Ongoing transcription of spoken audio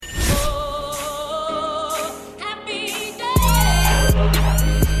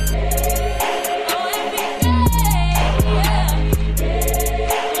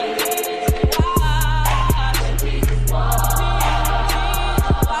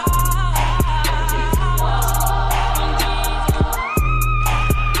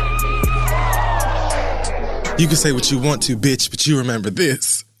You can say what you want to, bitch, but you remember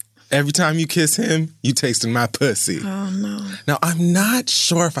this. Every time you kiss him, you tasting my pussy. Oh, no. Now, I'm not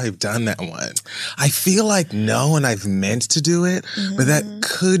sure if I've done that one. I feel like no, and I've meant to do it, but that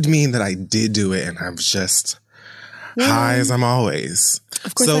could mean that I did do it, and I'm just high as I'm always.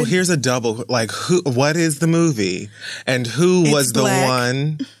 Of course. So here's a double, like, what is the movie? And who was the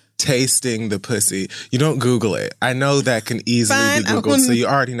one tasting the pussy? You don't Google it. I know that can easily be Googled, so you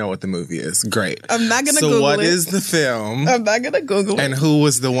already know what the movie is. Great. I'm not going to Google it. So what is the film? I'm not going to Google it. And who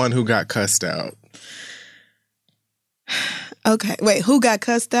was the one who got cussed out? Okay. Wait, who got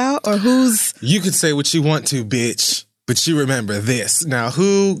cussed out or who's... You can say what you want to, bitch, but you remember this. Now,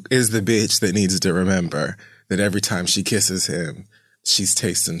 who is the bitch that needs to remember that every time she kisses him, she's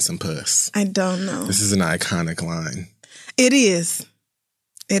tasting some puss? I don't know. This is an iconic line. It is.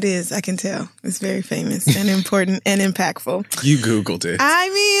 It is. I can tell. It's very famous and important and impactful. You Googled it. I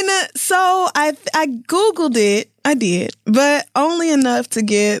mean, so I Googled it. I did, but only enough to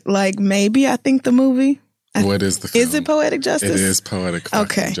get like maybe I think the movie. What is the film? Is it Poetic Justice? It is Poetic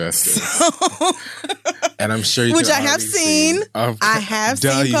Justice. And I'm sure you which can I have seen. I have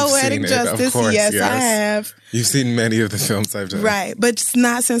seen Poetic Justice. Of course, yes, I have. You've seen many of the films I've done. Right, but it's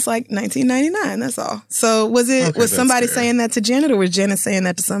not since like 1999. That's all. So was somebody saying that to Janet, or was Janet saying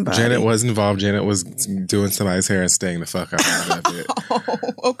that to somebody? Janet was involved. Janet was doing somebody's hair and staying the fuck out of it.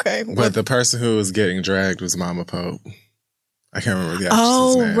 Oh, okay. But the person who was getting dragged was Mama Pope. I can't remember the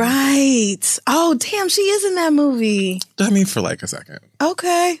actress's name. Oh, right. Oh, damn, she is in that movie. I mean, for like a second.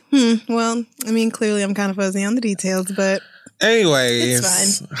 Okay. Well, I mean, clearly I'm kind of fuzzy on the details, but anyways,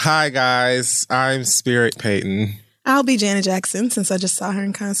 it's fine. Hi, guys. I'm Spirit Payton. I'll be Janet Jackson since I just saw her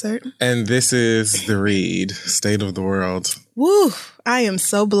in concert. And this is The Read, State of the World. Woo! I am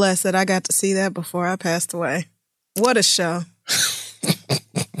so blessed that I got to see that before I passed away. What a show.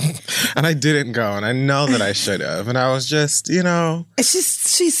 And I didn't go, and I know that I should have. And I was just,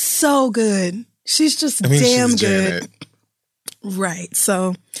 she's so good. She's just damn she's good. Janet. Right.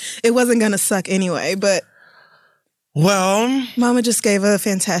 So it wasn't going to suck anyway, but well, Mama just gave a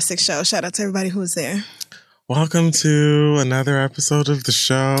fantastic show. Shout out to everybody who was there. Welcome to another episode of the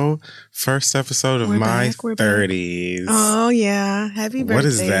show. First episode of my 30s. Oh, yeah. Happy birthday. What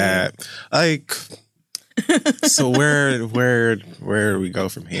is that? Like, so where do we go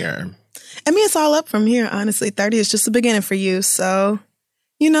from here? I mean, it's all up from here, honestly. 30 is just the beginning for you. So,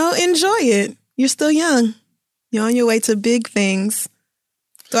 enjoy it. You're still young. You're on your way to big things.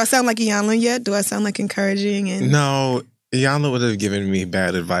 Do I sound like Iyanla yet? Do I sound like encouraging? No, Iyanla would have given me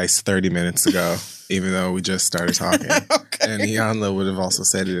bad advice 30 minutes ago, even though we just started talking. Okay. And Iyanla would have also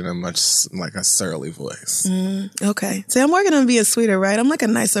said it in a much, like a surly voice. Okay. See, I'm working on being sweeter, right? I'm like a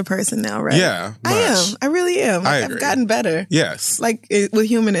nicer person now, right? Yeah, much. I am. I really am. I agree. I've gotten better. Yes. Like with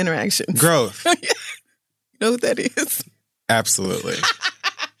human interaction. Growth. You know what that is? Absolutely.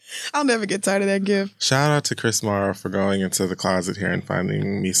 I'll never get tired of that gift. Shout out to Chris Morrow for going into the closet here and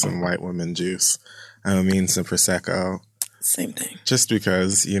finding me some white woman juice. I mean, some Prosecco. Same thing. Just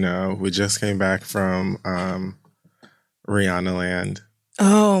because, we just came back from Rihanna Land.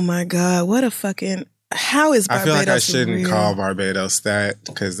 Oh, my God. What a fucking... How is Barbados I feel like I shouldn't real? call Barbados that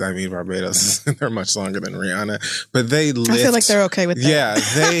because, Barbados, they're much longer than Rihanna. But they lift... I feel like they're okay with that. Yeah,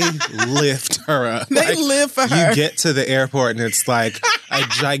 they lift her up. They live for her. You get to the airport and it's like a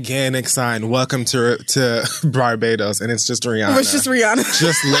gigantic sign, welcome to Barbados. And it's just Rihanna. It's just Rihanna.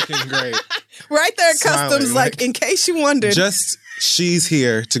 Just looking great. Right there at Smiling, customs, like, in case you wondered. Just, she's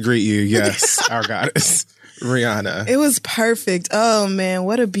here to greet you. Yes, our goddess. Rihanna. It was perfect. Oh, man.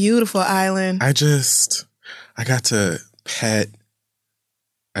 What a beautiful island. I got to pet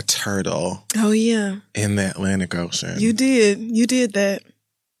a turtle. Oh, yeah. In the Atlantic Ocean. You did. You did that.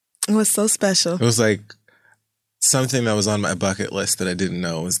 It was so special. It was like something that was on my bucket list that I didn't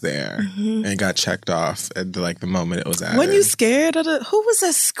know was there. And it got checked off at the moment it was added. Weren't you scared of who was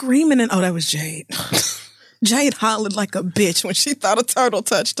that screaming? Oh, that was Jade. Jade hollered like a bitch when she thought a turtle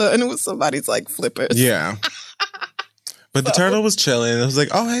touched her, and it was somebody's flippers. Yeah. But the turtle was chilling. It was like,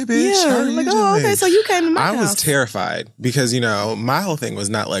 oh, hey, bitch. Yeah. How are you doing? Okay, so you came to my house. I was terrified because, my whole thing was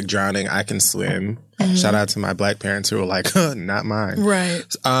not like drowning. I can swim. Shout out to my Black parents who were like, not mine. Right.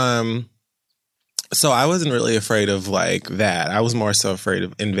 So I wasn't really afraid of that. I was more so afraid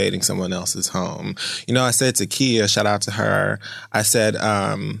of invading someone else's home. I said to Kia, shout out to her. I said,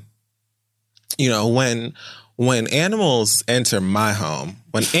 when animals enter my home,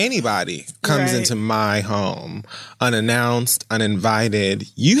 when anybody comes into my home unannounced, uninvited,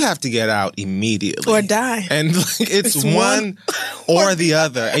 you have to get out immediately. Or die. And like, it's one or the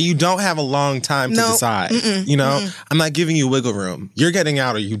other. And you don't have a long time to decide. You know? I'm not giving you wiggle room. You're getting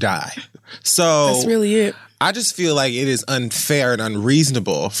out or you die. So that's really it. I just feel like it is unfair and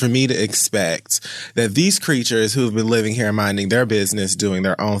unreasonable for me to expect that these creatures who have been living here minding their business, doing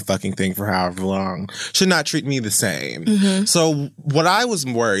their own fucking thing for however long, should not treat me the same. So what I was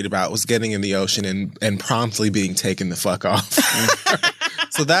worried about was getting in the ocean and promptly being taken the fuck off.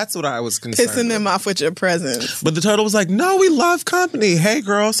 So that's what I was concerned Pissing them off with your presence. But the turtle was like, no, we love company. Hey,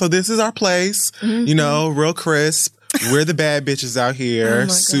 girl, so this is our place. You know, real crisp. We're the bad bitches out here,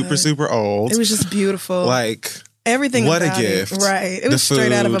 super, super old. It was just beautiful. Like, everything what about a gift. It. Right. It was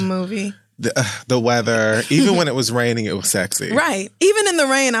straight out of a movie. The weather. Even when it was raining, it was sexy. Right. Even in the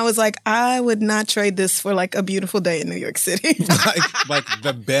rain, I was like, I would not trade this for like a beautiful day in New York City. like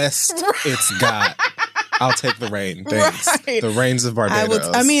the best it's got. I'll take the rain. Thanks. Right. The rains of Barbados.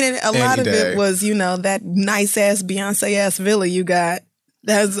 A lot of it was, you know, that nice ass Beyonce ass villa you got.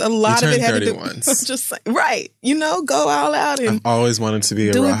 There's a lot of it had to do. Just like, right, you know, go all out and. I've always wanted to be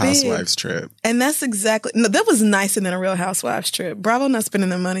a Real Housewives trip, and that's exactly that was nicer than a Real Housewives trip. Bravo not spending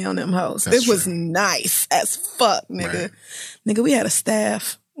their money on them hoes. It was nice as fuck, nigga. Right. Nigga, we had a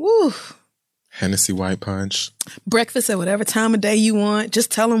staff. Woo. Hennessy White Punch. Breakfast at whatever time of day you want. Just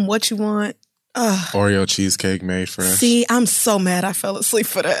tell them what you want. Oreo cheesecake made fresh. See, I'm so mad I fell asleep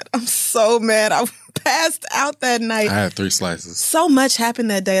for that. I'm so mad. I passed out that night. I had 3 slices. So much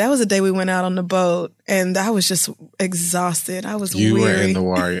happened that day. That was the day we went out on the boat, and I was just exhausted. I was You weary. were in the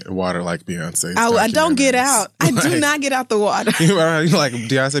water like Beyonce. I don't get out. I do not get out the water. You were like,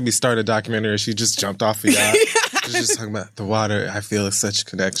 Beyonce be started a documentary, she just jumped off the yacht. She's just talking about the water. I feel it's such a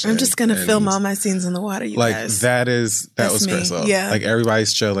connection. I'm just going to film all my scenes in the water, you guys. That was me. Crystal. Yeah. Like,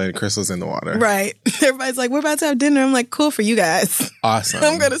 everybody's chilling. Crystal's in the water. Right. Everybody's like, we're about to have dinner. I'm like, cool for you guys. Awesome.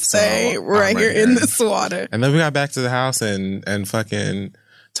 I'm going to stay right here in this water. And then we got back to the house and fucking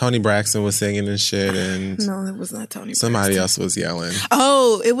Toni Braxton was singing and shit. And no, it was not Toni Braxton. Somebody else was yelling.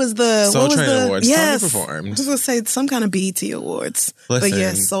 Oh, it was the Soul Train Awards. Yes. Toni performed. I was going to say some kind of BET Awards. Listen, but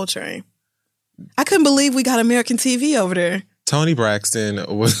yes, Soul Train. I couldn't believe we got American TV over there. Toni Braxton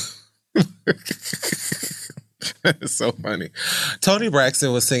was... It's so funny. Toni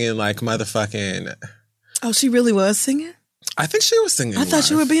Braxton was singing like motherfucking... Oh, she really was singing? I think she was singing. I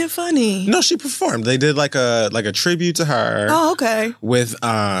thought you were being funny. No, she performed. They did like a tribute to her. Oh, okay. With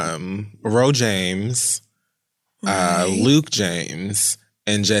Ro James, Luke James,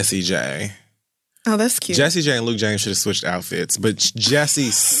 and Jessie J. Oh, that's cute. Jessie J and Luke James should have switched outfits, but Jessie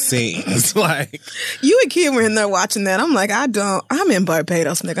sings like... You and Kim were in there watching that. I'm like, I'm in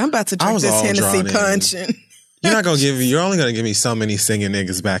Barbados, nigga. I'm about to drink this Hennessy punch. And you're only going to give me so many singing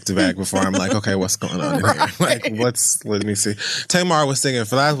niggas back to back before I'm like, okay, what's going on here? Like, let me see. Tamar was singing,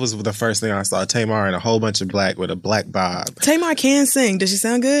 that was the first thing I saw. Tamar and a whole bunch of black with a black bob. Tamar can sing. Did she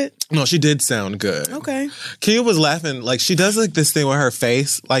sound good? No, she did sound good. Okay. Kia was laughing. Like, she does like this thing with her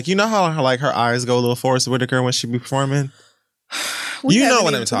face. Like, you know how like her eyes go a little Forrest Whitaker when she be performing? You know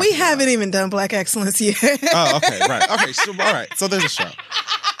what I'm talking about. We haven't even done Black Excellence yet. Oh, okay, right. Okay, so, all right. So there's a show.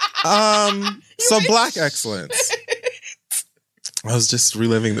 So Black Excellence. I was just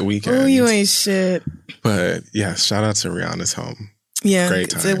reliving the weekend. Oh, you ain't shit. But yeah, shout out to Rihanna's home. Yeah, great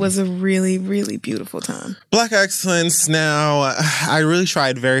time. It was a really, really beautiful time. Black Excellence. Now, I really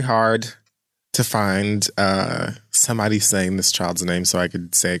tried very hard to find somebody saying this child's name so I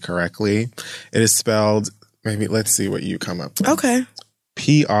could say it correctly. It is spelled, maybe let's see what you come up with. Okay.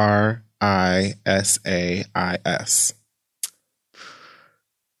 Prisais.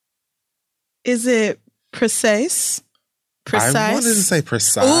 Is it precise? Precise? I wanted to say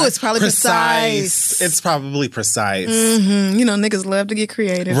precise. Oh, it's probably precise. It's probably precise. Mm-hmm. You know, niggas love to get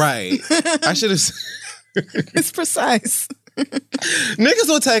creative. Right. I should have... It's precise. Niggas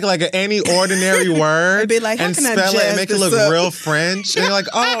will take like any ordinary word be like, and spell it and make it look real French. And you're like,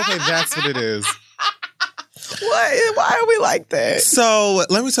 oh, okay, that's what it is. What? Why are we like that? So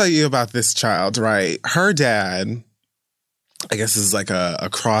let me tell you about this child, right? Her dad... I guess is like a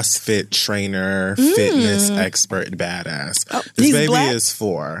CrossFit trainer, fitness expert, badass. Oh, this baby is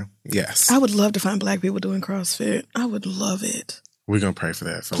 4. Yes. I would love to find black people doing CrossFit. I would love it. We're going to pray for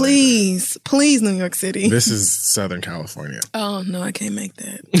that. Please, New York City. This is Southern California. Oh, no, I can't make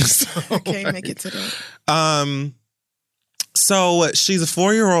that. I can't make it to that. So she's a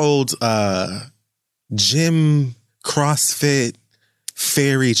 4-year-old gym CrossFit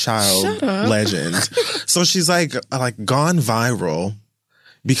fairy child legend. So she's like gone viral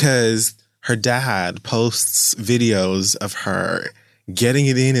because her dad posts videos of her getting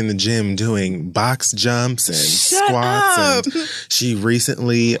it in the gym, doing box jumps and squats. And she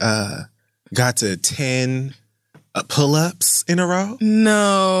recently got to 10 pull-ups in a row.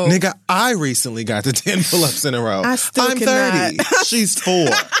 No. Nigga, I recently got to 10 pull-ups in a row. I'm cannot. 30. She's 4.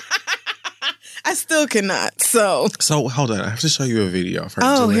 I still cannot. So hold on. I have to show you a video of her.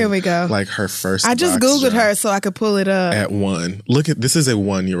 Doing, here we go. Like her first. I just Googled her so I could pull it up. At 1. Look at this is a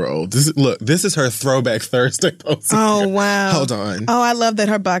 1-year-old. This is her Throwback Thursday post. Oh wow. Hold on. Oh, I love that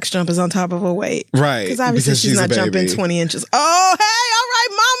her box jump is on top of her weight. Right. Because obviously she's not jumping 20 inches. Oh, hey, all right,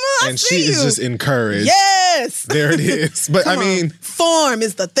 mama. And she is just encouraged. Yes. There it is. But I mean, form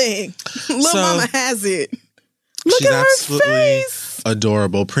is the thing. Little mama has it. Look at her face.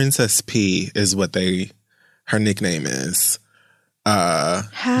 Adorable. Princess P is what her nickname is. But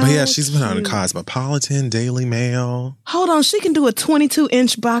yeah, she's been on Cosmopolitan, Daily Mail. Hold on, she can do a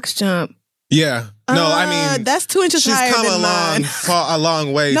 22-inch box jump. Yeah. No, I mean, that's 2 inches higher than mine. She's come a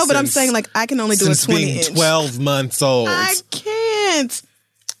long way. No, but I'm saying like I can only do a 20-inch. Being 12 months old. I can't.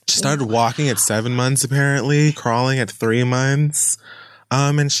 She started walking at 7 months, apparently, crawling at 3 months.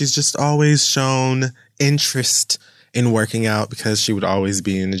 And she's just always shown interest in working out because she would always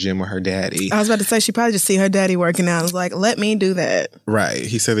be in the gym with her daddy. I was about to say, she probably just see her daddy working out. I was like, let me do that. Right.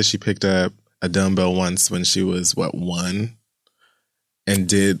 He said that she picked up a dumbbell once when she was, 1? And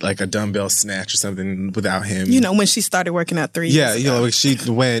did like a dumbbell snatch or something without him. You know, when she started working out 3 years ago. She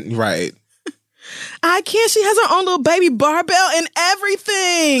went, right. I can't. She has her own little baby barbell and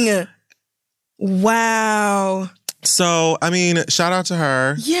everything. Wow. So, I mean, shout out to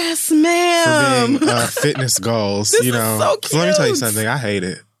her. Yes, ma'am. For being fitness goals. This is so cute. Let me tell you something. I hate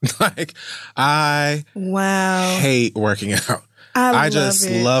it. I hate working out. I just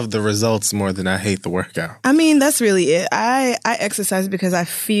love the results more than I hate the workout. I mean, that's really it. I exercise because I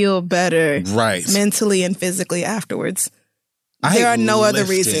feel better mentally and physically afterwards. There are no other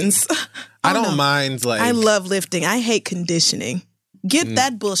reasons. I don't mind I love lifting. I hate conditioning. Get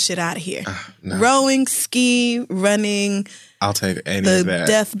that bullshit out of here. No. Rowing, ski, running. I'll take any of that. The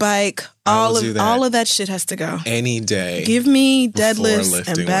death bike. All of that shit has to go. Any day. Give me deadlifts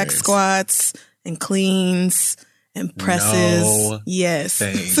and back squats and cleans and presses. No, yes.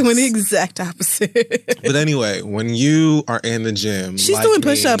 thanks. So we're the exact opposite. But anyway, when you are in the gym. She's doing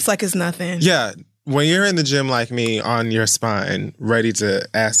push-ups like it's nothing. Yeah. When you're in the gym like me, on your spine, ready to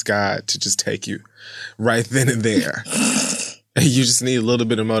ask God to just take you right then and there. And you just need a little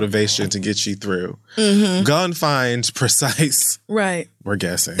bit of motivation to get you through. Mm-hmm. Go and find Precise. Right. We're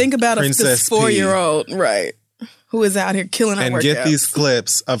guessing. Think about this 4-year-old, right, who is out here killing her and workouts. Get these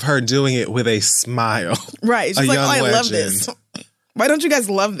clips of her doing it with a smile. Right. She's like, I love this. Why don't you guys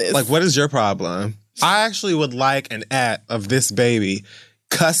love this? Like, what is your problem? I actually would like an ad of this baby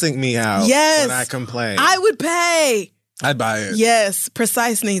cussing me out when I complain. I would pay. I'd buy it. Yes.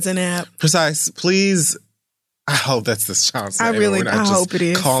 Precise needs an app. Precise, please. I hope that's the child's name. I hope it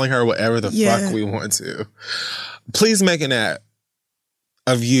is. Calling her whatever the fuck we want to. Please make an app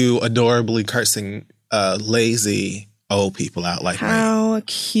of you adorably cursing lazy old people out like me. How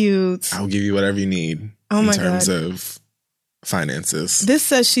cute. I'll give you whatever you need in terms of finances. This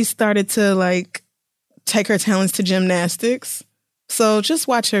says she started to take her talents to gymnastics. So just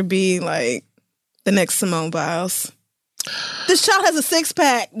watch her be like the next Simone Biles. This child has a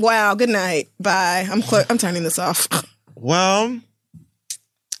 6-pack. Wow. Good night. Bye. I'm turning this off. Well,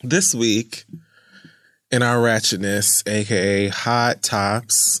 this week in our ratchetness, aka hot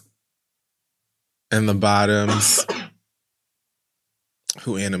tops and the bottoms,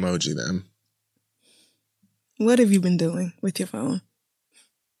 who emoji them? What have you been doing with your phone?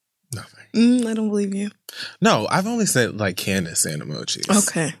 Nothing. I don't believe you. No, I've only said Candace emojis.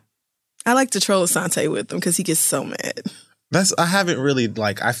 Okay. I like to troll Asante with them because he gets so mad. I haven't really,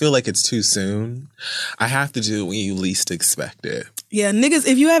 I feel like it's too soon. I have to do it when you least expect it. Yeah, niggas,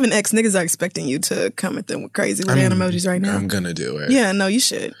 if you have an ex, niggas are expecting you to come at them with crazy with emojis right now. I'm going to do it. Yeah, no, you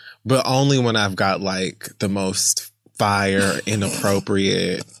should. But only when I've got, the most fire,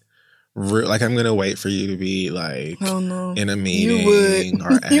 inappropriate, I'm going to wait for you to be, oh, no. in a meeting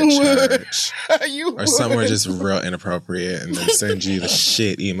or at church. Or somewhere just real inappropriate and then send you the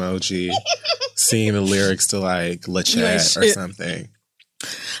shit emoji. Singing the lyrics to La Chat or something.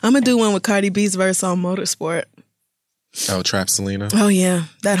 I'm going to do one with Cardi B's verse on Motorsport. Oh, Trap Selena? Oh, yeah.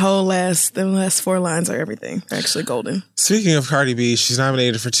 That whole the last 4 lines are everything. They're actually golden. Speaking of Cardi B, she's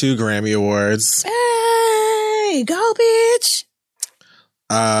nominated for 2 Grammy Awards. Hey, go bitch.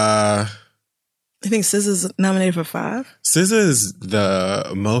 I think SZA's nominated for 5. SZA is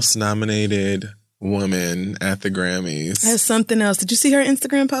the most nominated woman at the Grammys. There's something else. Did you see her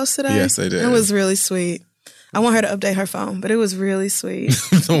Instagram post today? Yes, I did. It was really sweet. I want her to update her phone, but it was really sweet.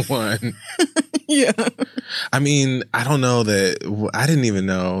 The one. Yeah. I mean, I don't know that. I didn't even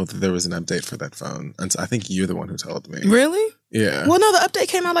know that there was an update for that phone. I think you're the one who told me. Really? Yeah. Well, no, the update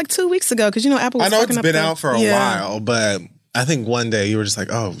came out like 2 weeks ago because, Apple was I know it's been up out for a while, but I think one day you were just like,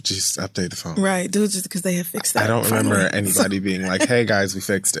 oh, just update the phone. Right. Dude, just because they had fixed that. I don't remember anybody being like, hey, guys, we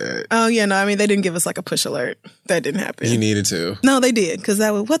fixed it. Oh, yeah. No, I mean, they didn't give us like a push alert. That didn't happen. You needed to. No, they did. Because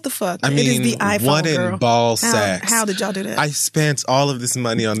that was, what the fuck? I mean, it is the iPhone, what in girl. ball sacks? How did y'all do that? I spent all of this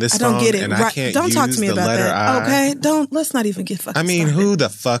money on this phone. I don't get it. And I can't don't use talk to me the about letter that. I. Okay? Let's not even get fucking I mean, started. who the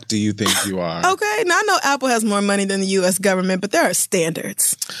fuck do you think you are? Okay. Now, I know Apple has more money than the U.S. government, but there are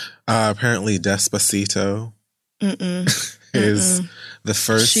standards. Apparently, Despacito is the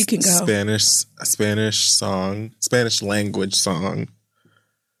first Spanish language song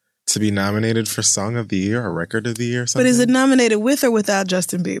to be nominated for Song of the Year or Record of the Year or something. But is it nominated with or without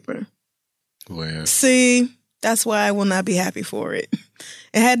Justin Bieber? With. See, that's why I will not be happy for it.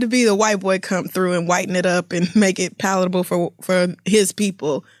 It had to be the white boy come through and whiten it up and make it palatable for his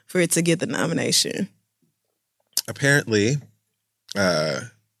people for it to get the nomination. Apparently, the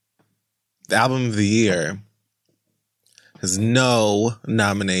Album of the Year has no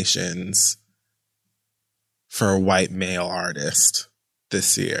nominations for a white male artist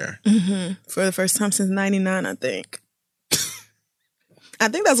this year. Mm-hmm. For the first time since 99, I think. I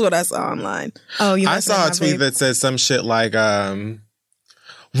think that's what I saw online. Oh, I saw a tweet that said some shit like, why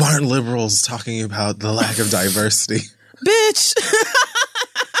aren't liberals talking about the lack of diversity? Bitch!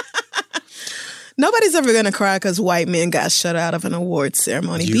 Nobody's ever going to cry because white men got shut out of an awards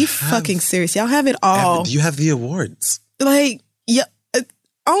ceremony. Be fucking serious. Y'all have it all. You have the awards. Like, yeah,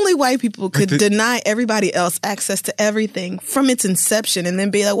 only white people could deny everybody else access to everything from its inception and then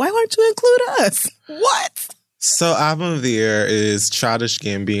be like, why won't you include us? What? So, Album of the Year is Childish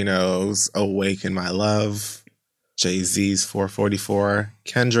Gambino's Awaken My Love, Jay-Z's 444,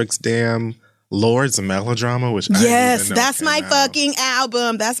 Kendrick's Damn, Lord's Melodrama, which I didn't even know that's my fucking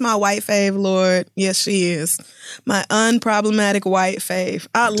album. That's my white fave, Lord. Yes, she is. My unproblematic white fave.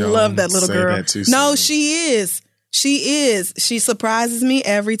 I love that little girl. No, she is. She is. She surprises me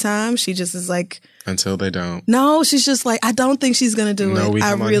every time. She just is like... Until they don't. No, she's just like, I don't think she's going to do it. We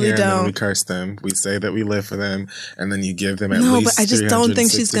come I really on here don't. And then we curse them. We say that we live for them. And then you give them at least but I just don't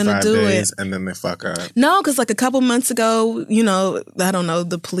think she's going to do days, it. And then they fuck up. No, because like a couple months ago, I don't know,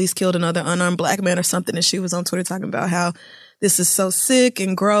 the police killed another unarmed black man or something. And she was on Twitter talking about how this is so sick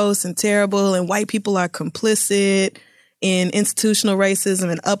and gross and terrible. And white people are complicit in institutional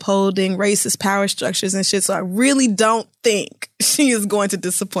racism and upholding racist power structures and shit. So I really don't think she is going to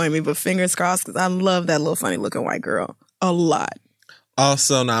disappoint me, but fingers crossed because I love that little funny looking white girl a lot.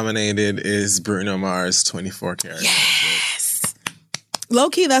 Also nominated is Bruno Mars' 24 Karat. Yes. Low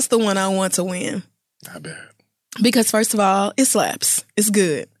key, that's the one I want to win. I bet. Because first of all, it slaps. It's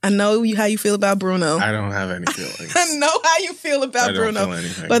good. I know how you feel about Bruno. I don't have any feelings. I know how you feel about Bruno. Feel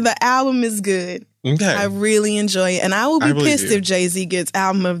anything. But the album is good. Okay. I really enjoy it. And I will be pissed if Jay-Z gets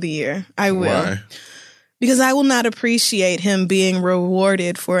Album of the Year. I will. Why? Because I will not appreciate him being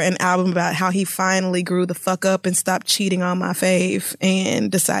rewarded for an album about how he finally grew the fuck up and stopped cheating on my fave and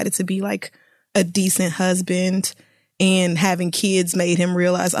decided to be like a decent husband. And having kids made him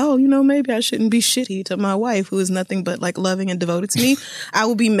realize, maybe I shouldn't be shitty to my wife, who is nothing but like loving and devoted to me. I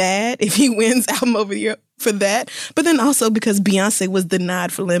will be mad if he wins Album of the Year for that. But then also because Beyonce was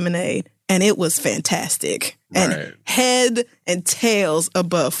denied for Lemonade, and it was fantastic. Right. And head and tails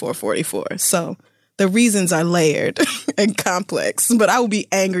above 444. So the reasons are layered and complex. But I will be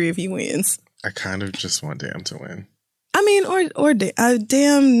angry if he wins. I kind of just want Damn to win. I mean,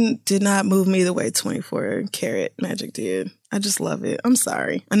 Damn did not move me the way 24 Karat Magic did. I just love it. I'm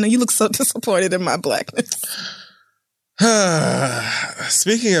sorry. I know you look so disappointed in my blackness.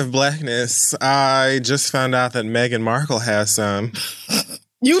 Speaking of blackness, I just found out that Meghan Markle has some.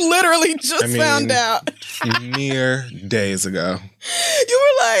 You literally just found out. Mere days ago. You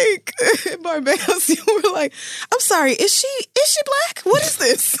were like, in Barbados, you were like, I'm sorry, is she black? What is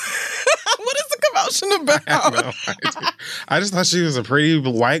this? What is the commotion about? I have no idea. I just thought she was a pretty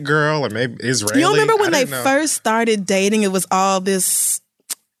white girl or maybe Israeli. You remember when they first started dating, it was all this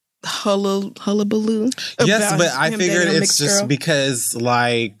hullabaloo? Yes, but I figured it's just because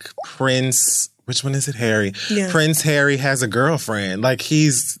like Prince... Which one is it? Harry. Yeah. Prince Harry has a girlfriend. Like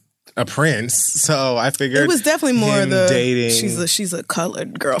he's a prince. So I figured it was definitely more the dating. She's a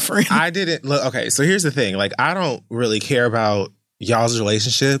colored girlfriend. I didn't look. Okay, so here's the thing. Like I don't really care about y'all's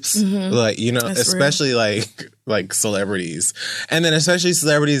relationships. Mm-hmm. Like that's especially real. like celebrities, and then especially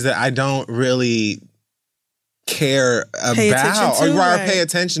celebrities that I don't really care about or pay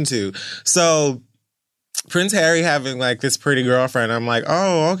attention to. So Prince Harry having like this pretty girlfriend. I'm like,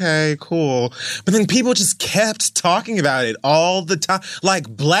 oh, okay, cool. But then people just kept talking about it all the time. Like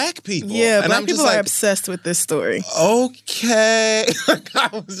black people. Yeah, and black people are obsessed with this story. Okay.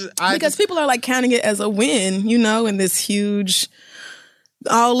 Because people are like counting it as a win, you know, in this huge,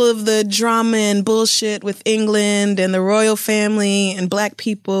 all of the drama and bullshit with England and the royal family and black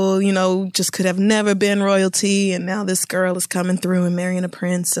people, you know, just could have never been royalty. And now this girl is coming through and marrying a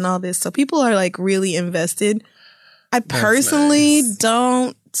prince and all this. So people are like really invested. I personally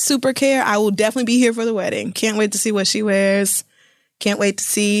don't super care. I will definitely be here for the wedding. Can't wait to see what she wears. Can't wait to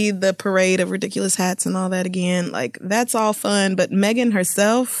see the parade of ridiculous hats and all that again. Like, that's all fun. But Meghan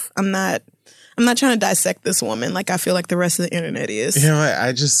herself, I'm not trying to dissect this woman like I feel like the rest of the internet is. You know what?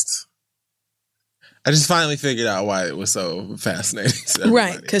 I just finally figured out why it was so fascinating to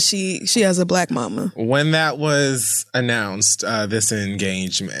everybody. Right, because she has a black mama. When that was announced, this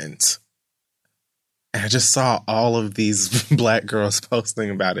engagement, and I just saw all of these black girls posting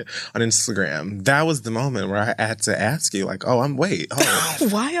about it on Instagram. That was the moment where I had to ask you, like, why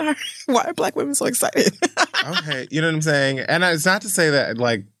are black women so excited? Okay, you know what I'm saying? And it's not to say that,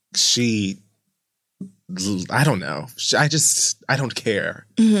 like, I don't know. I don't care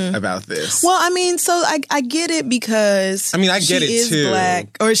about this. Well, I mean, so I get it because I get it too.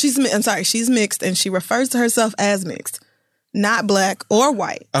 Black, or she's mixed, and she refers to herself as mixed, not black or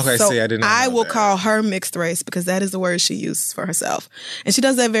white. Okay, so see, I didn't know I will that. call her mixed race because that is the word she uses for herself, and she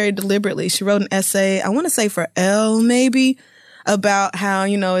does that very deliberately. She wrote an essay, I want to say for Elle maybe, about how,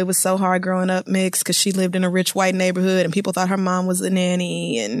 you know, it was so hard growing up mixed because she lived in a rich white neighborhood and people thought her mom was a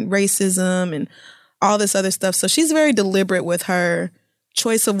nanny, and racism and all this other stuff. So she's very deliberate with her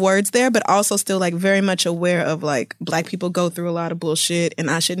choice of words there, but also still like very much aware of like black people go through a lot of bullshit and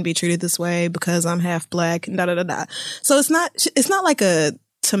I shouldn't be treated this way because I'm half black and da-da-da-da. So it's not like a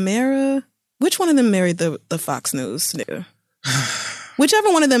Tamara. Which one of them married the Fox News nigga? Whichever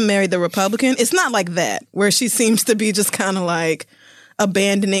one of them married the Republican. It's not like that where she seems to be just kind of like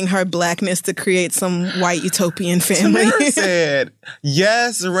abandoning her blackness to create some white utopian family. Tamara said,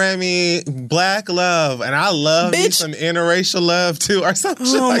 yes, Remy, black love. And I love me some interracial love too, or something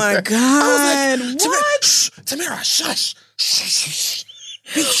like that. Oh my God. I was like, what? Tamara, shush. Shush.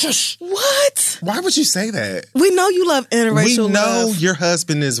 What? Why would you say that? We know you love interracial love. We know your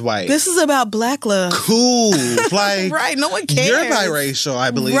husband is white. This is about black love. Cool. Like, right, no one cares. You're biracial,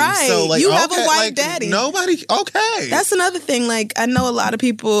 I believe. Right. So, like, you have a white daddy. Nobody, okay. That's another thing. Like, I know a lot of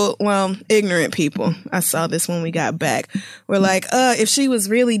people, well, ignorant people, I saw this when we got back, were like, if she was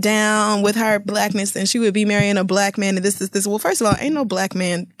really down with her blackness, then she would be marrying a black man and this. Well, first of all, ain't no black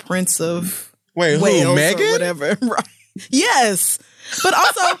man Prince of Wales Meghan? Or whatever. Right. Yes. But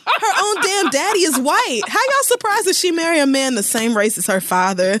also, her own damn daddy is white. How y'all surprised that she marry a man the same race as her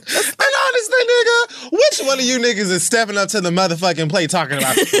father? And honestly, nigga, which one of you niggas is stepping up to the motherfucking plate talking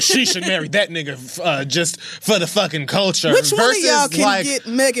about she should marry that nigga just for the fucking culture? Which one of y'all can like get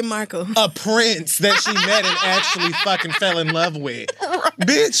Meghan Markle? A prince that she met and actually fucking fell in love with. Right.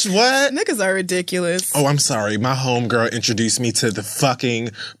 Bitch, what? Niggas are ridiculous. Oh, I'm sorry. My homegirl introduced me to the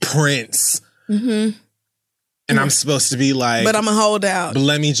fucking prince. Mm-hmm. And I'm supposed to be like... But I'm going to hold out. But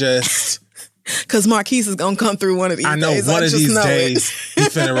let me just... Because Marquise is going to come through one of these days. I know one of these days he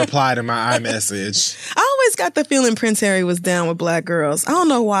finna reply to my iMessage. I always got the feeling Prince Harry was down with black girls. I don't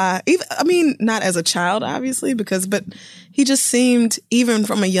know why. I mean, not as a child, obviously, but he just seemed, even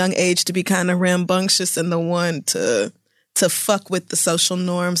from a young age, to be kind of rambunctious and the one to fuck with the social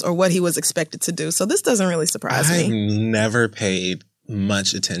norms or what he was expected to do. So this doesn't really surprise me. I've never paid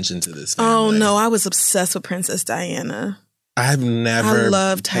much attention to this family. Oh no, I was obsessed with Princess Diana. I've never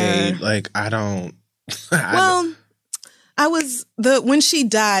loved paid, her. Like, I don't. When she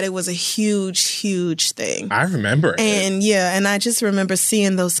died, it was a huge thing. I remember it. And I just remember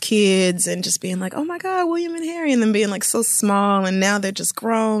seeing those kids and just being like, oh my God, William and Harry, and them being like so small, and now they're just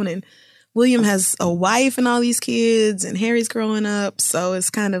grown, and William has a wife and all these kids, and Harry's growing up, so it's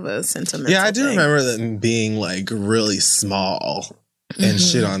kind of a sentimental I do thing. remember them being like really small and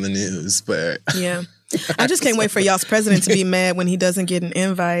shit on the news, but yeah. I just can't wait for y'all's president to be mad when he doesn't get an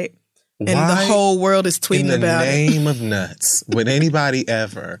invite and the whole world is tweeting about it. In the name of nuts, would anybody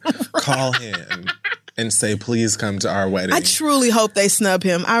ever call him and say, please come to our wedding? I truly hope they snub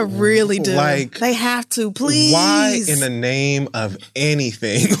him. I really do. Like, they have to, please. Why in the name of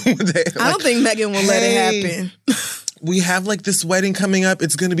anything? I don't think Meghan will let it happen. We have like this wedding coming up.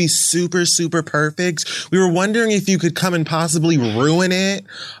 It's going to be super, super perfect. We were wondering if you could come and possibly ruin it.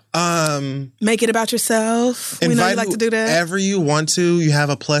 Make it about yourself. We know you like to do that. Whoever you want to. You have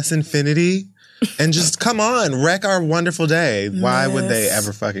a plus infinity. and just come on, wreck our wonderful day. Why would they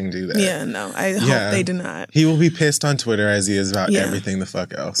ever fucking do that? Yeah, no, I hope they do not. He will be pissed on Twitter as he is about everything the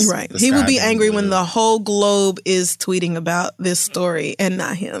fuck else. Right. He will be angry when the whole globe is tweeting about this story and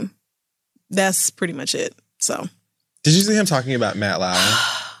not him. That's pretty much it. So, did you see him talking about Matt Lauer?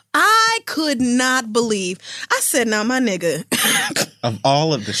 I could not believe. I said, now my nigga. Of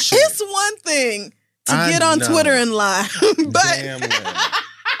all of the shit. It's one thing to get on Twitter and lie. But damn well.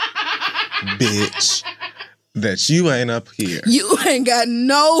 Bitch. That you ain't up here. You ain't got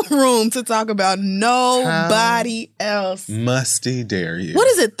no room to talk about nobody else. Musty dare you. What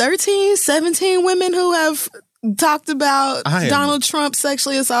is it, 13, 17 women who have talked about Donald Trump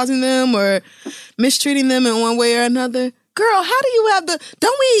sexually assaulting them or mistreating them in one way or another? Girl, how do you have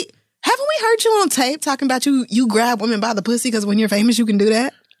haven't we heard you on tape talking about you grab women by the pussy because when you're famous you can do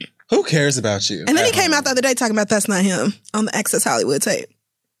that? Who cares about you? And then he came out the other day talking about that's not him on the Access Hollywood tape.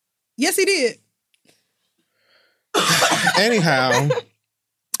 Yes, he did. Anyhow.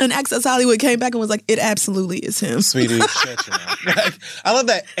 And Access Hollywood came back and was like, it absolutely is him. Sweetie, shut your mouth. Like, I love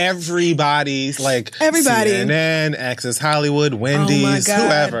that everybody's like CNN, Access Hollywood, Wendy's,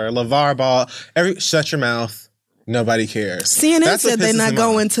 whoever, LeVar Ball, shut your mouth. Nobody cares. CNN said they're not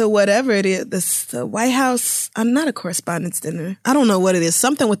going to whatever it is. The White House, I'm not a correspondence dinner. I don't know what it is.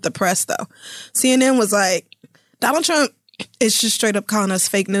 Something with the press, though. CNN was like, Donald Trump is just straight up calling us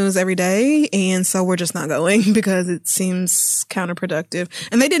fake news every day. And so we're just not going because it seems counterproductive.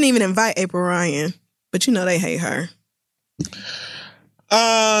 And they didn't even invite April Ryan. But you know they hate her.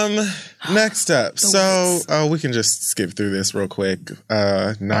 Next up. So we can just skip through this real quick.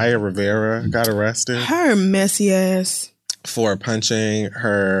 Naya Rivera got arrested. Her messy ass. For punching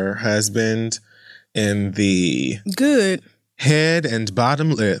her husband in the head and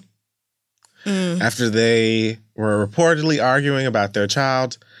bottom lip. After they were reportedly arguing about their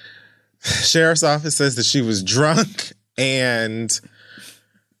child. Sheriff's office says that she was drunk and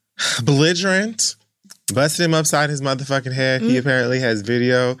belligerent. Busted him upside his motherfucking head. He apparently has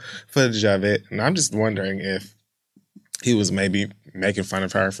video footage of it. And I'm just wondering if he was maybe making fun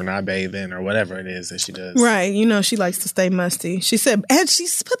of her for not bathing or whatever it is that she does. Right. You know, she likes to stay musty. She said, and she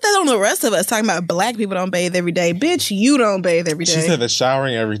put that on the rest of us, talking about black people don't bathe every day. Bitch, you don't bathe every day. She said that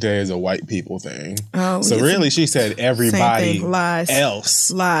showering every day is a white people thing. Oh, so really she said everybody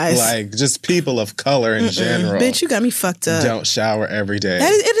else. Lies. Like just people of color in general. Bitch, you got me fucked up. Don't shower every day.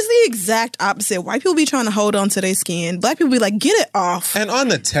 It is the exact opposite. White people be trying to hold on to their skin. Black people be like, get it off. And on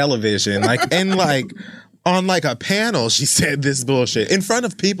the television, on like a panel, she said this bullshit in front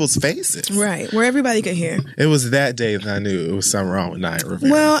of people's faces. Right, where everybody could hear. It was that day that I knew it was something wrong with Naya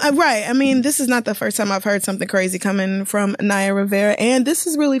Rivera. Well, right. I mean, this is not the first time I've heard something crazy coming from Naya Rivera, and this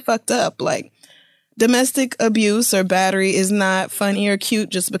is really fucked up. Like, domestic abuse or battery is not funny or cute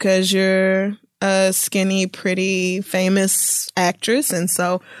just because you're a skinny, pretty, famous actress. And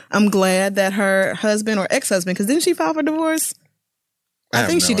so I'm glad that her husband or ex-husband, because didn't she file for divorce? I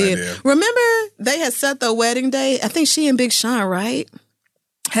think she did. Idea. Remember, they had set the wedding date. I think she and Big Sean, right?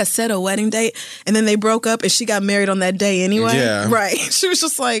 Had set a wedding date, and then they broke up, and she got married on that day anyway. Yeah. Right. She was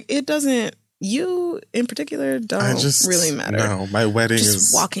just like, it doesn't, you in particular don't really matter. No, my wedding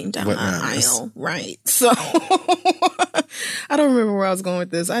is walking down the aisle. Right. So, I don't remember where I was going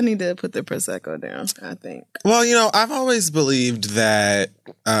with this. I need to put the Prosecco down, I think. Well, you know, I've always believed that...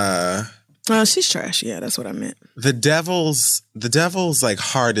 she's trash. Yeah, that's what I meant. The devil's like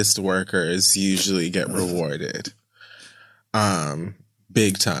hardest workers usually get rewarded,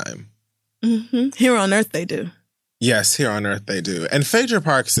 big time. Mm-hmm. Here on Earth, they do. Yes, here on Earth they do. And Phaedra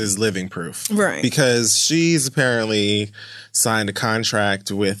Parks is living proof, right? Because she's apparently signed a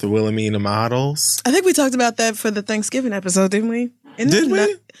contract with Wilhelmina Models. I think we talked about that for the Thanksgiving episode, didn't we? Did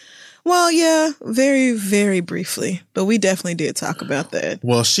we? Well, yeah, very, very briefly, but we definitely did talk about that.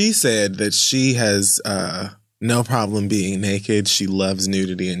 Well, she said that she has no problem being naked. She loves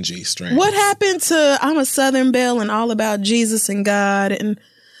nudity and G-string. What happened to I'm a Southern Belle and all about Jesus and God? And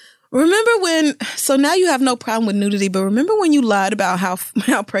remember so now you have no problem with nudity, but remember when you lied about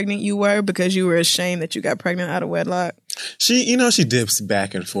how pregnant you were because you were ashamed that you got pregnant out of wedlock? She dips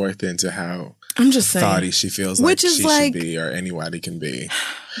back and forth into how... I'm just saying. Thoughty she feels like she should be or anybody can be.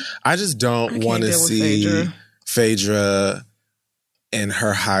 I just don't want to see Phaedra in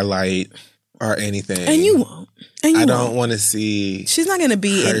her highlight or anything. And you won't. I don't want to see. She's not going to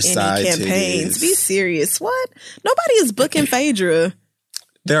be in any campaigns. Be serious. What? Nobody is booking Phaedra.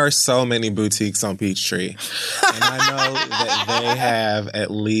 There are so many boutiques on Peachtree. And I know that they have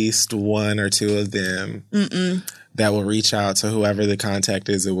at least one or two of them that will reach out to whoever the contact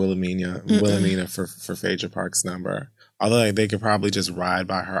is at Wilhelmina for Phaedra Parks' number. Although like, they could probably just ride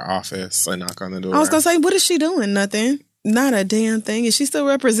by her office and knock on the door. I was going to say, what is she doing? Nothing. Not a damn thing. Is she still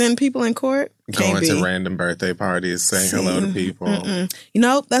representing people in court? Going to random birthday parties, saying hello to people. You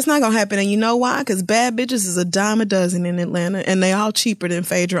know, that's not going to happen. And you know why? Because bad bitches is a dime a dozen in Atlanta, and they all cheaper than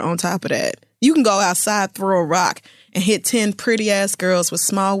Phaedra on top of that. You can go outside, throw a rock, and hit 10 pretty-ass girls with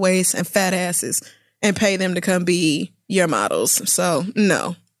small waists and fat asses and pay them to come be your models. So,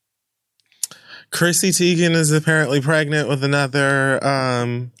 no. Chrissy Teigen is apparently pregnant with another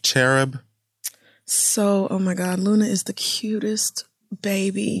cherub. So, oh my God, Luna is the cutest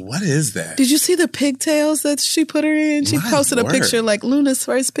baby. What is that? Did you see the pigtails that she put her in? She posted a picture like Luna's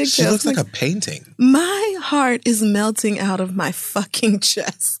first pigtails. She looks like a painting. My heart is melting out of my fucking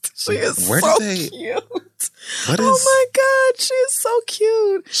chest. She is so cute. Oh my God, she is so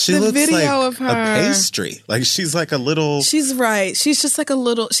cute. She looks like of her, a pastry. Like she's like a little. She's right. She's just like a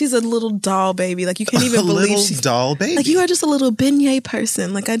little. She's a little doll baby. Like you can't even believe she's a doll baby. Like you are just a little beignet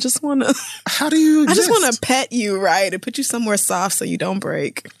person. Like I just want to. How do you? I just want to pet you, right, and put you somewhere soft so you don't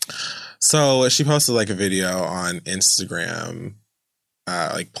break. So she posted like a video on Instagram,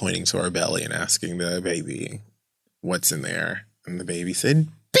 like pointing to her belly and asking the baby, "What's in there?" And the baby said,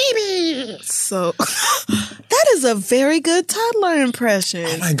 "Baby." So that is a very good toddler impression.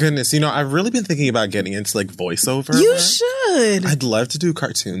 Oh my goodness. You know, I've really been thinking about getting into like voiceover. You should. I'd love to do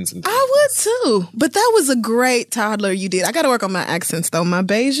cartoons and things. I would too. But that was a great toddler you did. I got to work on my accents though. My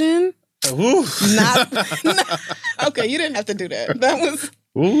Bayesian. Ooh. Not okay, you didn't have to do that. That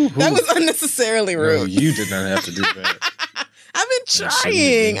was unnecessarily rude. No, you did not have to do that. I've been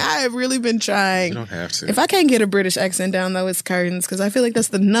trying. I have really been trying. You don't have to. If I can't get a British accent down, though, it's curtains, because I feel like that's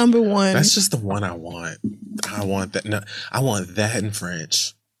the number one. That's just the one I want. I want that. No, I want that in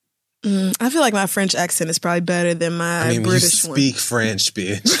French. I feel like my French accent is probably better than my British one. You speak French,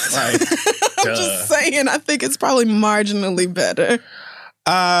 bitch. Like, I'm just saying. I think it's probably marginally better.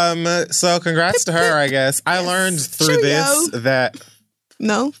 So congrats to her, I guess. I learned through this that...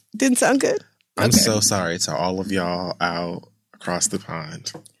 No? Didn't sound good? I'm so sorry to all of y'all out across the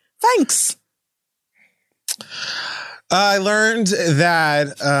pond. Thanks. I learned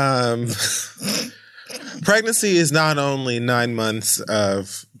that pregnancy is not only 9 months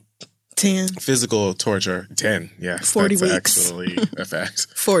of 10 physical torture. 10, yes. 40 that's weeks. Actually a fact.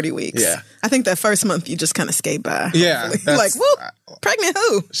 40 weeks. Yeah. I think that first month you just kind of skate by. Yeah. Like, whoop, pregnant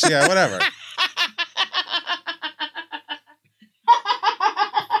who? Yeah, whatever.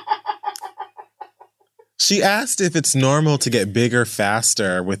 She asked if it's normal to get bigger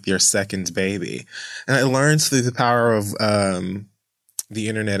faster with your second baby. And I learned through the power of the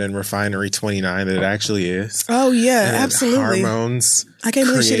internet and Refinery 29 that it actually is. Oh, yeah, and absolutely. Hormones. I can't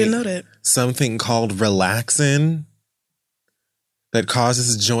believe she didn't know that. Something called relaxin that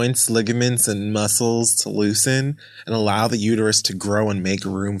causes joints, ligaments, and muscles to loosen and allow the uterus to grow and make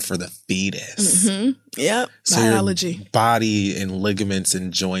room for the fetus. Mm-hmm. Yep. So biology. Your body and ligaments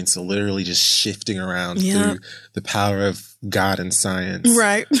and joints are literally just shifting around through the power of God and science.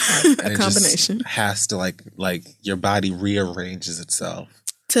 Right. A combination. Just has to like your body rearranges itself.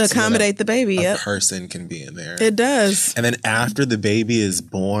 To accommodate the baby, a person can be in there. It does. And then after the baby is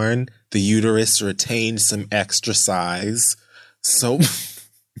born, the uterus retains some extra size. So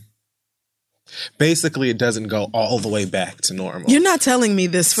basically, it doesn't go all the way back to normal. You're not telling me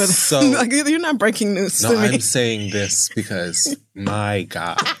this for like, you're not breaking news to me. No, I'm saying this because, my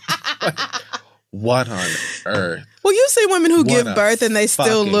God, what on earth? Well, you see women who give birth and they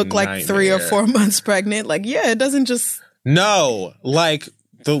still look like 3 or 4 months pregnant. Like, yeah, it doesn't just... No, like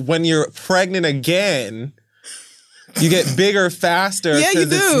when you're pregnant again... You get bigger faster because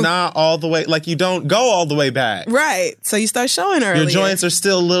it's not all the way, like you don't go all the way back. Right. So you start showing earlier. Your joints are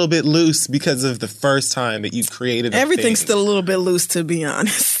still a little bit loose because of the first time that you created Everything's still a little bit loose, to be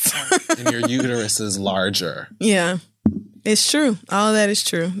honest. And your uterus is larger. Yeah. It's true. All of that is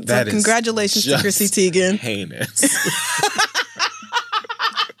true. So congratulations to Chrissy Teigen. Heinous.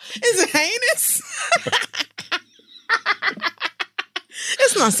 Is it heinous?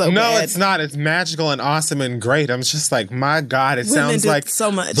 It's not so bad. No, it's not. It's magical and awesome and great. I'm just like, my God, it sounds like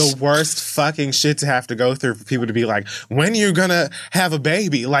so much. The worst fucking shit to have to go through for people to be like, when you're gonna have a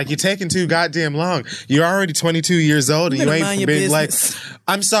baby? Like, you're taking too goddamn long. You're already 22 years old and you ain't been like,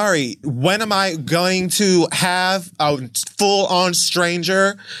 I'm sorry, when am I going to have a full-on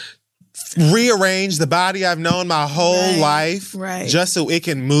stranger rearrange the body I've known my whole life just so it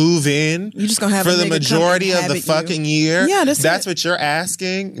can move in? You're just gonna have for the majority of the fucking year. Yeah, that's what you're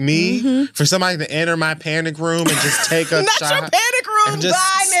asking me for somebody to enter my panic room and just take a Not shot your panic room, and just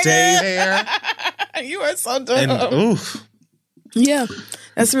stay there. You are so dumb. And oof. Yeah.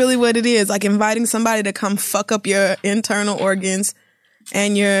 That's really what it is. Like inviting somebody to come fuck up your internal organs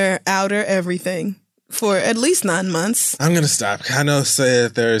and your outer everything for at least 9 months. I'm going to stop. I know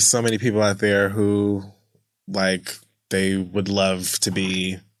that there's so many people out there who, like, they would love to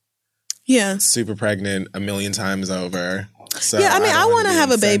be super pregnant a million times over. So yeah, I mean, I want to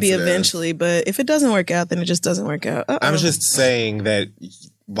have a baby eventually, but if it doesn't work out, then it just doesn't work out. I'm just saying that,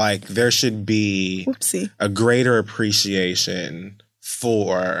 like, there should be a greater appreciation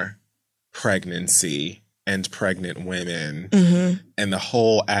for pregnancy and pregnant women and the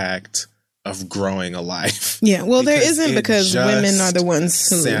whole act of growing a life. Yeah, well, there isn't because women are the ones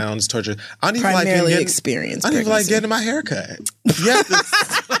who sounds torture. I don't even primarily experience. I don't even like getting my hair cut. You have to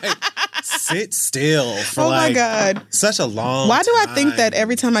like sit still for my God. Such a long Why do I think that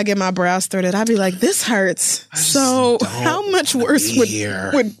every time I get my brows threaded, I'd be like, this hurts. So how much worse would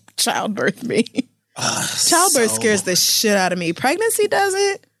childbirth be? Childbirth scares the shit out of me. Pregnancy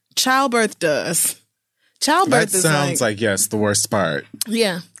doesn't. Childbirth does. Childbirth sounds like yes, the worst part.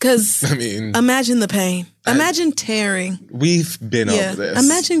 Yeah, because I mean, imagine the pain. Imagine tearing. We've been over this.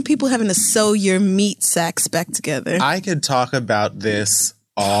 Imagine people having to sew your meat sacks back together. I could talk about this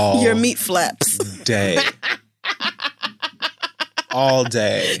all your meat flaps day. All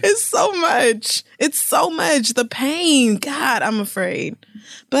day. It's so much. It's so much. The pain. God, I'm afraid.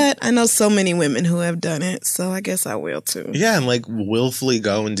 But I know so many women who have done it, so I guess I will too. Yeah, and like willfully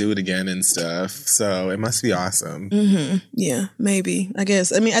go and do it again and stuff. So it must be awesome. Mm-hmm. Yeah, maybe. I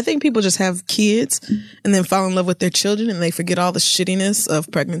guess. I mean, I think people just have kids and then fall in love with their children and they forget all the shittiness of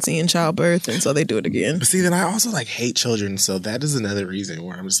pregnancy and childbirth, and so they do it again. But see, then I also like hate children, so that is another reason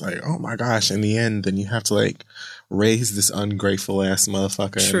where I'm just like, oh my gosh, in the end, then you have to like raise this ungrateful ass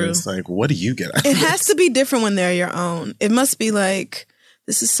motherfucker. True. And it's like, what do you get out of it? Has to be different when they're your own. It must be like,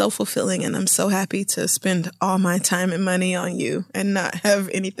 this is so fulfilling and I'm so happy to spend all my time and money on you and not have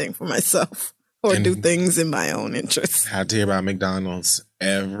anything for myself or do things in my own interest. I have to hear about McDonald's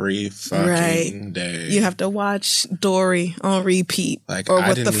every fucking day. You have to watch Dory on repeat. Like, or I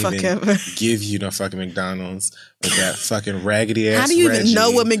what didn't the fuck even ever. give you no fucking McDonald's with that fucking raggedy ass How do you Reggie even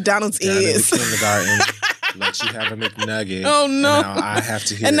know what McDonald's down is? In the kindergarten. Let you have a McNugget. Oh no! Now I have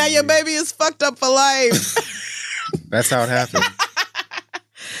to hear. And now your baby is fucked up for life. That's how it happened.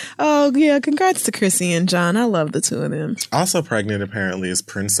 Oh yeah! Congrats to Chrissy and John. I love the two of them. Also pregnant apparently is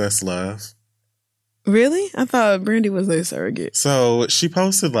Princess Love. Really? I thought Brandy was their surrogate. So she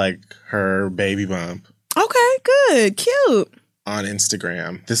posted like her baby bump. Okay, good, cute. On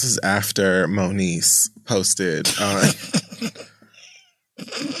Instagram. This is after Moniece posted on.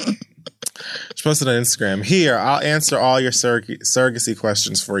 She posted on Instagram. Here, I'll answer all your surrogacy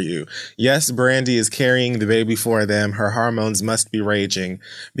questions for you. Yes, Brandy is carrying the baby for them. Her hormones must be raging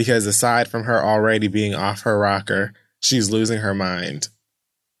because aside from her already being off her rocker, she's losing her mind.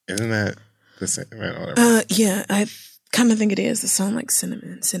 Isn't that the same? Yeah, I kind of think it is. It sounds like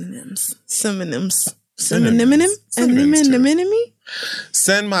synonyms. Synonyms.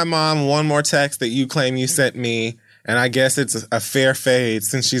 Send my mom one more text that you claim you sent me. And I guess it's a fair fade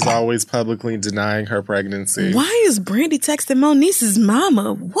since she's always publicly denying her pregnancy. Why is Brandy texting Moniece's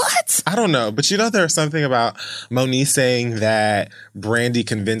mama? What? I don't know. But you know, there's something about Moniece saying that Brandy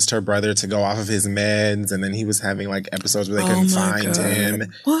convinced her brother to go off of his meds. And then he was having like episodes where they couldn't find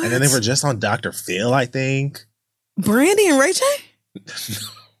him. What? And then they were just on Dr. Phil, I think. Brandy and Ray J?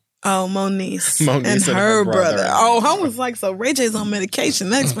 Oh, Moniece and her brother. Oh, I was like, so Ray J's on medication.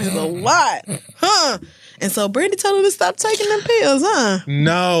 That explains a lot. Huh? And so Brandy told him to stop taking them pills, huh?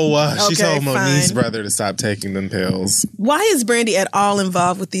 No, she told Moniece's brother to stop taking them pills. Why is Brandy at all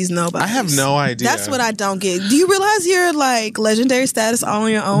involved with these nobodies? I have no idea. That's what I don't get. Do you realize you're like legendary status all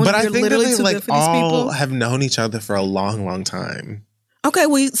on your own? But you're I think literally that they too like good for these people? all have known each other for a long, long time. Okay,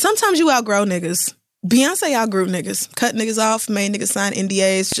 well, sometimes you outgrow niggas. Beyonce outgrew niggas. Cut niggas off, made niggas sign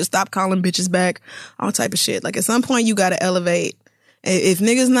NDAs, just stop calling bitches back, all type of shit. Like at some point you gotta elevate. If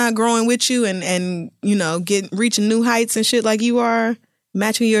niggas not growing with you and you know, reaching new heights and shit like you are,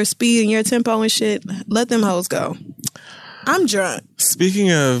 matching your speed and your tempo and shit, let them hoes go. I'm drunk.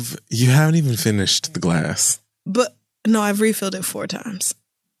 Speaking of, you haven't even finished the glass. But no, I've refilled it 4 times.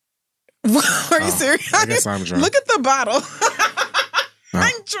 Are you serious? I guess I'm drunk. Look at the bottle.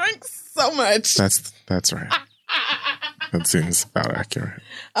 I drank so much. That's right. That seems about accurate.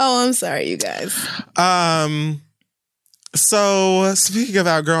 Oh, I'm sorry, you guys. So, speaking of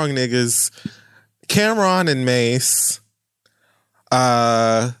outgrowing niggas, Cameron and Mace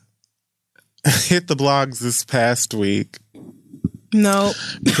hit the blogs this past week. No.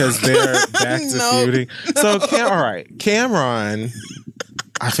 Because they're back to feuding. So, all right, Cameron,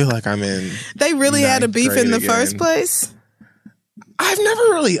 I feel like I'm in. They really had a beef in the first place? I I've never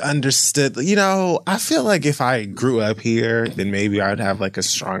really understood, I feel like if I grew up here, then maybe I'd have like a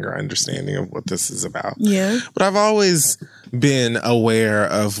stronger understanding of what this is about. Yeah. But I've always been aware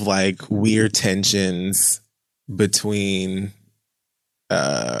of like weird tensions between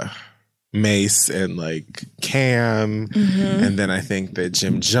Mase and like Cam. Mm-hmm. And then I think that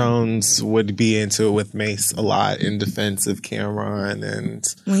Jim Jones would be into it with Mase a lot in defense of Cameron and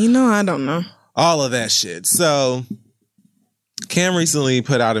I don't know. All of that shit. So Cam recently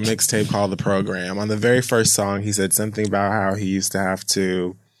put out a mixtape called The Program. On the very first song, he said something about how he used to have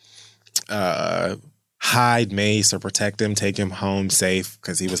to hide Mase or protect him, take him home safe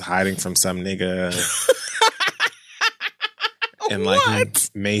because he was hiding from some nigga. And like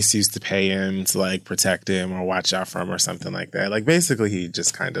Mase used to pay him to like protect him or watch out for him or something like that. Like basically he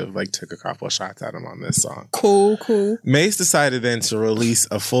just kind of like took a couple of shots at him on this song. Cool. Mase decided then to release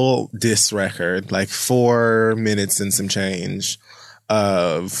a full diss record, like 4 minutes and some change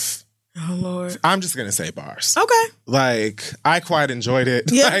of... Oh, Lord. I'm just going to say bars. Okay. Like, I quite enjoyed it.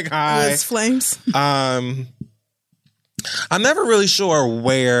 Yeah, like, Liz Flames. I'm never really sure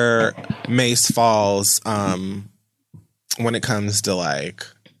where Mase falls when it comes to, like,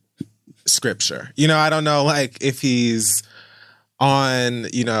 scripture. I don't know, like, if he's on,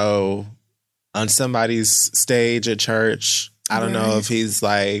 on somebody's stage at church. I don't know if he's,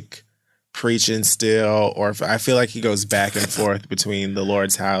 like, preaching still, or if I feel like he goes back and forth between the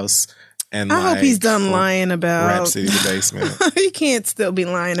Lord's house and I hope he's done lying about Rhapsody the Basement. He can't still be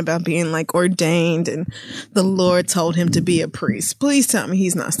lying about being like ordained and the Lord told him to be a priest. Please tell me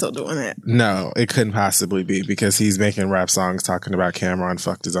he's not still doing that. No, it couldn't possibly be because he's making rap songs talking about Cameron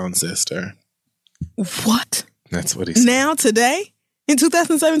fucked his own sister. What? That's what he said. Now, today? In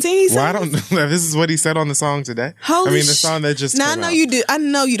 2017, he said. Well, I don't know. This is what he said on the song today. The song that just. Now I know you do. I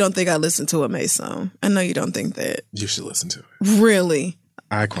know you don't think I listened to a Mase song. I know you don't think that. You should listen to it. Really?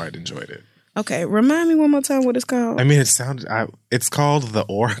 I quite enjoyed it. Okay, remind me one more time what it's called. I mean, it's called The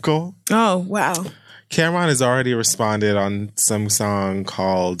Oracle. Oh, wow. Cameron has already responded on some song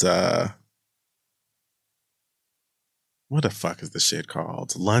called. What the fuck is the shit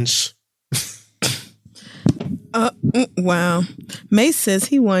called? Lunch. Wow. Mase says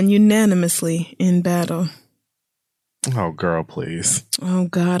he won unanimously in battle. Oh, girl, please. Oh,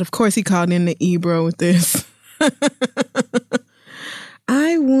 God. Of course he called in the Ebro with this.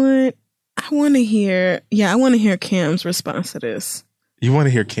 I want to hear Cam's response to this. You want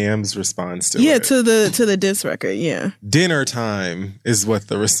to hear Cam's response to it? Yeah, to the diss record, yeah. Dinner time is what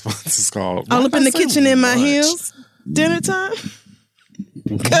the response is called. All up in the kitchen in my heels? Dinner time?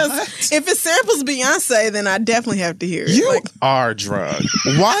 Because if it samples Beyonce, then I definitely have to hear it. You are drunk.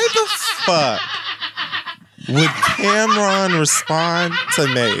 Why the fuck would Cameron respond to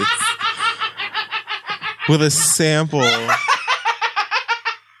Mase with a sample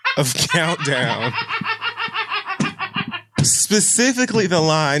of Countdown? Specifically the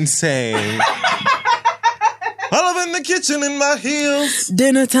line saying, all up in the kitchen in my heels.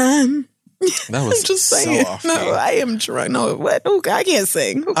 Dinner time. That was just so saying. off. No, I am drunk. No, what? I can't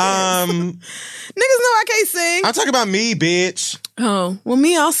sing. Niggas know I can't sing. I'm talking about me, bitch. Oh, well,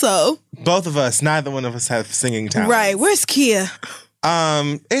 me also. Both of us. Neither one of us have singing talent. Right. Where's Kia?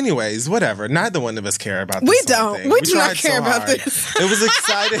 Anyways, whatever. Neither one of us care about this. We don't. We do not care about this. It was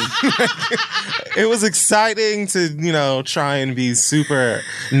exciting. It was exciting to, try and be super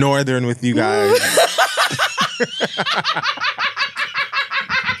northern with you guys.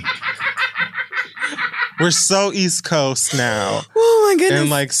 We're so East Coast now. Oh my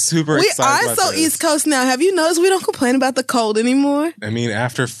goodness. And super excited. We are so East Coast now. Have you noticed we don't complain about the cold anymore? I mean,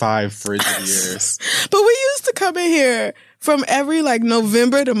 after 5 frigid years. But we used to come in here from every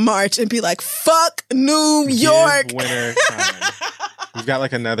November to March and be like, fuck New York. Winter time. We've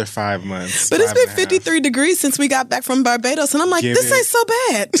got another 5 months. But it's been 53 degrees since we got back from Barbados. And I'm like, this ain't so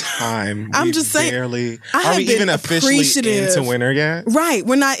bad. Time. I'm just saying. Are we even officially into winter yet? Right.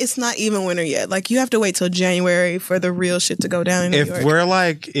 We're not. It's not even winter yet. You have to wait till January for the real shit to go down in New York. If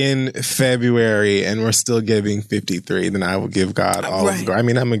we're in February and we're still giving 53, then I will give God all of the... I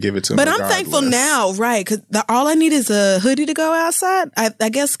mean, I'm going to give it to him. But I'm thankful now, right? Because all I need is a hoodie to go outside. I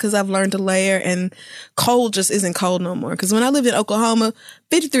guess because I've learned to layer, and cold just isn't cold no more. Because when I lived in Oklahoma,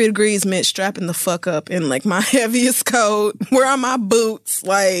 53 degrees meant strapping the fuck up in my heaviest coat. Where are my boots?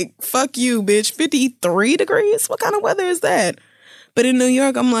 Fuck you, bitch. 53 degrees? What kind of weather is that? But in New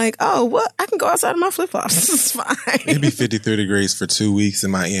York, I'm like, oh, what? I can go outside in my flip-flops. This is fine. It'd be 53 degrees for 2 weeks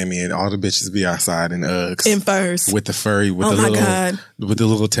in Miami, and all the bitches be outside in Uggs. In furs. With the furry, with the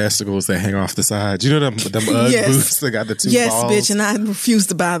little testicles that hang off the side. You know them Ugg boots that got the 2 balls? Yes, bitch, and I refuse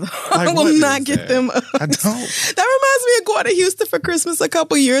to buy them. I will not get them Uggs. I don't. That reminds me and going to Houston for Christmas a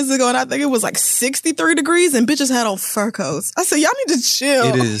couple years ago, and I think it was like 63 degrees, and bitches had on fur coats. I said, y'all need to chill.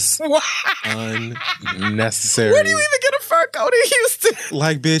 It is unnecessary. Where do you even get a fur coat in Houston?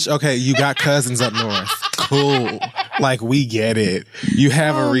 Like, bitch, okay, you got cousins up north. Cool. Like, we get it. You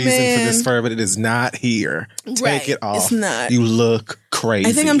have a reason for this fur, but it is not here. Take it off. It's not. You look crazy.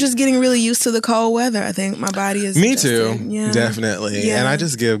 I think I'm just getting really used to the cold weather. I think my body is Me adjusted. too. Yeah. Definitely. Yeah. And I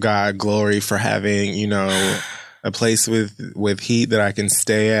just give God glory for having, a place with heat that I can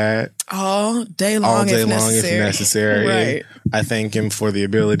stay at all day long if necessary. Right. I thank him for the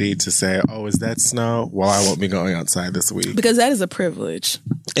ability to say, oh, is that snow? Well, I won't be going outside this week. Because that is a privilege.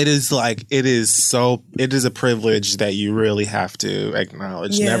 It is a privilege that you really have to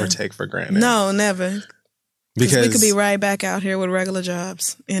acknowledge, never take for granted. No, never. Because we could be right back out here with regular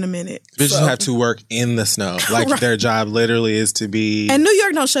jobs in a minute. Bitches have to work in the snow. Like their job literally is to be. And New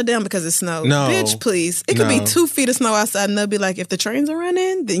York don't shut down because it snowed. No. Bitch, please. It could be 2 feet of snow outside and they'll be like, if the trains are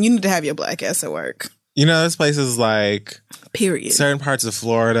running, then you need to have your black ass at work. There's places like. Period. Certain parts of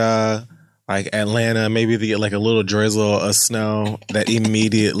Florida, like Atlanta, maybe they get like a little drizzle of snow that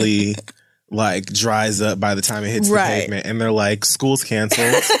immediately like dries up by the time it hits the pavement. And they're like, school's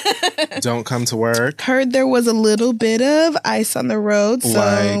canceled. Don't come to work. Heard there was a little bit of ice on the road,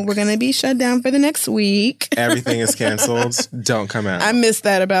 so we're going to be shut down for the next week. Everything is canceled. Don't come out. I miss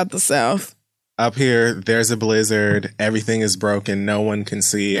that about the South. Up here, there's a blizzard. Everything is broken. No one can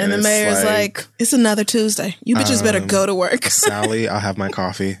see. And the mayor's like, it's another Tuesday. You bitches better go to work. Sally, I'll have my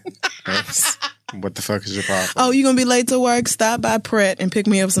coffee. Thanks. What the fuck is your problem? Oh, you going to be late to work? Stop by Pret and pick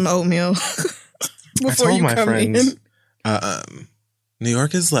me up some oatmeal before you come in. New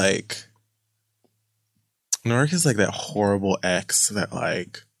York is like that horrible ex that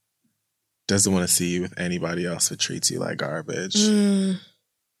like doesn't want to see you with anybody else but treats you like garbage.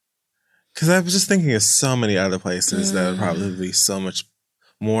 Because I was just thinking of so many other places that would probably be so much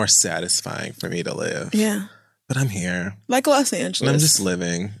more satisfying for me to live. Yeah. But I'm here. Like Los Angeles. And I'm just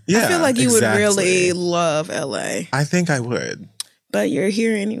living. Yeah, I feel like you would really love LA. I think I would. But you're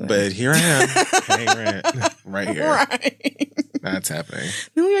here anyway. But here I am, paying rent right here. Right. That's happening.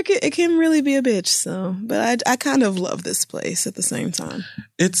 New York, it can really be a bitch. So, but I kind of love this place at the same time.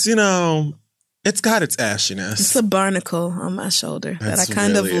 It's it's got its ashiness. It's a barnacle on my shoulder that I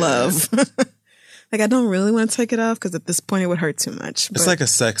kind of love. Like I don't really want to take it off because at this point it would hurt too much. It's like a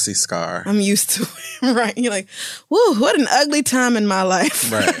sexy scar. I'm used to it, right? You're like, whoa, what an ugly time in my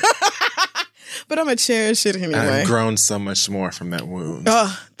life. Right. But I'm going to cherish it anyway. I've grown so much more from that wound.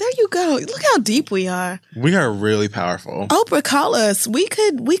 Oh, there you go. Look how deep we are. We are really powerful. Oprah, call us. We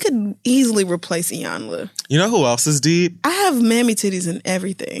could easily replace Iyanla. You know who else is deep? I have mammy titties and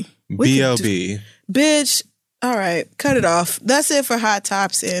everything. B.O.B. Bitch, all right, cut it off. That's it for hot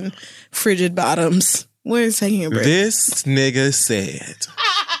tops and frigid bottoms. We're taking a break. This nigga said...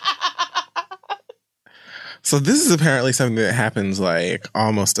 So this is apparently something that happens like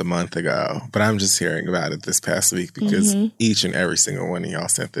almost a month ago, but I'm just hearing about it this past week because each and every single one of y'all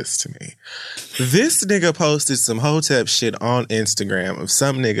sent this to me. This nigga posted some hotep shit on Instagram of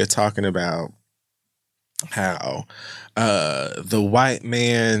some nigga talking about how the white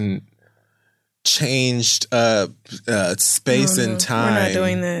man changed space and time. We're not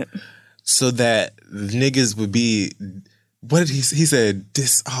doing that. So that niggas would be, what did he said,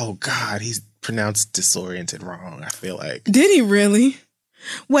 he's pronounced disoriented wrong, I feel like. Did he really?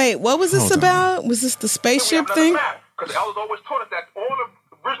 Wait, what was this about? Was this the spaceship thing? Because the elders always taught us that all the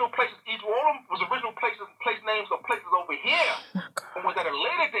original places, each one of them was original places, place names of places over here. And was at a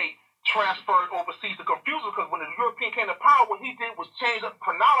later date transferred overseas to confuse us, because when the European came to power, what he did was change up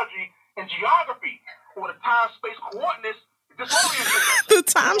chronology and geography, or the time-space coordinates. The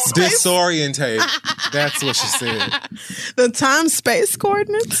time space disorientate. That's what she said. The time space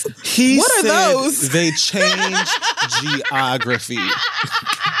coordinates. What are those? They changed geography.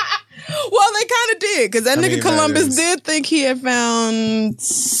 Well, they kind of did, because that nigga Columbus did think he had found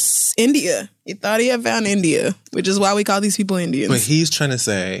India. He thought he had found India, which is why we call these people Indians. But he's trying to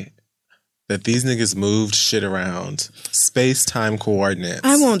say that these niggas moved shit around space-time coordinates.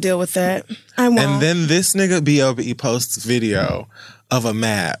 I won't deal with that. I won't. And then this nigga B.O.B. posts video of a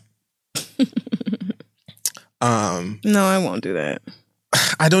map. No, I won't do that.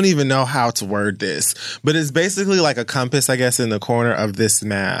 I don't even know how to word this, but it's basically like a compass, I guess, in the corner of this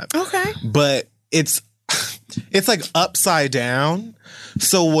map. Okay. But it's like upside down.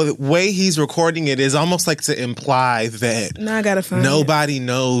 So the way he's recording it is almost like to imply that now I gotta find nobody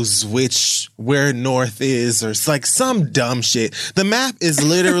knows where north is, or it's like some dumb shit. The map is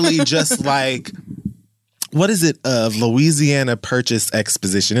literally just like what is it, of Louisiana Purchase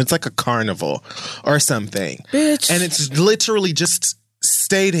Exposition. It's like a carnival or something. Bitch. And it's literally just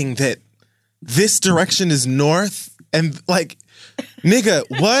stating that this direction is north. And like, nigga,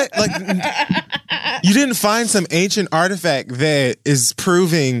 what? Like, you didn't find some ancient artifact that is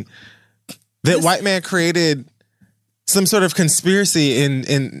proving that white man created some sort of conspiracy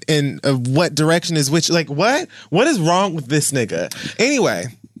in what direction is which. Like, what? What is wrong with this nigga? Anyway.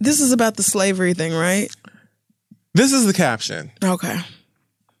 This is about the slavery thing, right? This is the caption. Okay.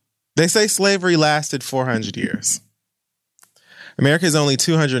 They say slavery lasted 400 years. America is only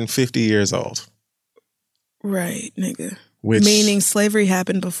 250 years old. Right, nigga. Which, meaning slavery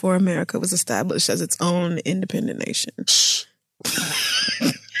happened before America was established as its own independent nation.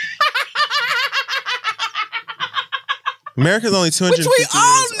 America's only 250 Which we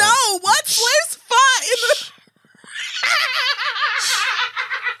all years know. What? Slaves fought in the...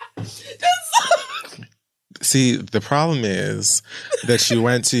 See, the problem is that you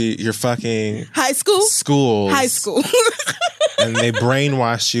went to your fucking high school? Schools. High school. And they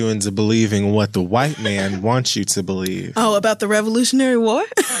brainwash you into believing what the white man wants you to believe. Oh, about the Revolutionary War?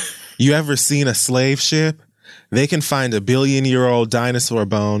 You ever seen a slave ship? They can find a billion-year-old dinosaur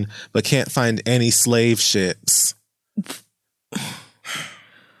bone, but can't find any slave ships.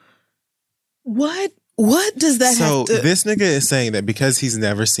 What? What does that have to... So this nigga is saying that because he's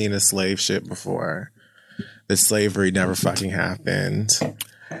never seen a slave ship before, that slavery never fucking happened.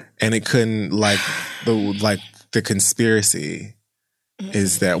 And it couldn't, the conspiracy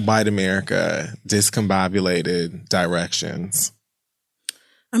is that white America discombobulated directions.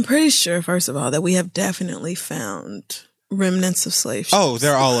 I'm pretty sure, first of all, that we have definitely found remnants of slave ships. Oh,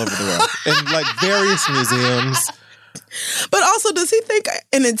 they're all over the world. In like various museums. But also, does he think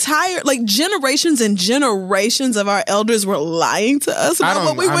an entire, generations and generations of our elders were lying to us about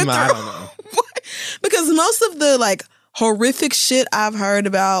what we went through? I don't know. Because most of the, horrific shit I've heard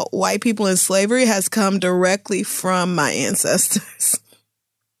about white people in slavery has come directly from my ancestors.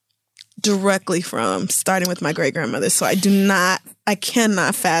 Directly from, starting with my great-grandmother. So I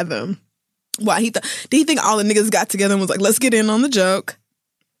cannot fathom why did he think all the niggas got together and was like, let's get in on the joke.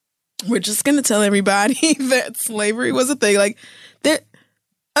 We're just going to tell everybody that slavery was a thing.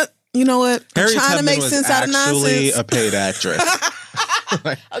 You know what? Harriet I'm trying to make Tubman sense out of nonsense. Actually, a paid actress.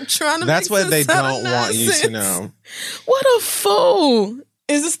 I'm trying to. That's make what they sense out don't of want you to nonsense. know. What a fool!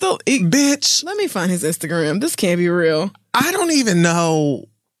 Is it still, bitch? Let me find his Instagram. This can't be real. I don't even know.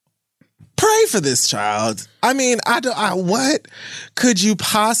 Pray for this child. I mean, what could you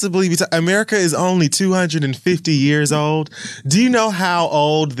possibly be? America is only 250 years old. Do you know how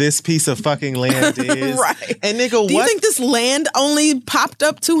old this piece of fucking land is? Right. And nigga, do you think this land only popped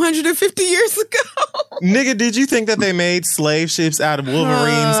up 250 years ago? Nigga, did you think that they made slave ships out of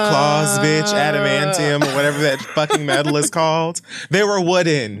Wolverine's claws, bitch? Adamantium or whatever that fucking metal is called? They were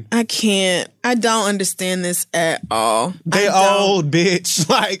wooden. I can't. I don't understand this at all. They old, bitch.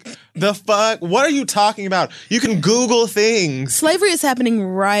 Like, the fuck? What are you talking about? You can Google things. Slavery is happening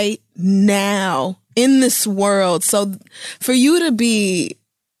right now in this world. So for you to be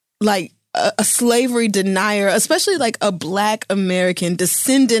a slavery denier, especially a Black American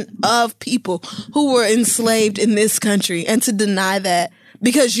descendant of people who were enslaved in this country, and to deny that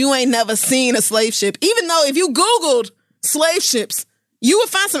because you ain't never seen a slave ship, even though if you Googled slave ships, you would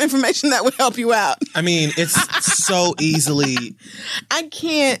find some information that would help you out. I mean, it's so easily. I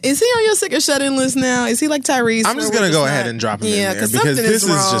can't. Is he on your sick or shut-in list now? Is he like Tyrese? I'm just going to go ahead and drop him in there because this is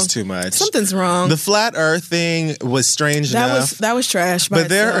just too much. Something's wrong. The flat earth thing was strange enough. That was trash. But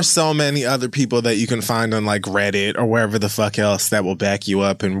there are so many other people that you can find on Reddit or wherever the fuck else that will back you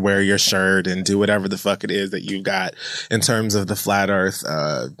up and wear your shirt and do whatever the fuck it is that you got in terms of the flat earth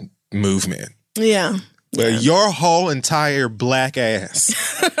movement. Yeah. But your whole entire black ass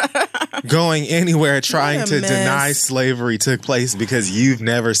going anywhere trying to deny slavery took place because you've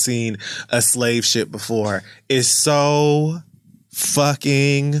never seen a slave ship before is so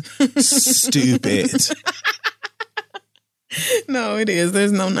fucking stupid. No, it is.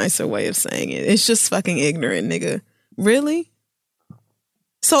 There's no nicer way of saying it. It's just fucking ignorant, nigga. Really?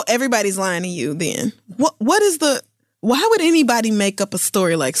 So everybody's lying to you then. Why would anybody make up a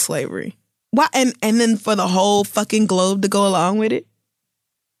story like slavery? Why? And then for the whole fucking globe to go along with it?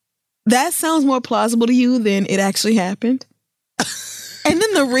 That sounds more plausible to you than it actually happened. And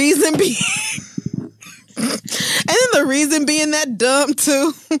then the reason being that dumb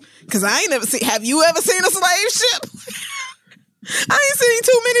too. Cause I ain't never seen, have you ever seen a slave ship? I ain't seen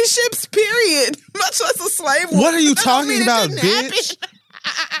too many ships, period. Much less a slave one. What are you talking about, bitch?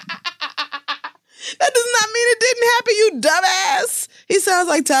 That does not mean it didn't happen, you dumbass. He sounds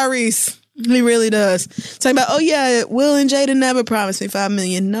like Tyrese. He really does. Talking about, oh yeah, Will and Jada never promised me $5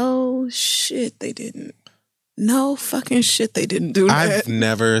 million. No shit, they didn't. No fucking shit, they didn't do that. I've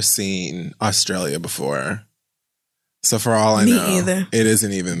never seen Australia before. So for all I Me know, either. It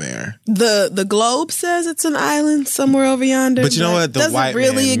isn't even there. The globe says it's an island somewhere over yonder. But you know what? The white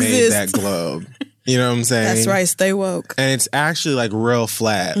really man exist. made that globe. You know what I'm saying? That's right. Stay woke. And it's actually like real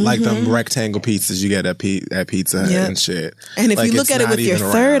flat, like them rectangle pizzas you get at Pizza Hut and shit. And if like, you look at it with your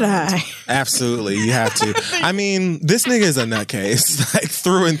third eye. Absolutely, you have to. I mean, this nigga is a nutcase, like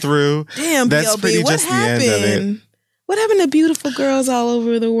through and through. Damn, that's BLB, pretty what just happened? the end of it. What happened to beautiful girls all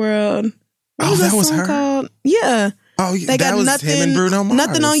over the world? What that was song her? Called? Yeah. Oh, They that got was nothing, him and Bruno Mars.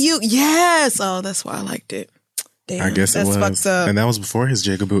 Nothing on you. Yes. Oh, that's why I liked it. Damn, I guess that's it was. fucked up. And that was before his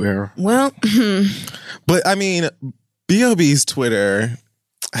Jigaboo era. Well, but I mean, B.O.B.'s Twitter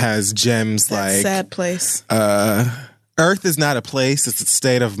has gems like sad place. Earth is not a place, it's a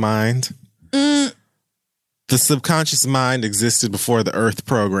state of mind. The subconscious mind existed before the Earth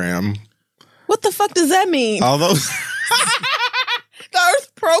program. What the fuck does that mean? Although The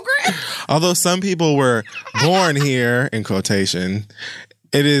Earth program? although some people were born here, in quotation,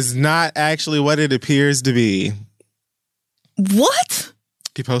 it is not actually what it appears to be. What?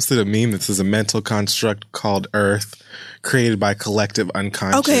 He posted a meme that says a mental construct called Earth, created by collective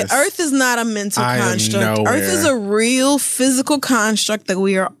unconscious. Okay, Earth is not a mental I am construct. nowhere. Earth is a real physical construct that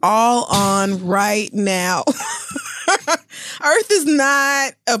we are all on right now. Earth is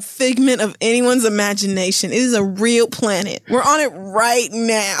not a figment of anyone's imagination. It is a real planet. We're on it right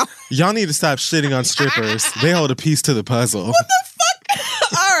now. Y'all need to stop shitting on strippers. They hold a piece to the puzzle. What the fuck?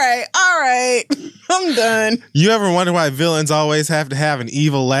 All right. I'm done. You ever wonder why villains always have to have an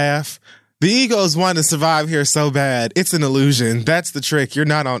evil laugh? The egos want to survive here so bad. It's an illusion. That's the trick. You're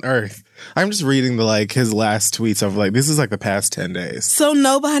not on Earth. I'm just reading his last tweets of this is the past 10 days. So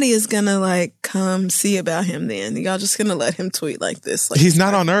nobody is gonna come see about him then. Y'all just gonna let him tweet like this. He's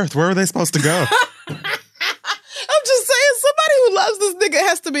not on Earth. Where are they supposed to go? I'm just saying, somebody who loves this nigga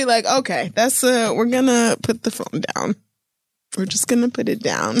has to be like, okay, that's we're gonna put the phone down. We're just gonna put it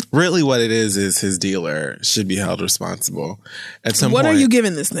down. Really what it is his dealer should be held responsible. At some point, what are you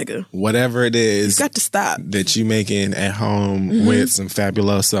giving this nigga? Whatever it is, you got to stop. That you making at home with some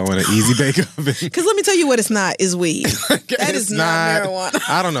Fabuloso and an easy bake oven. Because let me tell you what it's not, is weed. That is not marijuana.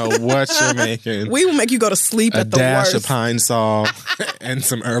 I don't know what you're making. We will make you go to sleep at the worst. A dash of Pine Sol and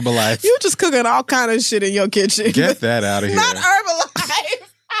some Herbalife. You just cooking all kind of shit in your kitchen. Get that out of here. Not Herbalife.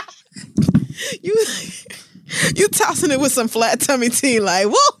 You tossing it with some flat tummy tea, like,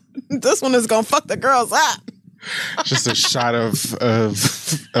 whoa, this one is gonna fuck the girls up. Just a shot of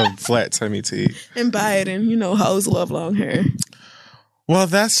flat tummy tea. And Biden, hoes love long hair. Well,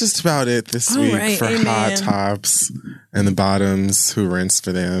 that's just about it this week for Hot Tops and the Bottoms. Who rinsed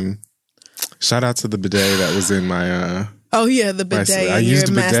for them? Shout out to the bidet that was in my. Oh yeah, the bidet. I used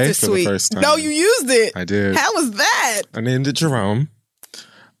a bidet for the first time. No, you used it. I did. How was that? I named it Jerome.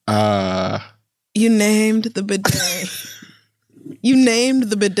 You named the bidet. You named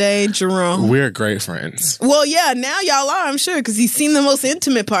the bidet Jerome. We're great friends. Well, yeah, now y'all are, I'm sure, because he's seen the most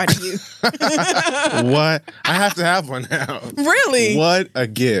intimate part of you. What? I have to have one now. Really? What a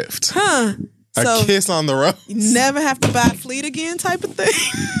gift. Huh. A kiss on the rose. You never have to buy Fleet again type of thing.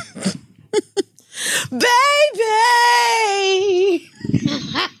 Baby!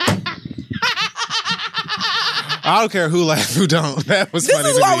 I don't care who laugh, who don't. That was funny.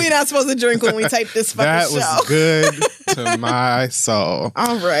 This is why we're not supposed to drink when we tape this fucking show. That was good to my soul.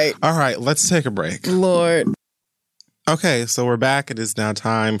 All right. Let's take a break. Lord. Okay, so we're back. It is now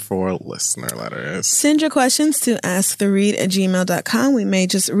time for listener letters. Send your questions to asktheread@gmail.com. We may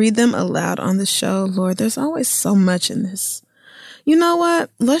just read them aloud on the show. Lord, there's always so much in this. You know what?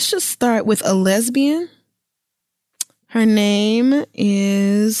 Let's just start with a lesbian. Her name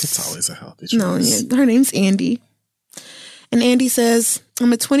is... It's always a healthy choice. No, yeah, her name's Andy. And Andy says,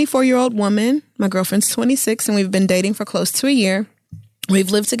 I'm a 24-year-old woman. My girlfriend's 26, and we've been dating for close to a year.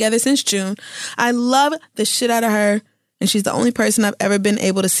 We've lived together since June. I love the shit out of her, and she's the only person I've ever been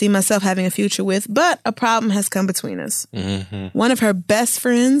able to see myself having a future with, but a problem has come between us. Mm-hmm. One of her best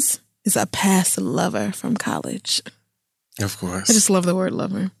friends is a past lover from college. Of course. I just love the word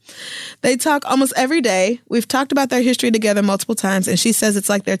lover. They talk almost every day. We've talked about their history together multiple times, and she says it's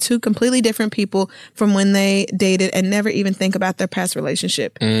like they're two completely different people from when they dated and never even think about their past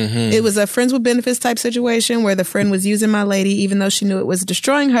relationship. Mm-hmm. It was a friends with benefits type situation where the friend was using my lady even though she knew it was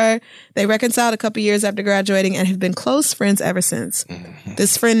destroying her. They reconciled a couple years after graduating and have been close friends ever since. Mm-hmm.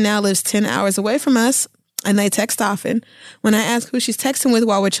 This friend now lives 10 hours away from us, and they text often. When I ask who she's texting with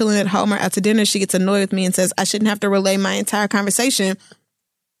while we're chilling at home or out to dinner, she gets annoyed with me and says I shouldn't have to relay my entire conversation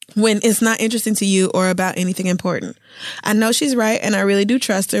when it's not interesting to you or about anything important. I know she's right and I really do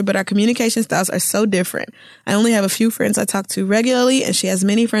trust her, but our communication styles are so different. I only have a few friends I talk to regularly, and she has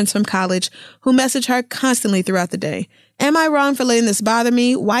many friends from college who message her constantly throughout the day. Am I wrong for letting this bother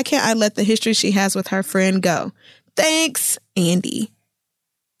me? Why can't I let the history she has with her friend go? Thanks, Andy.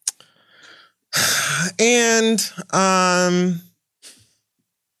 And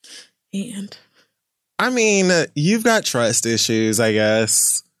I mean, you've got trust issues, I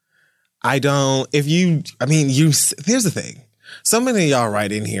guess. Here's the thing. So many of y'all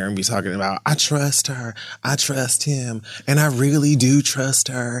write in here and be talking about, I trust her, I trust him, and I really do trust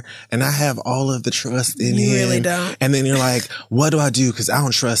her, and I have all of the trust in him. You really don't. And then you're like, what do I do? Because I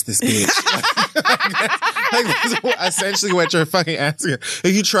don't trust this bitch. That's essentially what you're fucking asking.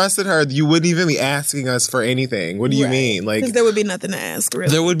 If you trusted her, you wouldn't even be asking us for anything. What do you mean? Like, because there would be nothing to ask,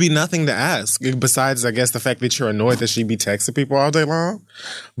 really. There would be nothing to ask, besides, I guess, the fact that you're annoyed that she'd be texting people all day long.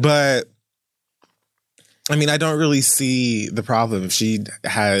 But I mean, I don't really see the problem. If she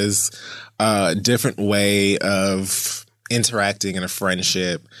has a different way of interacting in a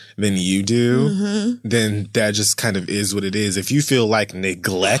friendship than you do, then that just kind of is what it is. If you feel like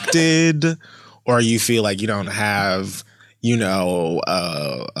neglected or you feel like you don't have,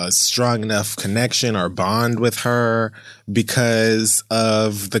 a strong enough connection or bond with her because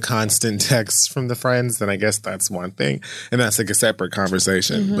of the constant texts from the friends, then I guess that's one thing. And that's like a separate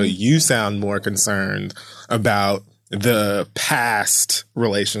conversation. But you sound more concerned about the past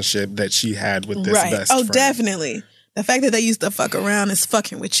relationship that she had with this best friend. Oh, definitely. The fact that they used to fuck around is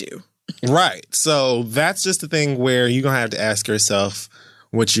fucking with you. Right. So that's just the thing where you're going to have to ask yourself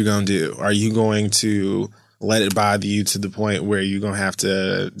what you're going to do. Are you going to let it bother you to the point where you're going to have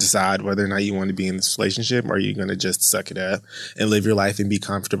to decide whether or not you want to be in this relationship, or are you going to just suck it up and live your life and be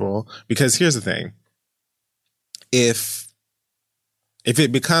comfortable? Because here's the thing. If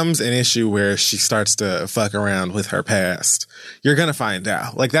it becomes an issue where she starts to fuck around with her past, you're going to find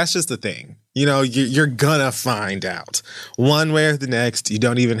out. Like, that's just the thing. You're going to find out. One way or the next. You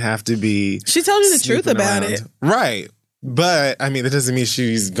don't even have to be... She told you the truth about it. Right. But, I mean, that doesn't mean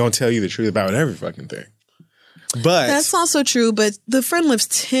she's going to tell you the truth about every fucking thing. But that's also true, but the friend lives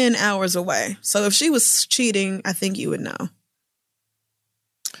 10 hours away. So if she was cheating, I think you would know.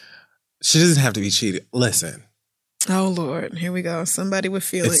 She doesn't have to be cheating. Listen. Oh, Lord. Here we go. Somebody with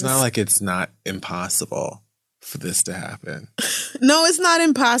feelings. It's not like it's not impossible for this to happen. No, it's not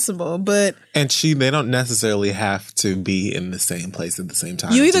impossible, but... And they don't necessarily have to be in the same place at the same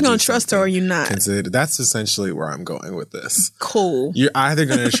time. You either going to trust her or you're not. That's essentially where I'm going with this. Cool. You're either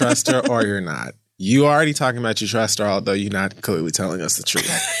going to trust her or you're not. You already talking about you trust her, although you're not clearly telling us the truth.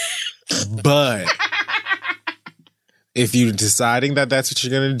 But if you're deciding that that's what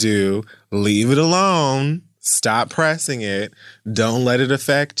you're going to do, leave it alone. Stop pressing it. Don't let it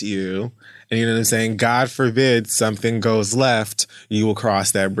affect you. And you know what I'm saying? God forbid something goes left, you will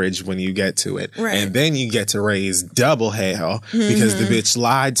cross that bridge when you get to it. Right. And then you get to raise double hell because the bitch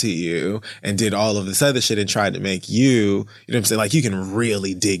lied to you and did all of this other shit and tried to make you know what I'm saying? Like, you can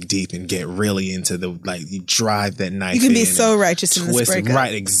really dig deep and get really into you drive that knife. You can be so righteous in this breakup.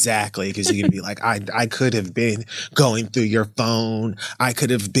 Right, exactly. Because you can be like, I could have been going through your phone. I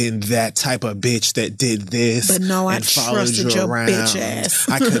could have been that type of bitch that did this. But no, I trusted your bitch ass.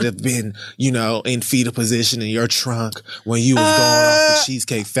 I could have been, in fetal position in your trunk when you was going off the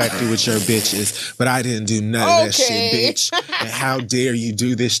Cheesecake Factory with your bitches, but I didn't do none of that shit, bitch. And how dare you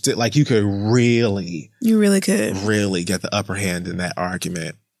do this shit? Like, you could really get the upper hand in that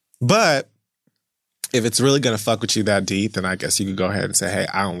argument. But if it's really going to fuck with you that deep, then I guess you could go ahead and say, hey,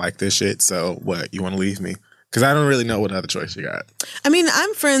 I don't like this shit. So what? You want to leave me? Because I don't really know what other choice you got. I mean,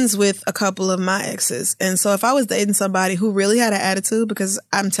 I'm friends with a couple of my exes. And so if I was dating somebody who really had an attitude, because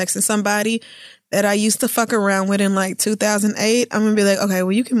I'm texting somebody that I used to fuck around with in like 2008, I'm going to be like, okay,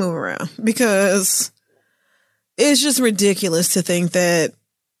 well, you can move around. Because it's just ridiculous to think that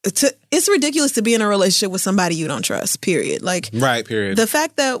it's ridiculous to be in a relationship with somebody you don't trust, period. Like, right, period. The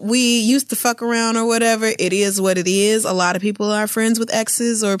fact that we used to fuck around or whatever, it is what it is. A lot of people are friends with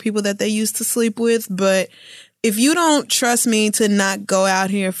exes or people that they used to sleep with. But if you don't trust me to not go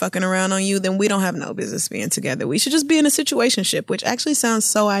out here fucking around on you, then we don't have no business being together. We should just be in a situationship, which actually sounds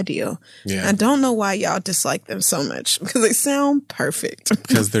so ideal. Yeah. I don't know why y'all dislike them so much, because they sound perfect.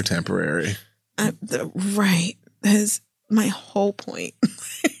 Because they're temporary. Right. That is my whole point.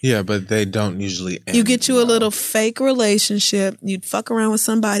 Yeah, but they don't usually end. You get you a little fake relationship. You'd fuck around with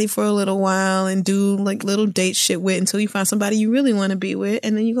somebody for a little while and do like little date shit with until you find somebody you really want to be with,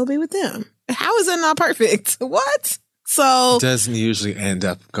 and then you go be with them. How is that not perfect? What? So it doesn't usually end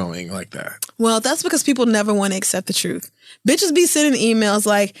up going like that. Well, that's because people never want to accept the truth. Bitches be sending emails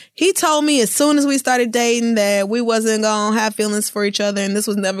like, he told me as soon as we started dating that we wasn't going to have feelings for each other and this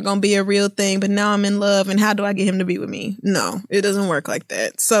was never going to be a real thing, but now I'm in love and how do I get him to be with me? No, it doesn't work like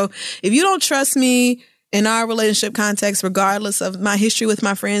that. So if you don't trust me in our relationship context, regardless of my history with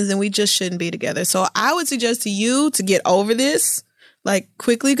my friends, then we just shouldn't be together. So I would suggest to you to get over this like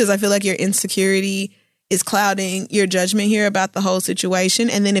quickly, because I feel like your insecurity is clouding your judgment here about the whole situation.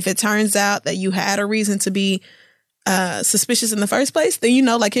 And then if it turns out that you had a reason to be suspicious in the first place, then, you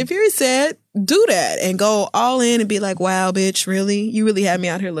know, like Kid Fury said, do that and go all in and be like, wow, bitch, really? You really had me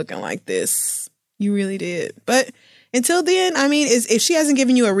out here looking like this. You really did. But until then, I mean, if she hasn't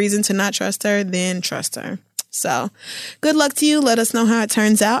given you a reason to not trust her, then trust her. So good luck to you. Let us know how it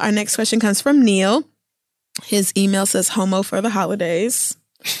turns out. Our next question comes from Neil. His email says homo for the holidays,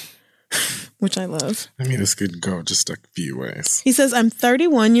 which I love. I mean, this could go just a few ways. He says, I'm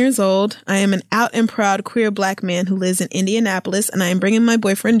 31 years old. I am an out and proud queer black man who lives in Indianapolis, and I am bringing my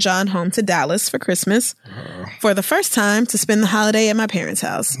boyfriend John home to Dallas for Christmas for the first time to spend the holiday at my parents'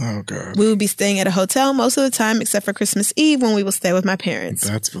 house. Oh, God. We will be staying at a hotel most of the time, except for Christmas Eve when we will stay with my parents.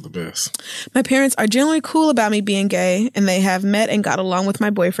 That's for the best. My parents are generally cool about me being gay, and they have met and got along with my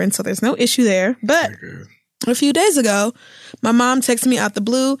boyfriend, so there's no issue there. But a few days ago, my mom texted me out the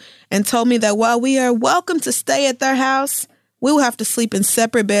blue and told me that while we are welcome to stay at their house, we will have to sleep in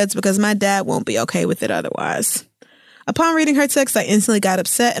separate beds because my dad won't be okay with it otherwise. Upon reading her text, I instantly got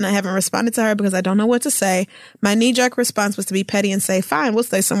upset and I haven't responded to her because I don't know what to say. My knee-jerk response was to be petty and say, fine, we'll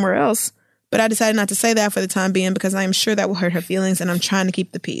stay somewhere else. But I decided not to say that for the time being because I am sure that will hurt her feelings and I'm trying to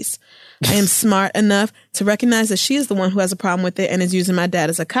keep the peace. I am smart enough to recognize that she is the one who has a problem with it and is using my dad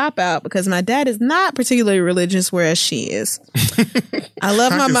as a cop-out because my dad is not particularly religious, whereas she is. I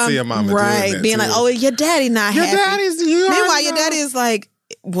love my mom. See your mama right. Being too. like, oh, your daddy not your happy. Daddy's, Meanwhile, your daddy is like,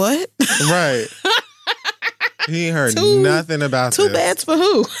 what? Right. He ain't heard nothing about Two this. bads for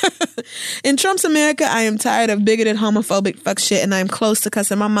who? In Trump's America, I am tired of bigoted, homophobic fuck shit, and I am close to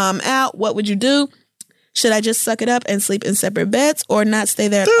cussing my mom out. What would you do? Should I just suck it up and sleep in separate beds or not stay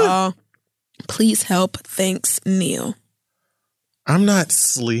there at all? Please help. Thanks, Neil. I'm not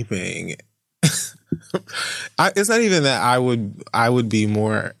sleeping. It's not even that I would be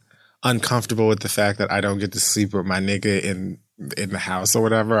more uncomfortable with the fact that I don't get to sleep with my nigga in the house or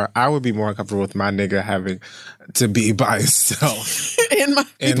whatever. I would be more uncomfortable with my nigga having to be by himself in my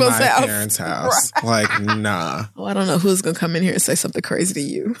parents' house. Right. Like, nah. Well, I don't know who's gonna come in here and say something crazy to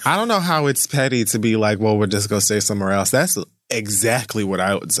you. I don't know how it's petty to be like, well, we'll just go stay somewhere else. That's exactly what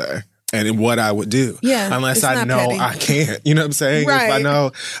I would say. And what I would do. Yeah. Unless I know petty. I can't. You know what I'm saying? Right. If I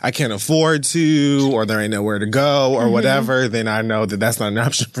know I can't afford to, or there ain't nowhere to go, or whatever, then I know that that's not an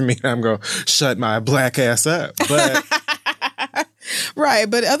option for me. I'm going to shut my black ass up. But right.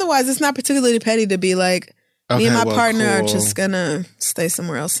 But otherwise, it's not particularly petty to be like, me and my partner are just going to stay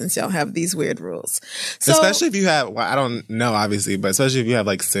somewhere else since y'all have these weird rules. So, especially if you have, well, I don't know, obviously, but especially if you have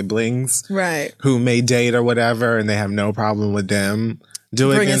like siblings right, who may date or whatever, and they have no problem with them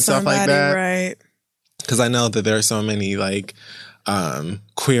doing and stuff like that. Right. Because I know that there are so many like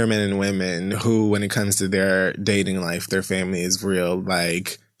queer men and women who, when it comes to their dating life, their family is real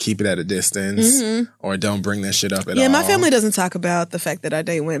like keep it at a distance or don't bring that shit up at all. Yeah, my family doesn't talk about the fact that I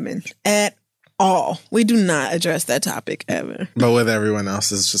date women at all. We do not address that topic ever. But with everyone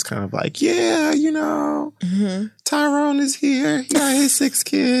else, it's just kind of like, yeah, you know, Tyrone is here. He got his 6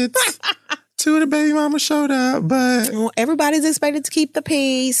 kids. 2 of the baby mama showed up, but well, everybody's expected to keep the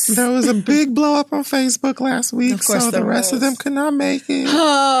peace. There was a big blow up on Facebook last week, of course so the rest of them could not make it.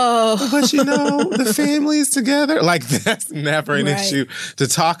 Oh, but you know, the family's together. Like that's never an issue to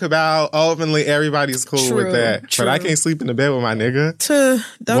talk about. Openly, everybody's cool with that. True. But I can't sleep in the bed with my nigga.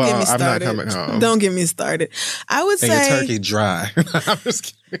 Don't get me started. I'm not coming home. Don't get me started. I would say your turkey dry. I'm just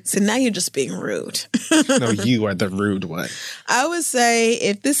kidding. So now you're just being rude. No, you are the rude one. I would say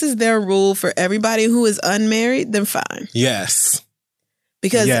if this is their rule for everybody who is unmarried, then fine. Yes.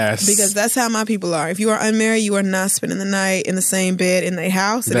 Because that's how my people are. If you are unmarried, you are not spending the night in the same bed in their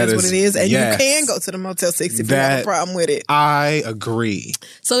house. It is what it is. And you can go to the Motel 6 if you have a problem with it. I agree.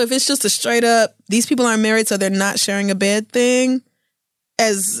 So if it's just a straight up, these people aren't married, so they're not sharing a bed thing,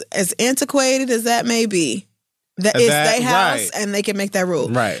 as antiquated as that may be, it's their house and they can make that rule.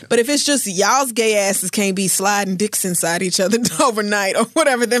 Right. But if it's just y'all's gay asses can't be sliding dicks inside each other overnight or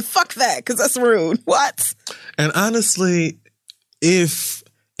whatever, then fuck that, because that's rude. What? And honestly, if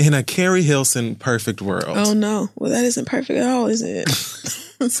in a Carrie Hilson perfect world. Oh no. Well, that isn't perfect at all, is it?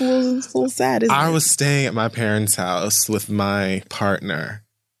 It's a little sad, isn't it? I was staying at my parents' house with my partner.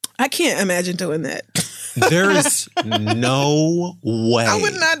 I can't imagine doing that. There is no way. I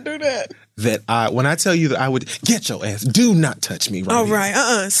would not do that. When I tell you that I would get your ass, do not touch me right All here.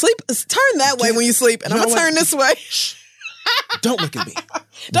 right. Sleep. Turn that way when you sleep, and I'm going to turn this way. Don't look at me.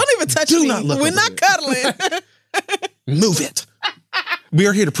 Don't even touch me. Do not look We're over not there. cuddling. Move it. We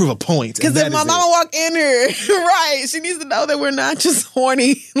are here to prove a point. Because if my mama walk in here, right, she needs to know that we're not just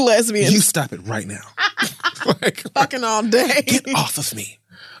horny lesbians. You stop it right now. Fucking all day. Get off of me.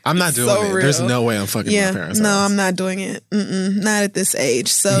 I'm not doing it. Real. There's no way I'm fucking my parents' No, house. I'm not doing it. Not at this age.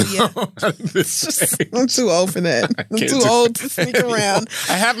 So, yeah. I'm too old for that. I'm too old to sneak around.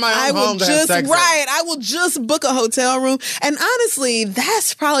 I have my own home to have sex in. I will just book a hotel room. And honestly,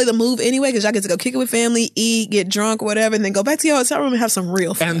 that's probably the move anyway, because y'all get to go kick it with family, eat, get drunk, whatever, and then go back to your hotel room and have some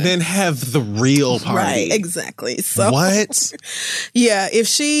real fun. And then have the real party. Right, exactly. So what? Yeah,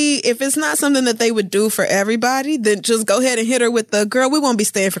 if it's not something that they would do for everybody, then just go ahead and hit her with the, girl, we won't be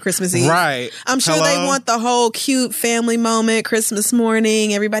staying for Christmas Eve. Right. I'm sure they want the whole cute family moment, Christmas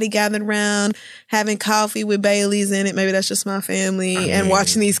morning, everybody gathered around, having coffee with Baileys in it. Maybe that's just my family. And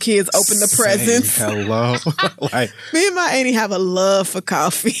watching these kids open the presents. Hello. Me and my auntie have a love for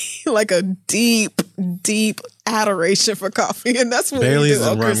coffee, like a deep, deep adoration for coffee. And that's what Baileys we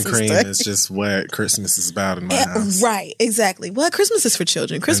do on and rum Christmas cream Day. is just what Christmas is about in my house. Right, exactly. Well, Christmas is for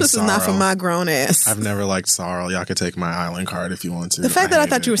children. Christmas is not for my grown ass. I've never liked sorrow. Y'all could take my island card if you want to. The fact that I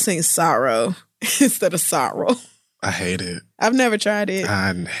thought you were saying sorrow instead of sorrow. I hate it. I've never tried it.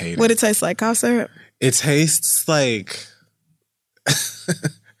 I hate it. What it tastes like? Cough syrup? It tastes like...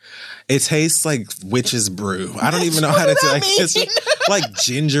 It tastes like witch's brew. I don't even know how to tell. It's like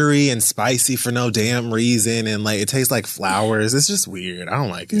gingery and spicy for no damn reason, and like it tastes like flowers. It's just weird. I don't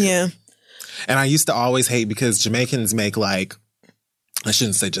like it. Yeah. And I used to always hate because Jamaicans make like, I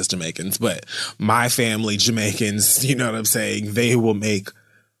shouldn't say just Jamaicans, but my family Jamaicans, you know what I'm saying? They will make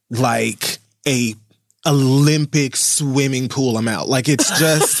like a Olympic swimming pool amount. Like it's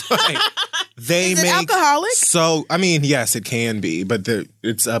just like they Is it make alcoholic? So I mean, yes, it can be, but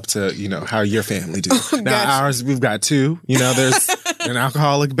it's up to how your family do. Now Gotcha. ours, we've got two. There's an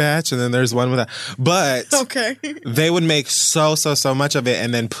alcoholic batch, and then there's one without. But okay, they would make so much of it,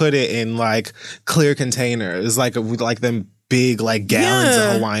 and then put it in like clear containers, like them big like gallons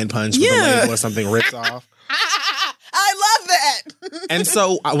of Hawaiian Punch with a label or something ripped off. I love that. And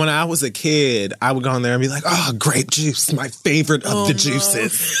so when I was a kid, I would go in there and be like, "Oh, grape juice, my favorite of the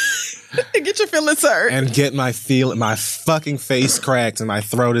juices." Get your feelings hurt. And get my fucking face cracked and my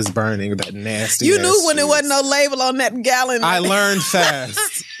throat is burning. That nasty. You knew when there wasn't no label on that gallon. I learned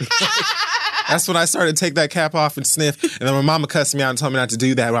fast. That's when I started to take that cap off and sniff. And then my mama cussed me out and told me not to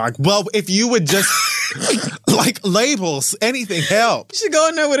do that. I'm like, well, if you would just like labels, anything help. You should go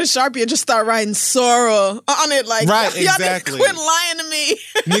in there with a Sharpie and just start writing sorrow on it. Like, right, y'all exactly. Quit lying to me.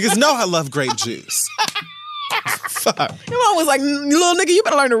 Niggas know I love grape juice. Fuck. Your mom was like, little nigga, you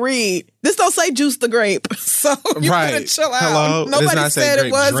better learn to read. This don't say juice the grape. So you better chill out. Hello? Nobody said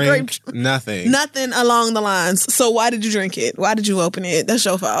it was grape. Nothing. Nothing along the lines. So why did you drink it? Why did you open it? That's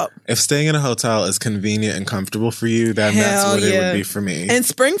your fault. If staying in a hotel is convenient and comfortable for you, that's what it would be for me. And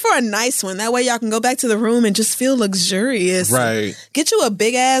spring for a nice one. That way y'all can go back to the room and just feel luxurious. Right. Get you a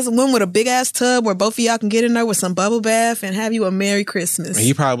big ass one with a big ass tub where both of y'all can get in there with some bubble bath and have you a Merry Christmas. And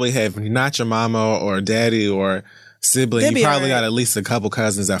you probably have not your mama or daddy or sibling. You probably got at least a couple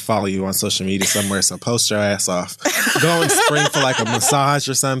cousins that follow you on social media somewhere. So post your ass off. Go in spring for like a massage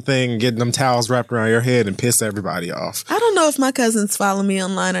or something, get them towels wrapped around your head and piss everybody off. I don't know if my cousins follow me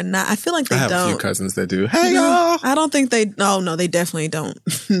online or not. I feel like they don't. I have a few cousins that do. Hey, y'all. I don't think they. Oh, no, they definitely don't.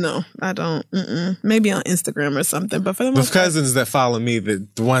 No, I don't. Maybe on Instagram or something. But for the most part, cousins that follow me, the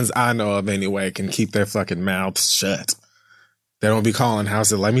ones I know of anyway, can keep their fucking mouths shut. They don't be calling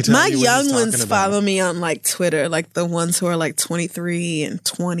houses. Let me tell you what young ones follow me on like Twitter, like the ones who are like 23 and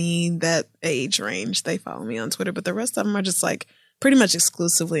 20, that age range. They follow me on Twitter, but the rest of them are just like pretty much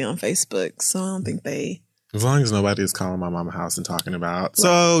exclusively on Facebook. So I don't think they. As long as nobody is calling my mama house and talking about. Right.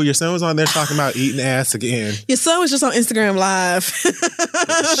 So your son was on there talking about eating ass again. Your son was just on Instagram Live,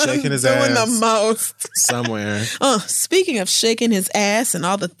 shaking his ass, doing the most somewhere. Speaking of shaking his ass and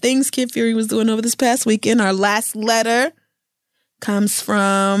all the things Kid Fury was doing over this past weekend, our last letter comes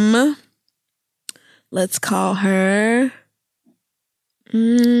from, let's call her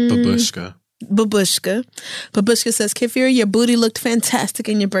Babushka. Babushka says, Kid Fury, your booty looked fantastic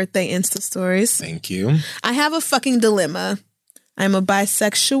in your birthday Insta stories. Thank you. I have a fucking dilemma. I'm a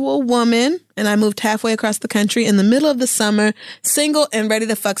bisexual woman, and I moved halfway across the country in the middle of the summer, single and ready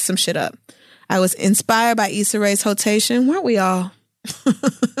to fuck some shit up. I was inspired by Issa Rae's Hotation. Weren't we all?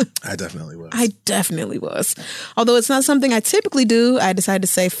 I definitely was. I definitely was. Although it's not something I typically do, I decided to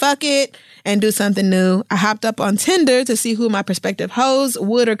say fuck it and do something new. I hopped up on Tinder to see who my prospective hoes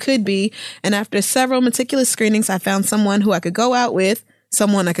would or could be. And after several meticulous screenings, I found someone who I could go out with,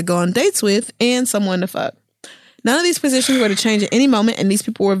 someone I could go on dates with, and someone to fuck. None of these positions were to change at any moment, and these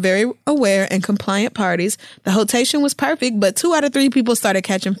people were very aware and compliant parties. The rotation was perfect, but 2 out of 3 people started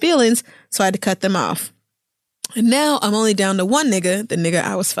catching feelings, so I had to cut them off. And now I'm only down to one nigga, the nigga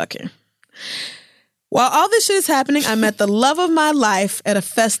I was fucking. While all this shit is happening, I met the love of my life at a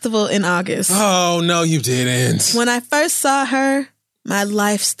festival in August. Oh, no, you didn't. When I first saw her, my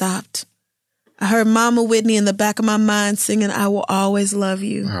life stopped. I heard Mama Whitney in the back of my mind singing, "I Will Always Love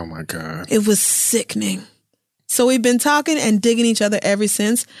You." Oh, my God. It was sickening. So we've been talking and digging each other ever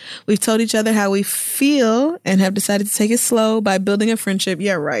since. We've told each other how we feel and have decided to take it slow by building a friendship.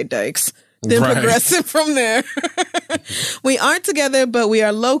 Yeah, right, Dykes. Then progressing from there. We aren't together, but we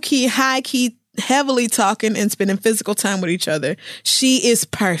are low-key, high-key, heavily talking and spending physical time with each other. She is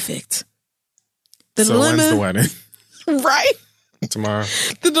perfect. When's the wedding? Right? Tomorrow.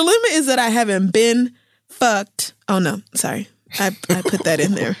 The dilemma is that I haven't been fucked. Oh, no. Sorry. I put that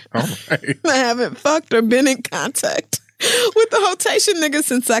in there. Oh, right. I haven't fucked or been in contact with the rotation nigga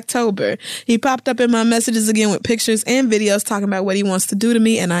since October. He popped up in my messages again with pictures and videos talking about what he wants to do to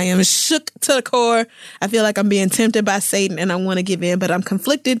me, and I am shook to the core. I feel like I'm being tempted by Satan and I want to give in, but I'm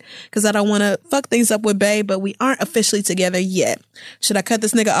conflicted because I don't want to fuck things up with Bae, but we aren't officially together yet. Should I cut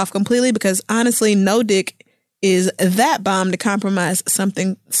this nigga off completely? Because honestly, no dick is that bomb to compromise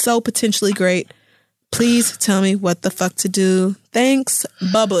something so potentially great. Please tell me what the fuck to do. Thanks,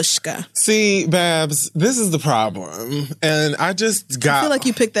 Babushka. See, Babs, this is the problem. And I feel like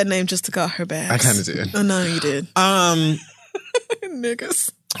you picked that name just to call her Babs. I kind of did. Oh, no, you did.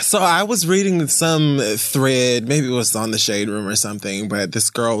 Niggas. So I was reading some thread, maybe it was on the Shade Room or something, but this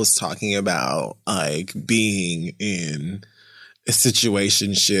girl was talking about like being in a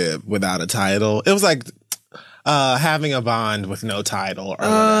situationship without a title. It was like having a bond with no title or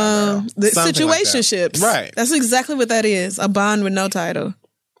whatever. The situationships. Like that. Right. That's exactly what that is. A bond with no title.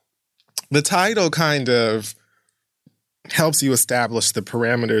 The title kind of helps you establish the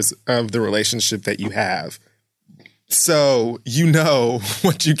parameters of the relationship that you have. So you know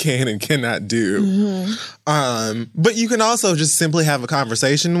what you can and cannot do. Mm-hmm. But you can also just simply have a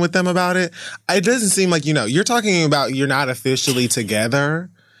conversation with them about it. It doesn't seem like, you're talking about you're not officially together.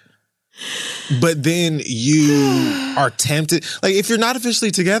 But then you are tempted. Like, if you're not officially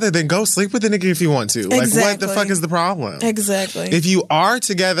together, then go sleep with the nigga if you want to. Exactly. Like, what the fuck is the problem? Exactly. If you are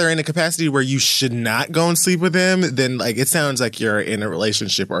together in a capacity where you should not go and sleep with them, then, like, it sounds like you're in a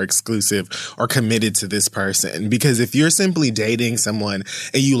relationship or exclusive or committed to this person. Because if you're simply dating someone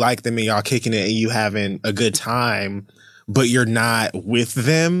and you like them and y'all kicking it and you having a good time, but you're not with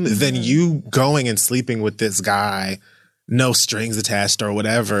them, mm-hmm. then you going and sleeping with this guy, no strings attached or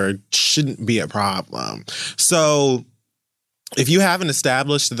whatever, shouldn't be a problem. So if you haven't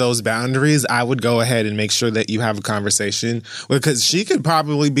established those boundaries, I would go ahead and make sure that you have a conversation, because she could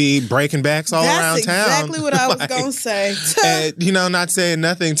probably be breaking backs all around town. That's exactly what I was going to say. And, not saying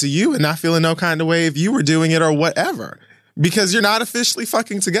nothing to you and not feeling no kind of way if you were doing it or whatever. Because you're not officially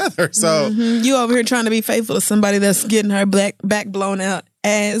fucking together. So you over here trying to be faithful to somebody that's getting her back blown out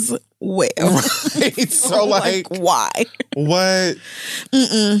as well. Right. So like why? What?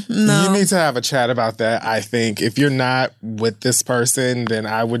 No. You need to have a chat about that. I think if you're not with this person, then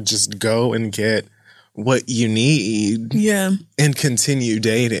I would just go and get what you need. Yeah. And continue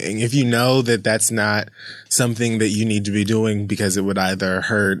dating. If you know that that's not something that you need to be doing because it would either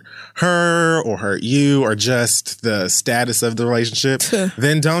hurt her or hurt you or just the status of the relationship,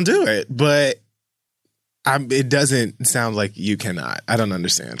 then don't do it. But it doesn't sound like you cannot. I don't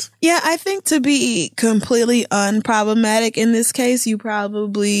understand. Yeah, I think to be completely unproblematic in this case, you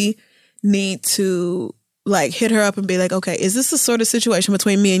probably need to like hit her up and be like, okay, is this the sort of situation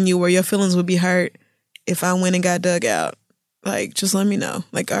between me and you where your feelings would be hurt if I went and got dug out? Like, just let me know.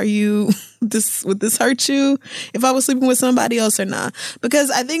 Like, would this hurt you if I was sleeping with somebody else or not?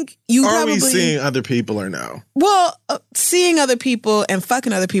 Because I think Are we seeing other people or no? Well, seeing other people and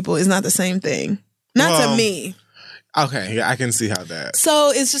fucking other people is not the same thing. Not to me. Okay, yeah, I can see how that.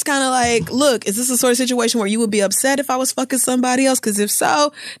 So it's just kind of like, look, is this the sort of situation where you would be upset if I was fucking somebody else? Because if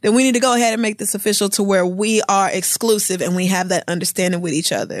so, then we need to go ahead and make this official to where we are exclusive and we have that understanding with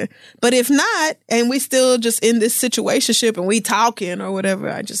each other. But if not, and we still just in this situationship and we talking or whatever,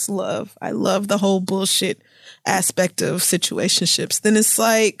 I love the whole bullshit aspect of situationships. Then it's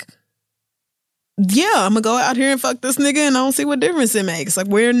like, yeah, I'm gonna go out here and fuck this nigga and I don't see what difference it makes. Like,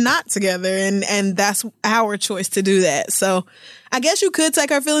 we're not together, and that's our choice to do that. So I guess you could take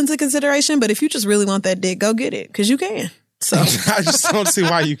her feelings into consideration, but if you just really want that dick, go get it, because you can. So I just don't see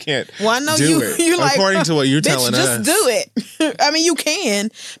why you can't do it. You like, according to what you're telling us. Just do it. I mean, you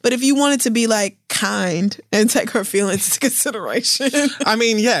can, but if you wanted to be like kind and take her feelings into consideration. I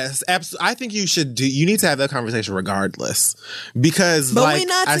mean, yes, absolutely. I think you need to have that conversation regardless, because but like we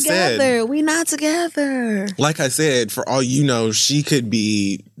not together. We not together. Like I said, for all you know, she could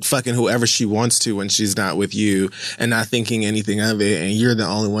be fucking whoever she wants to when she's not with you and not thinking anything of it, and you're the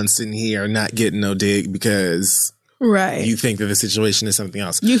only one sitting here not getting no dick because right. you think that the situation is something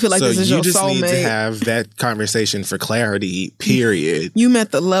else. You feel like this is your soulmate. So you just need to have that conversation for clarity, period. You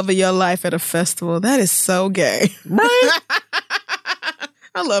met the love of your life at a festival. That is so gay. Right?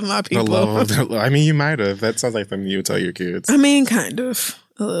 I love my people. I mean, you might have. That sounds like something you would tell your kids. I mean, kind of.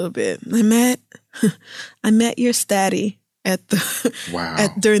 A little bit. I met your statty at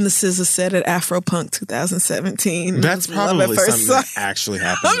the during the SZA set at Afropunk 2017. That's probably something that actually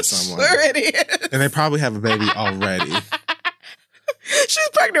happened to someone. Sure it is. And they probably have a baby already. She's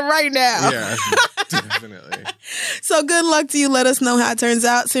pregnant right now. Yeah, definitely. So good luck to you. Let us know how it turns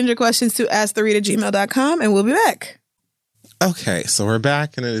out. Send your questions to asktheread@gmail.com and we'll be back. Okay, so we're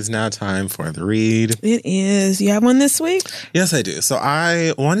back and it is now time for the read. It is. You have one this week? Yes, I do. So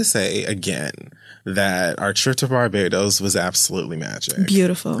I want to say again that our trip to Barbados was absolutely magic.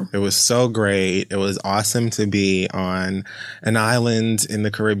 Beautiful. It was so great. It was awesome to be on an island in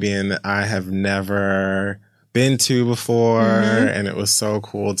the Caribbean that I have never been to before. And it was so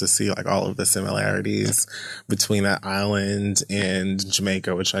cool to see like all of the similarities between that island and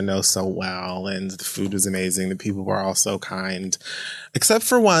Jamaica, which I know so well. And the food was amazing. The people were all so kind, except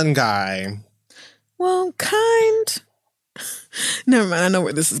for one guy. Well, kind. Never mind. I know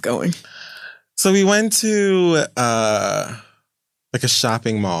where this is going. So we went to like a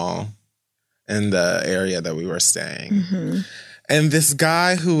shopping mall in the area that we were staying. And this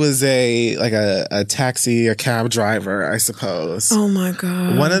guy who was a cab driver, I suppose. Oh my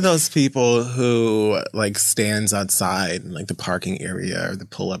God. One of those people who like stands outside in like the parking area or the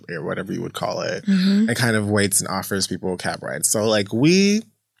pull-up area, whatever you would call it, and kind of waits and offers people cab rides. So like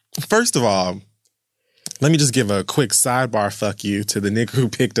first of all, let me just give a quick sidebar fuck you to the nigga who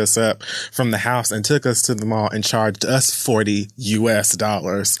picked us up from the house and took us to the mall and charged us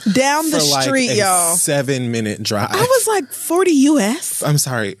 $40 down the street, y'all. 7-minute drive. I was like, $40 US? I'm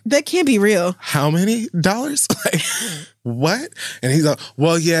sorry. That can't be real. How many dollars? Like, what? And he's like,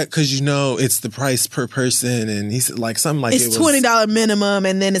 well, yeah, because you know it's the price per person, and he's like something like it's $20 minimum,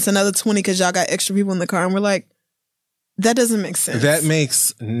 and then it's another $20 because y'all got extra people in the car, and we're like, that doesn't make sense. That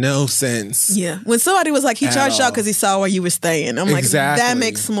makes no sense. Yeah. When somebody was like, he charged y'all because he saw where you were staying. I'm like, that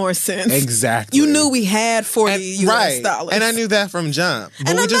makes more sense. Exactly. You knew we had $40 US dollars. And I knew that from jump. But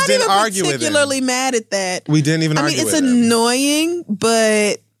and we I'm just not didn't even argue with him. particularly mad at that. We didn't even argue with him. It's annoying,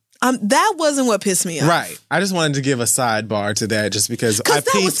 but that wasn't what pissed me off. Right. I just wanted to give a sidebar to that just because I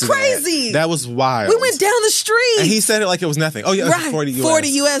that was crazy. That was wild. We went down the street. And he said it like it was nothing. Oh, yeah, right. it was $40 US.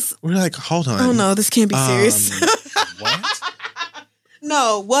 $40 US. We're like, hold on. Oh, no, this can't be serious. What?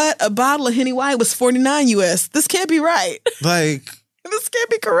 No, what? A bottle of Henny White was $49 US. This can't be right. Like, this can't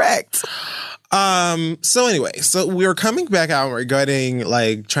be correct. So anyway, so we were coming back out and we're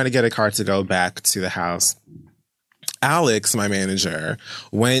trying to get a car to go back to the house. Alex, my manager,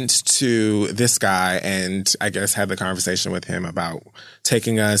 went to this guy and I guess had the conversation with him about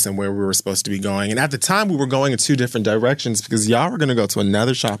taking us and where we were supposed to be going. And at the time, we were going in two different directions because y'all were going to go to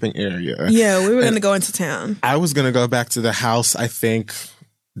another shopping area. Yeah, we were going to go into town. I was going to go back to the house. I think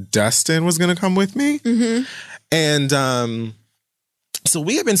Dustin was going to come with me. And so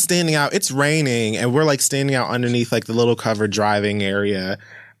we have been standing out. It's raining and we're like standing out underneath like the little covered driving area.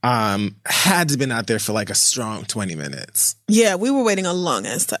 Had to been out there for like a strong 20 minutes. Yeah, we were waiting a long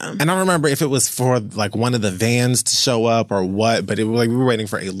ass time. And I don't remember if it was for like one of the vans to show up or what, but it was like we were waiting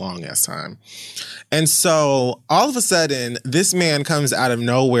for a long ass time. And so all of a sudden, this man comes out of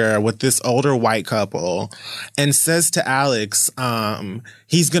nowhere with this older white couple and says to Alex,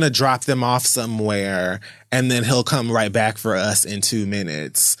 he's going to drop them off somewhere and then he'll come right back for us in 2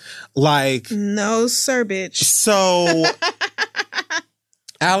 minutes. Like, no, sir, bitch. So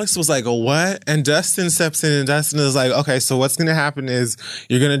Alex was like, oh, what? And Dustin steps in and Dustin is like, okay, so what's going to happen is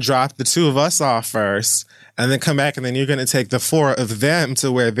you're going to drop the two of us off first and then come back, and then you're going to take the 4 of them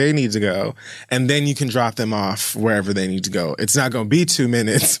to where they need to go, and then you can drop them off wherever they need to go. It's not going to be 2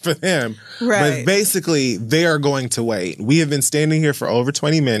 minutes for them. Right. But basically, they are going to wait. We have been standing here for over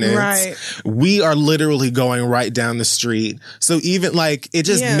 20 minutes. Right. We are literally going right down the street. So even like, it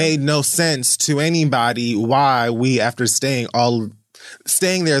just made no sense to anybody why we, after staying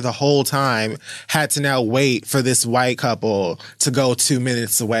there the whole time, had to now wait for this white couple to go 2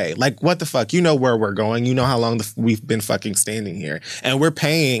 minutes away. Like, what the fuck? You know where we're going. You know how long we've been fucking standing here. And we're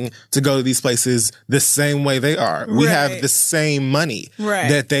paying to go to these places the same way they are. We have the same money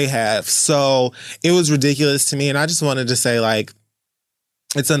that they have. So it was ridiculous to me. And I just wanted to say, like,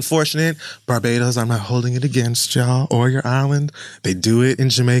 it's unfortunate. Barbados, I'm not holding it against y'all or your island. They do it in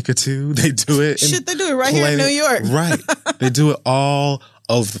Jamaica too. They do it. They do it right here in New York. Right. They do it all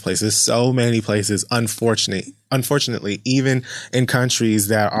over the place. There's so many places, unfortunately, even in countries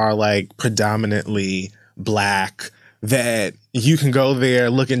that are like predominantly Black, that you can go there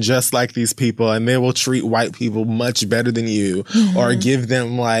looking just like these people and they will treat white people much better than you or give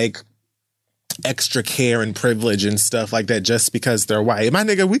them like extra care and privilege and stuff like that just because they're white. My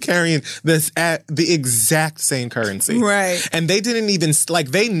nigga, we carrying this at the exact same currency. Right. And they didn't even, like,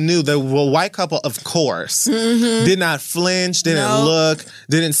 they knew the white couple, of course, did not flinch, didn't look,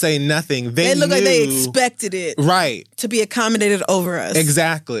 didn't say nothing. They looked knew, like they expected it. Right. To be accommodated over us.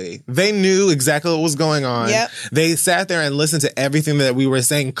 Exactly. They knew exactly what was going on. Yep. They sat there and listened to everything that we were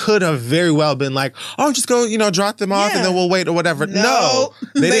saying. Could have very well been like, oh, just go, drop them off and then we'll wait or whatever. No.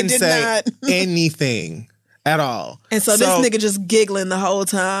 They didn't say anything at all. And so this nigga just giggling the whole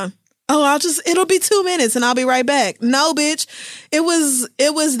time. Oh, it'll be 2 minutes and I'll be right back. No, bitch. It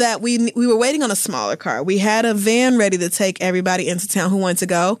was that we were waiting on a smaller car. We had a van ready to take everybody into town who wanted to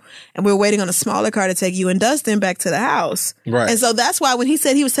go. And we were waiting on a smaller car to take you and Dustin back to the house. Right. And so that's why when he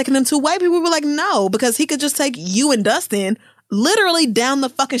said he was taking them 2 white people, we were like, no, because he could just take you and Dustin literally down the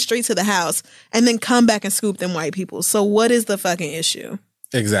fucking street to the house and then come back and scoop them white people. So what is the fucking issue?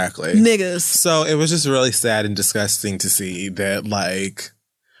 Exactly. Niggas. So it was just really sad and disgusting to see that, like,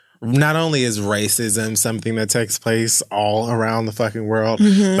 not only is racism something that takes place all around the fucking world,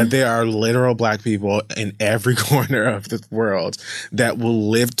 but there are literal Black people in every corner of the world that will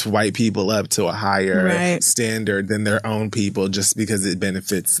lift white people up to a higher standard than their own people just because it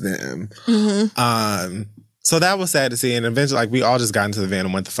benefits them. So that was sad to see. And eventually, like, we all just got into the van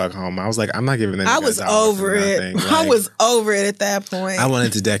and went the fuck home. I was like, I'm not giving that. I was over it. Like, I was over it at that point. I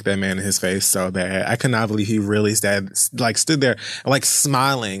wanted to deck that man in his face so bad. I could not believe he really stood there, like,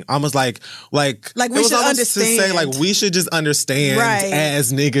 smiling, almost like we should understand. To say, like, we should just understand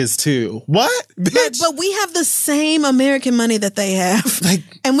as niggas too. What, bitch? But we have the same American money that they have, like,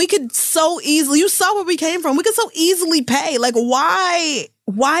 and we could so easily. You saw where we came from. We could so easily pay. Like, why?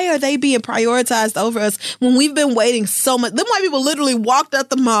 Why are they being prioritized over us when we've been waiting so much? Them white people literally walked out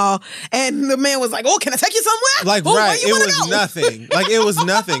the mall and the man was like, oh, can I take you somewhere? Like, it was nothing. Like, it was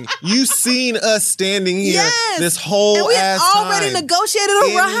nothing. You seen us standing here this whole and we had time already negotiated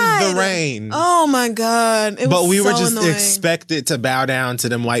a ride. In the rain. Oh, my God. But we were so just annoying. Expected to bow down to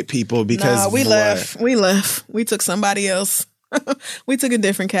them white people because we left. We left. We took somebody else. We took a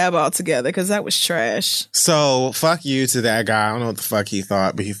different cab altogether because that was trash. So, fuck you to that guy. I don't know what the fuck he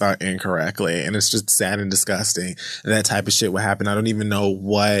thought, but he thought incorrectly. And it's just sad and disgusting. And that type of shit would happen. I don't even know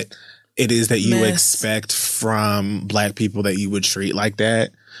what it is that you expect from Black people that you would treat like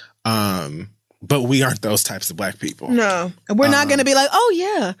that. But we aren't those types of Black people. No. And we're not going to be like, oh,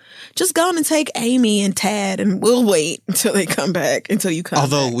 yeah, just go on and take Amy and Tad and we'll wait until they come back, until you come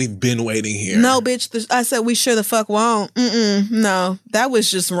back. We've been waiting here. No, bitch. I said we sure the fuck won't. No, that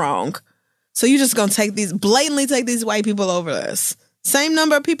was just wrong. So you just going to blatantly take these white people over us. Same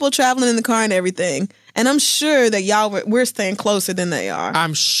number of people traveling in the car and everything. And I'm sure that we're staying closer than they are.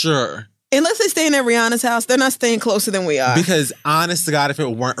 I'm sure. Unless they're staying at Rihanna's house, they're not staying closer than we are. Because, honest to God, if it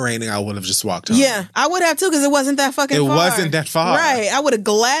weren't raining, I would have just walked home. Yeah, I would have too, because it wasn't that fucking far. It wasn't that far. Right. I would have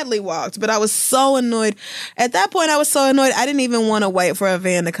gladly walked, but I was so annoyed. At that point, I was so annoyed, I didn't even want to wait for a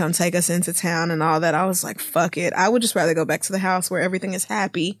van to come take us into town and all that. I was like, fuck it. I would just rather go back to the house where everything is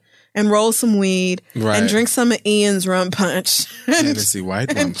happy and roll some weed and drink some of Ian's rum punch. Hennessy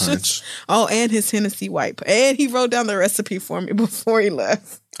white rum punch. And his Hennessy white. And he wrote down the recipe for me before he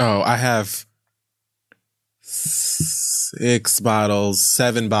left. Oh, I have 7 bottles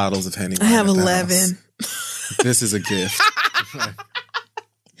of Henny. I have 11. This is a gift.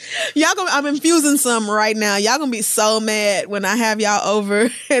 I'm infusing some right now. Y'all gonna be so mad when I have y'all over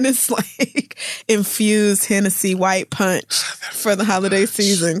and it's like infused Hennessy white punch for the holiday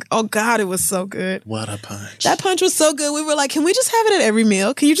season. Oh God, it was so good. What a punch. That punch was so good. We were like, can we just have it at every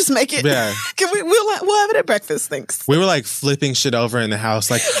meal? Can you just make it? Yeah. We'll have it at breakfast, thanks. We were like flipping shit over in the house.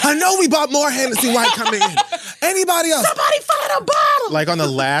 Like, I know we bought more Hennessy white coming in. Anybody else? Somebody find a bottle. Like on the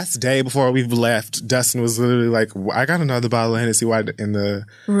last day before we left, Dustin was literally like, I got another bottle of Hennessy white in the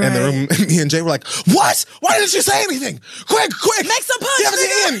room. And me and Jay were like, what? Why didn't you say anything? Quick. Make some punch, Give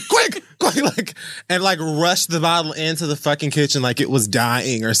it in. Quick. Like, and like rushed the bottle into the fucking kitchen like it was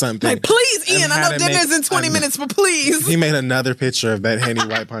dying or something. Like, please, Ian, I know dinner's in 20 minutes, but please. He made another picture of that Henny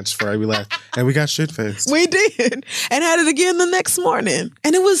white punch before we left. And we got shit-faced. We did. And had it again the next morning.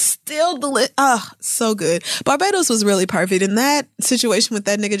 And it was still delicious. Oh, so good. Barbados was really perfect. And that situation with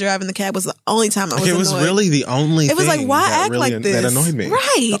that nigga driving the cab was the only time I was annoyed. It was really the only thing. It was like, why act like this? That annoyed me.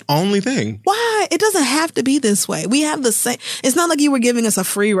 Right. The only thing. Why? It doesn't have to be this way. We have the same. It's not like you were giving us a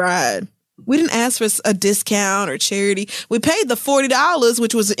free ride. We didn't ask for a discount or charity. We paid the $40,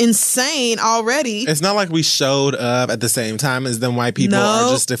 which was insane already. It's not like we showed up at the same time as them white people or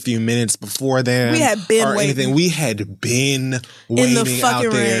just a few minutes before them. We had been waiting. We had been waiting out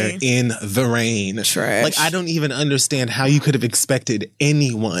there in the rain. Trash. Like, I don't even understand how you could have expected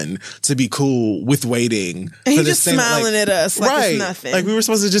anyone to be cool with waiting. And he just smiling at us like it's nothing. Like we were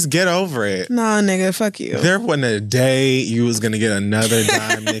supposed to just get over it. Nah, nigga, fuck you. There wasn't a day you was going to get another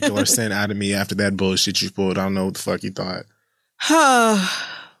dime, nickel, or cent out of me after that bullshit you pulled. I don't know what the fuck you thought.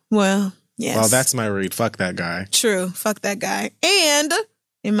 Well, yes. Well, that's my read. Fuck that guy. True. Fuck that guy. And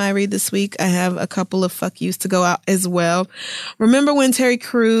in my read this week, I have a couple of fuck yous to go out as well. Remember when Terry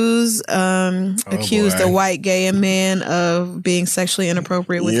Crews accused a white gay man of being sexually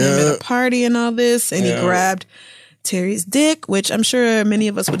inappropriate with him at a party and all this? And he grabbed Terry's dick, which I'm sure many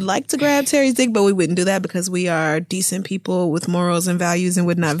of us would like to grab Terry's dick, but we wouldn't do that because we are decent people with morals and values and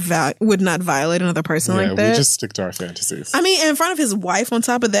would not violate another person like that. We just stick to our fantasies. I mean, in front of his wife on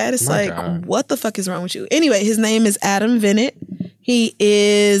top of that, it's what the fuck is wrong with you? Anyway, his name is Adam Bennett. He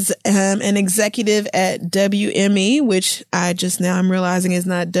is an executive at WME, which I'm realizing is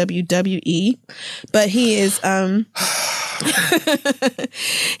not WWE, but he is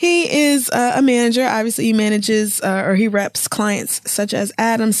he is a manager. Obviously, he manages or he reps clients such as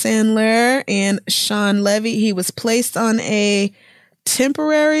Adam Sandler and Sean Levy. He was placed on a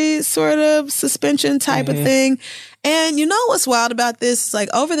temporary sort of suspension type of thing. And you know what's wild about this? Like,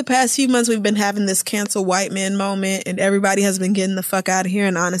 over the past few months, we've been having this cancel white man moment, and everybody has been getting the fuck out of here.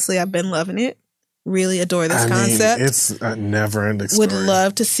 And honestly, I've been loving it. Really adore this concept. It's a never-ending story. Would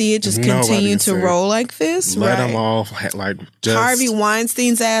love to see it just continue to roll like this. Let them all, like, just... Harvey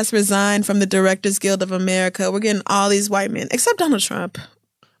Weinstein's ass resigned from the Directors Guild of America. We're getting all these white men, except Donald Trump.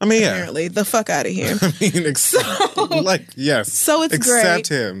 I mean, apparently, the fuck out of here. I mean, yes. So it's great. Except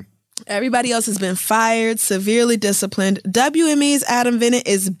him. Everybody else has been fired, severely disciplined. WME's Adam Bennett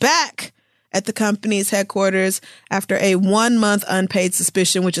is back at the company's headquarters after a 1-month unpaid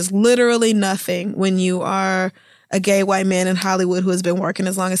suspicion, which is literally nothing when you are a gay white man in Hollywood who has been working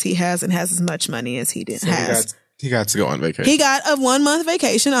as long as he has and has as much money as he has. He got to go on vacation. He got a 1-month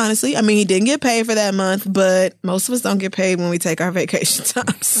vacation, honestly. I mean, he didn't get paid for that month, but most of us don't get paid when we take our vacation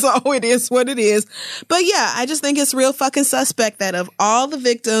time. So it is what it is. But yeah, I just think it's real fucking suspect that of all the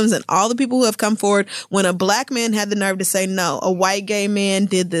victims and all the people who have come forward, when a black man had the nerve to say, no, a white gay man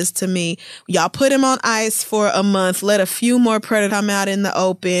did this to me, y'all put him on ice for a month, let a few more predators come out in the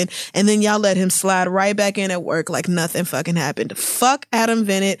open, and then y'all let him slide right back in at work like nothing fucking happened. Fuck Adam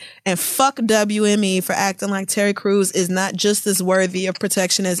Bennett and fuck WME for acting like Terry Crews is not just as worthy of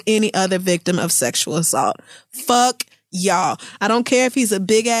protection as any other victim of sexual assault. Fuck y'all. I don't care if he's a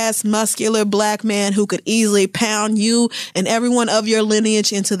big ass muscular black man who could easily pound you and everyone of your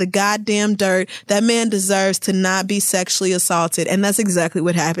lineage into the goddamn dirt. That man deserves to not be sexually assaulted. And that's exactly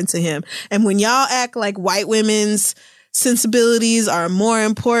what happened to him. And when y'all act like white women's sensibilities are more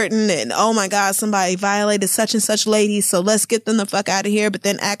important and oh my God, somebody violated such and such ladies, so let's get them the fuck out of here, but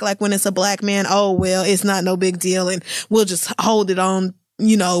then act like when it's a black man, oh well, it's not no big deal and we'll just hold it on,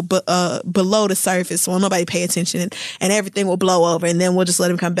 below the surface so nobody pay attention and everything will blow over and then we'll just let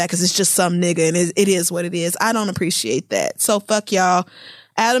him come back because it's just some nigga and it is what it is. I don't appreciate that. So fuck y'all.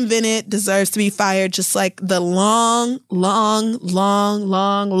 Adam Bennett deserves to be fired, just like the long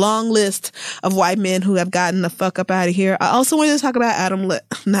list of white men who have gotten the fuck up out of here. I also wanted to talk about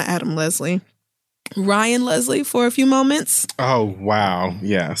Ryan Leslie for a few moments. Oh, wow.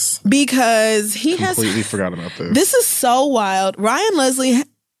 Yes. Because he completely forgot about this. This is so wild. Ryan Leslie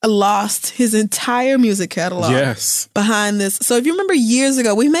lost his entire music catalog behind this. So if you remember years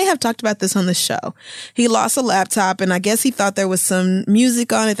ago, we may have talked about this on the show. He lost a laptop, and I guess he thought there was some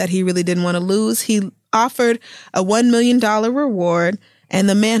music on it that he really didn't want to lose. He offered a $1 million reward, and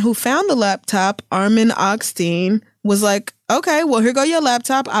the man who found the laptop, Armin Augstein, was like, okay, well, here go your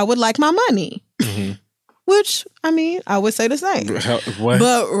laptop. I would like my money. Mm-hmm. Which, I mean, I would say the same. What?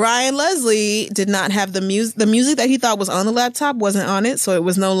 But Ryan Leslie did not have the music. The music that he thought was on the laptop wasn't on it, so it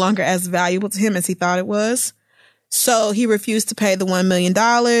was no longer as valuable to him as he thought it was. So he refused to pay the $1 million.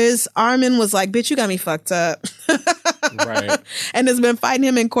 Armin was like, bitch, you got me fucked up. Right. And has been fighting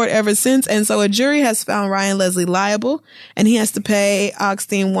him in court ever since. And so a jury has found Ryan Leslie liable, and he has to pay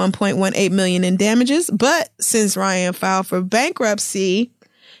Augstein $1.18 million in damages. But since Ryan filed for bankruptcy,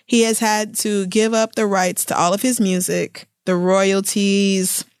 he has had to give up the rights to all of his music, the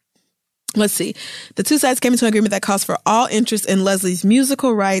royalties. Let's see. The two sides came into an agreement that calls for all interest in Leslie's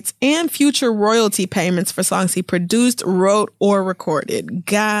musical rights and future royalty payments for songs he produced, wrote, or recorded.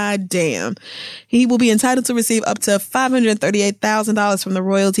 God damn. He will be entitled to receive up to $538,000 from the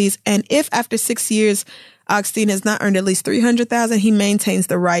royalties. And if after 6 years, Augstein has not earned at least $300,000, he maintains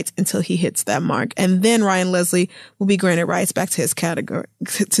the rights until he hits that mark. And then Ryan Leslie will be granted rights back to his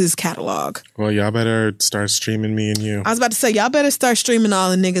catalog. Well, y'all better start streaming Me and You. I was about to say, y'all better start streaming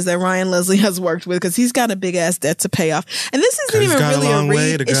all the niggas that Ryan Leslie has worked with, because he's got a big ass debt to pay off. And this isn't even really a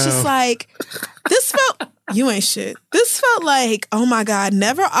read. It's just like, this felt, you ain't shit. This felt like, oh my God,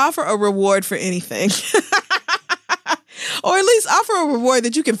 never offer a reward for anything. Or at least offer a reward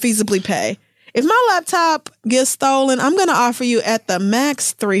that you can feasibly pay. If my laptop gets stolen, I'm going to offer you at the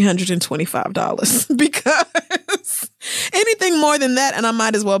max $325 because anything more than that, and I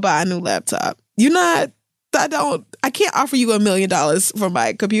might as well buy a new laptop. I can't offer you $1 million for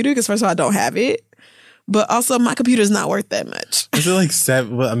my computer because first of all, I don't have it. But also my computer is not worth that much. Is it like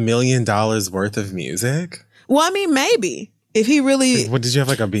 $1 million worth of music? Well, I mean, maybe. If he really... What, did you have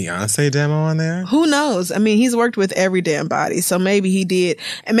like a Beyonce demo on there? Who knows? I mean, he's worked with every damn body, so maybe he did.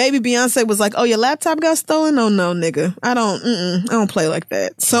 And maybe Beyonce was like, oh, your laptop got stolen? Oh, no, nigga. I don't play like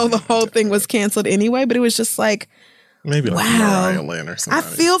that. So the whole thing was canceled anyway, but it was just like, maybe like Mariah Lynn or something.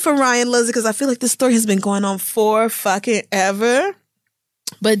 I feel for Ryan Leslie because I feel like this story has been going on for fucking ever.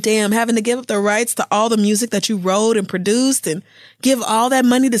 But damn, having to give up the rights to all the music that you wrote and produced and give all that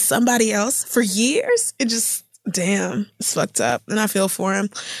money to somebody else for years, it just... Damn, it's fucked up. And I feel for him.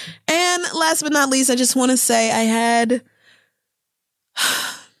 And last but not least, I just want to say I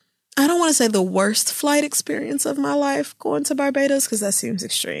don't want to say the worst flight experience of my life going to Barbados because that seems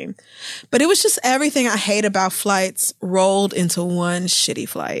extreme. But it was just everything I hate about flights rolled into one shitty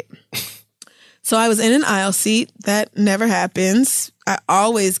flight. So I was in an aisle seat. That never happens. I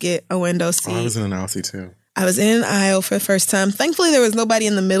always get a window seat. Oh, I was in an aisle seat too. I was in an aisle for the first time. Thankfully, there was nobody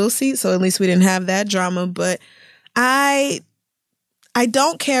in the middle seat, so at least we didn't have that drama. But I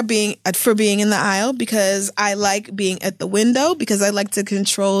don't care for being in the aisle because I like being at the window because I like to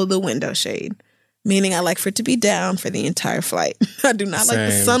control the window shade, meaning I like for it to be down for the entire flight. I do not like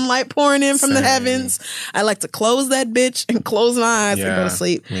the sunlight pouring in from the heavens. I like to close that bitch and close my eyes and go to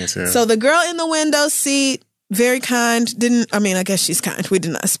sleep. Me too. So the girl in the window seat, very kind, I guess she's kind. We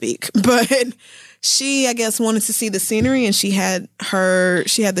did not speak, but... She, I guess, wanted to see the scenery, and she had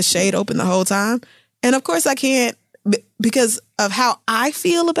the shade open the whole time. And of course I can't, because of how I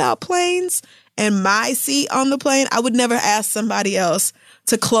feel about planes and my seat on the plane, I would never ask somebody else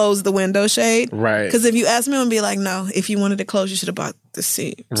to close the window shade. Right. Because if you ask me, I'm going to be like, no, if you wanted to close, you should have bought the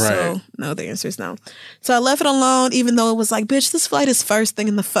seat. Right. So, no, the answer is no. So I left it alone, even though it was like, bitch, this flight is first thing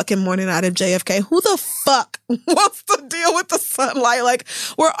in the fucking morning out of JFK. Who the fuck wants to deal with the sunlight? Like,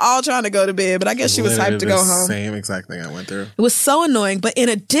 we're all trying to go to bed, but I guess she was hyped to go home. Same exact thing I went through. It was so annoying. But in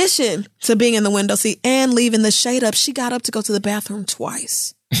addition to being in the window seat and leaving the shade up, she got up to go to the bathroom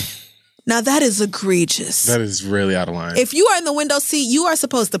twice. Now, that is egregious. That is really out of line. If you are in the window seat, you are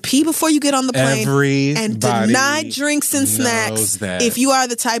supposed to pee before you get on the plane and deny drinks and snacks if you are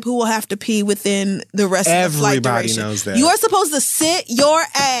the type who will have to pee within the rest of the flight duration. Everybody knows that. You are supposed to sit your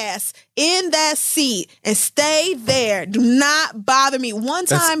ass in that seat and stay there. Do not bother me. One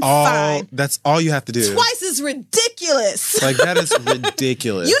time, fine. That's all you have to do. Twice is ridiculous. Like, that is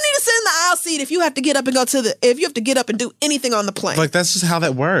ridiculous. You need to sit in the aisle seat if you have to get up and if you have to get up and do anything on the plane. Like, that's just how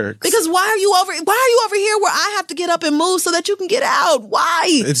that works. Because why are you over here where I have to get up and move so that you can get out? Why?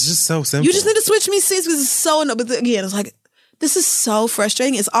 It's just so simple. You just need to switch me seats because it's so annoying. But again, it's like, this is so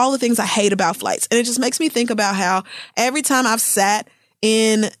frustrating. It's all the things I hate about flights. And it just makes me think about how every time I've sat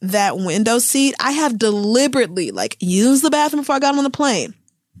in that window seat, I have deliberately used the bathroom before I got on the plane.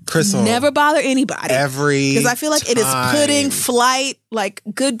 Crystal, never bother anybody. Because I feel like it is putting flight, like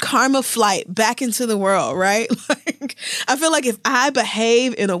good karma flight, back into the world, right? Like, I feel like if I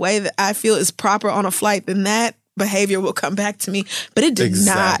behave in a way that I feel is proper on a flight, then that behavior will come back to me. But it did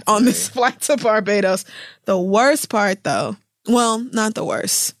not on this flight to Barbados. The worst part, though, well, not the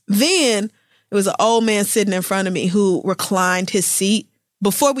worst. Then it was an old man sitting in front of me who reclined his seat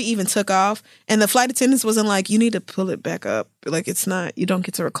before we even took off, and the flight attendants wasn't like, you need to pull it back up. Like, it's not, you don't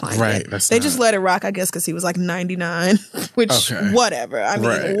get to recline right, it. They just let it rock, I guess, because he was like 99, which, whatever. I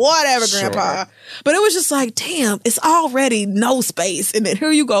mean, whatever, Grandpa. But it was just like, damn, it's already no space. And then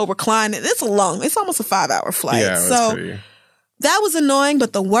here you go, reclining. It's almost a 5-hour flight. Yeah, so that was annoying,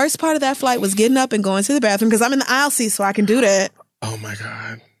 but the worst part of that flight was getting up and going to the bathroom, because I'm in the aisle seat, so I can do that. Oh, my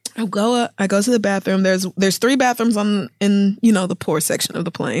God. I go to the bathroom. There's 3 bathrooms in the poor section of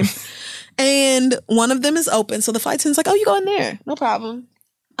the plane. And one of them is open. So the flight attendant's like, oh, you go in there. No problem.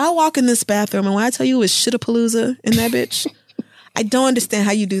 I walk in this bathroom, and when I tell you it was shit-a-palooza in that bitch, I don't understand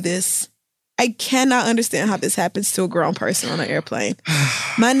how you do this. I cannot understand how this happens to a grown person on an airplane.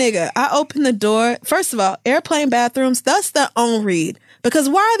 My nigga, I open the door. First of all, airplane bathrooms, that's their own read. Because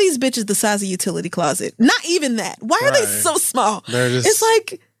why are these bitches the size of a utility closet? Not even that. Why are they so small? It's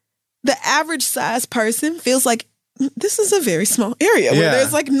like the average size person feels like this is a very small area where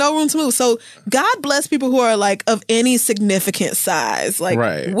there's like no room to move. So God bless people who are like of any significant size, like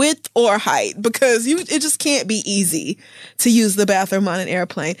width or height, because it just can't be easy to use the bathroom on an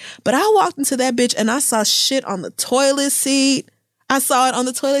airplane. But I walked into that bitch and I saw shit on the toilet seat. I saw it on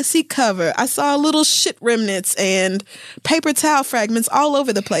the toilet seat cover. I saw little shit remnants and paper towel fragments all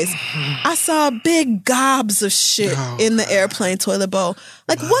over the place. I saw big gobs of shit in the airplane toilet bowl.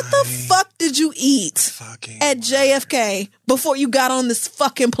 Like, what the fuck did you eat at JFK before you got on this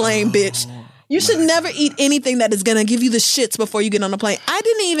fucking plane, bitch? You should never eat anything that is going to give you the shits before you get on the plane. I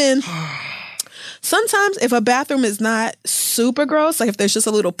didn't even... Sometimes if a bathroom is not super gross, like if there's just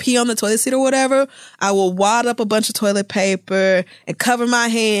a little pee on the toilet seat or whatever, I will wad up a bunch of toilet paper and cover my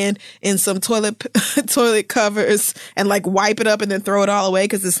hand in some toilet covers and like wipe it up and then throw it all away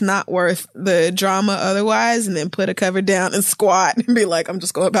because it's not worth the drama otherwise, and then put a cover down and squat and be like, I'm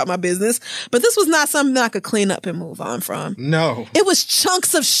just going about my business. But this was not something that I could clean up and move on from. No. It was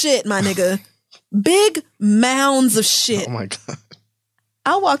chunks of shit, my nigga. Big mounds of shit. Oh my God.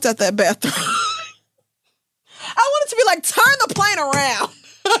 I walked out that bathroom. I wanted to be like, turn the plane around.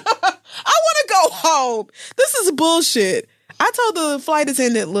 I want to go home. This is bullshit. I told the flight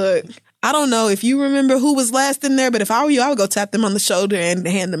attendant, look, I don't know if you remember who was last in there, but if I were you, I would go tap them on the shoulder and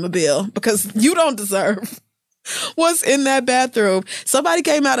hand them a bill because you don't deserve what's in that bathroom. Somebody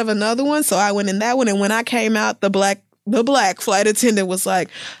came out of another one, so I went in that one. And when I came out, the black flight attendant was like,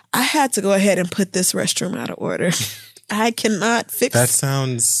 I had to go ahead and put this restroom out of order. I cannot fix that.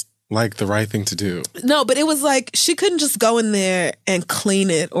 Sounds like the right thing to do. No, but it was like she couldn't just go in there and clean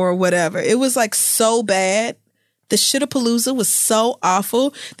it or whatever. It was like so bad. The shit-a-palooza was so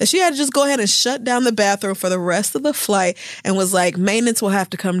awful that she had to just go ahead and shut down the bathroom for the rest of the flight and was like, maintenance will have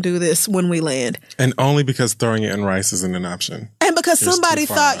to come do this when we land. And only because throwing it in rice isn't an option. And because somebody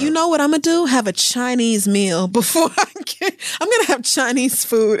thought, you know what I'm going to do? Have a Chinese meal before I'm going to have Chinese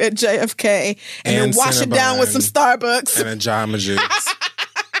food at JFK and then wash it down with some Starbucks. And a Jamba Juice.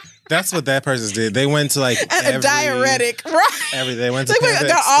 That's what that person did. They went to like a diuretic, right? They went to Panda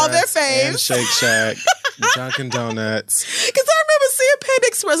got all their faves. And Shake Shack, Dunkin' Donuts. Because I remember seeing Panda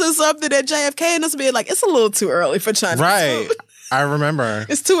Express or something at JFK and us being like, it's a little too early for Chinese food. I remember.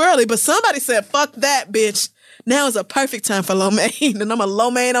 It's too early, but somebody said, fuck that, bitch. Now is a perfect time for lo mein, and I'm a lo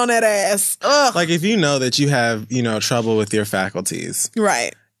mein on that ass. Ugh. Like if you know that you have, trouble with your faculties.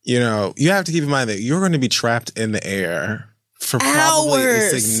 Right. You have to keep in mind that you're going to be trapped in the air for probably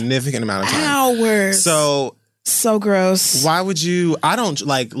a significant amount of time. Hours. So gross. Why would you? I don't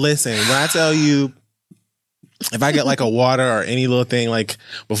listen, when I tell you, if I get like a water or any little thing, like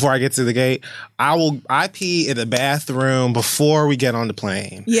before I get to the gate, I pee in the bathroom before we get on the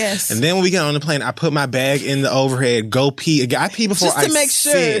plane. Yes. And then when we get on the plane, I put my bag in the overhead, go pee again. I pee before I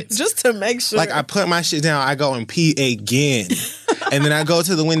sit. Just to make sure. Like I put my shit down, I go and pee again. And then I go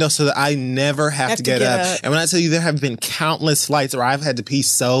to the window so that I never have to get up. And when I tell you, there have been countless flights where I've had to pee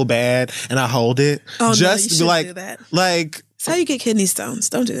so bad and I hold it. Oh, just no, you shouldn't do that. Like, that's how you get kidney stones.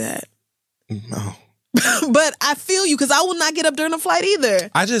 Don't do that. No. But I feel you because I will not get up during a flight either.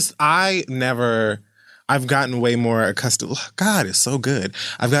 I've gotten way more accustomed. God, it's so good.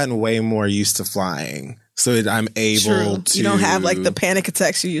 I've gotten way more used to flying. so that I'm able to. You don't have like the panic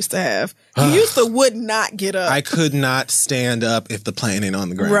attacks you used to have. You used to would not get up. I could not stand up if the plane ain't on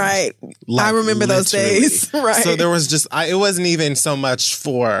the ground. Right. Like, I remember those days. Right. So there was just, it wasn't even so much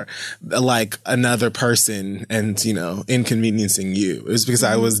for like another person and, you know, inconveniencing you. It was because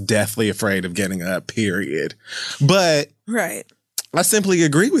I was deathly afraid of getting up, period. But. Right. I simply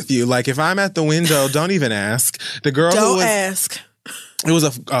agree with you. Like, if I'm at the window, don't even ask. The girl don't ask. It was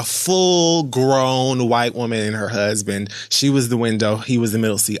a full-grown white woman and her husband. She was the window. He was the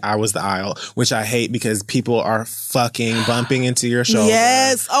middle seat. I was the aisle, which I hate because people are fucking bumping into your shoulder.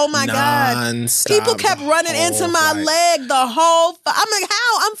 Yes. Oh, my God. People kept running into my leg the whole... I'm like,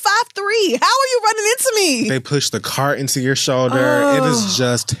 how? I'm 5'3". How are you running into me? They push the cart into your shoulder. It is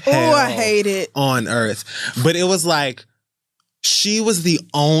just hell I hate it. On earth. But it was like, she was the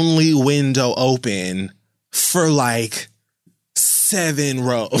only window open for like... 7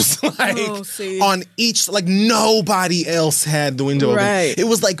 rows, like on each, like nobody else had the window open. It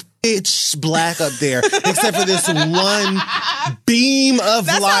was like pitch black up there, except for this one beam of light.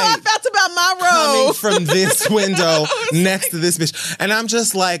 That's how I felt about my row. Coming from this window next to this bitch. And I'm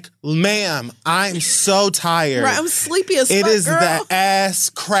just like, ma'am, I'm so tired. Right, I'm sleepy as fuck, It is girl. the ass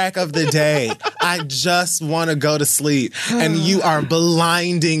crack of the day. I just want to go to sleep. And you are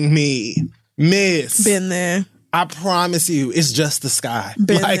blinding me, miss. Been there. I promise you, it's just the sky.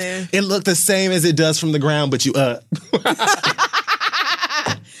 Been like there. It looked the same as it does from the ground, but you up.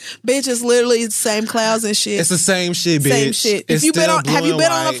 Bitch, it's literally the same clouds and shit. It's the same shit, bitch. Same shit. Have you been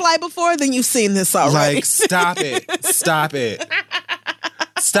on a flight before? Then you've seen this already. Like, stop it. Stop it.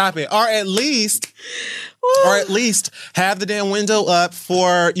 Stop it. Or at least have the damn window up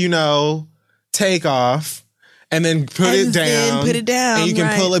for, you know, takeoff. And then put it down. And you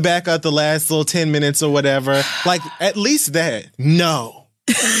can pull it back up the last little 10 minutes or whatever. Like, at least that. No.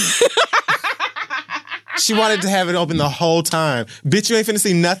 She wanted to have it open the whole time. Bitch, you ain't finna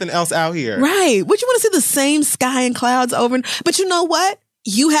see nothing else out here. Right. Would you want to see the same sky and clouds over? But you know what?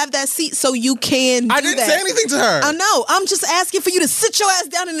 You have that seat so you can do that. I didn't say anything to her. I know. I'm just asking for you to sit your ass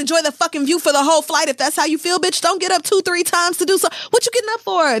down and enjoy the fucking view for the whole flight. If that's how you feel, bitch, don't get up 2-3 times to do so. What you getting up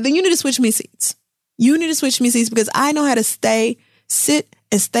for? Then you need to switch me seats. You need to switch me seats because I know how to sit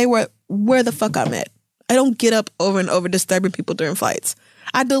and stay where the fuck I'm at. I don't get up over and over disturbing people during flights.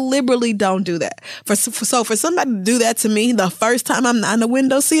 I deliberately don't do that. So for somebody to do that to me the first time I'm not in the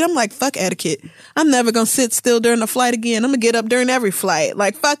window seat, I'm like, fuck etiquette. I'm never going to sit still during the flight again. I'm going to get up during every flight.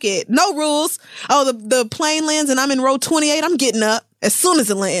 Like, fuck it. No rules. Oh, the plane lands and I'm in row 28. I'm getting up as soon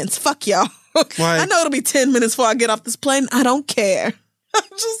as it lands. Fuck y'all. I know it'll be 10 minutes before I get off this plane. I don't care. I'm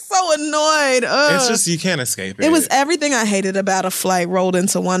just so annoyed. It's just, you can't escape it. It was everything I hated about a flight rolled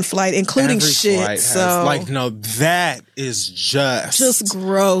into one flight, including Every shit. flight So like, no, that is just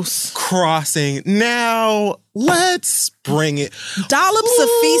gross. Crossing. Now, let's bring it. Dollops of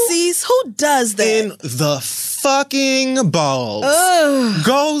feces? Who does that? In the fucking balls.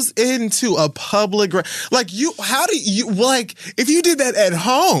 Goes into a public... Like, how do you... Like, if you did that at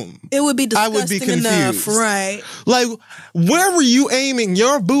home... It would be disgusting I would be confused. enough, right? Like, where were you aiming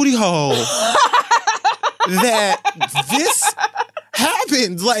your booty hole that this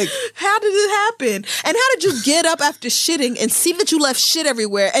happened? Like, how did it happen? And how did you get up after shitting and see that you left shit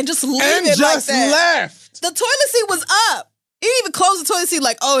everywhere and just leave it like that? Left. The toilet seat was up. He didn't even close the toilet seat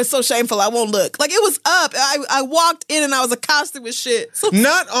like, oh, it's so shameful, I won't look. Like, it was up. I walked in and I was accosted with shit. So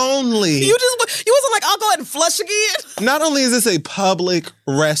not only... You wasn't like, I'll go ahead and flush again? Not only is this a public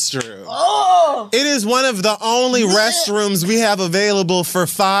restroom, it is one of the only restrooms we have available for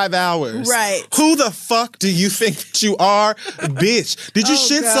 5 hours. Right. Who the fuck do you think that you are? Bitch, did you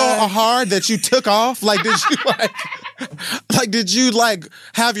shit so hard that you took off? Like, did you did you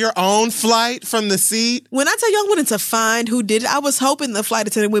have your own flight from the seat? When I tell you I wanted to find who did it, I was hoping the flight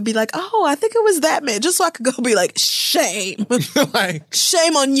attendant would be like, oh, I think it was that man, just so I could go be like, shame.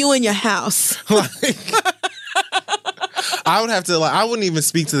 Shame on you and your house. I would have to, I wouldn't even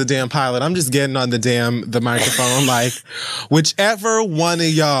speak to the damn pilot. I'm just getting on the microphone, like, whichever one of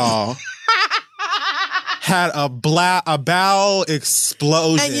y'all had a bowel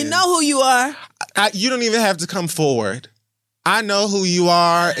explosion. And you know who you are. You don't even have to come forward. I know who you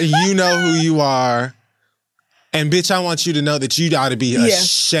are, and you know who you are. And bitch, I want you to know that you ought to be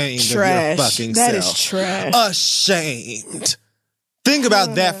ashamed of your fucking self. That is trash. Ashamed. Think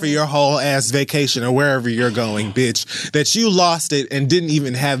about that for your whole ass vacation or wherever you're going, bitch. That you lost it and didn't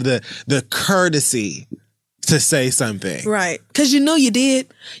even have the courtesy to say something. Right. Because you know you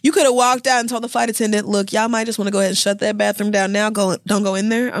did. You could have walked out and told the flight attendant, look, y'all might just want to go ahead and shut that bathroom down now. Don't go in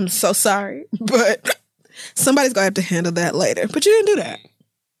there. I'm so sorry. But somebody's going to have to handle that later. But you didn't do that.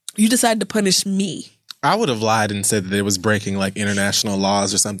 You decided to punish me. I would have lied and said that it was breaking like international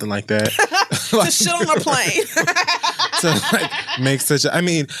laws or something like that. To shit on a plane. To like make such a, I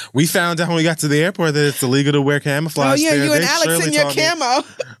mean, we found out when we got to the airport that it's illegal to wear camouflage. Oh yeah, there. you and Alex in your camo.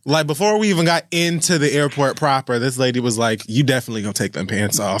 Like before we even got into the airport proper, this lady was like, "You definitely gonna take them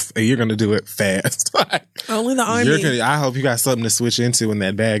pants off, and you're gonna do it fast." Like, only the Army. I hope you got something to switch into in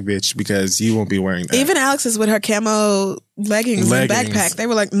that bag, bitch, because you won't be wearing that. Even Alex is with her camo leggings and backpack. They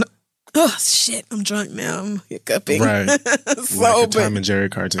were like, no. Oh shit, I'm drunk now. I'm hiccuping. Right. So like a Tom and Jerry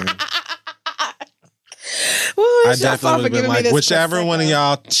cartoon. Ooh, I definitely would have been like, whichever one of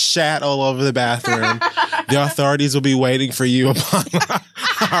y'all shat all over the bathroom, the authorities will be waiting for you upon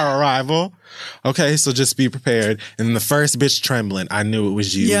our arrival. Okay, so just be prepared. And the first bitch trembling, I knew it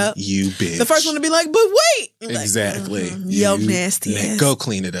was you. Yep. You bitch. The first one to be like, but wait. Exactly. Like, yo, nasty ass. Go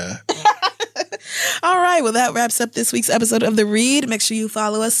clean it up. All right. Well, that wraps up this week's episode of The Read. Make sure you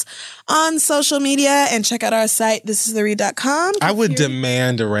follow us on social media and check out our site, thisistheread.com. I would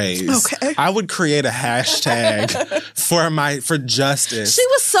demand a raise. Okay. I would create a hashtag for justice. She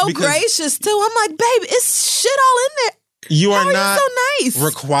was so gracious, too. I'm like, babe, it's shit all in there. You are not so nice?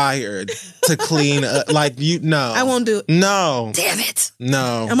 required to clean up. Like, no. I won't do it. No. Damn it.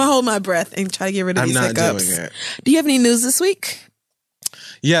 No. I'm going to hold my breath and try to get rid of these hiccups. I'm not doing it. Do you have any news this week?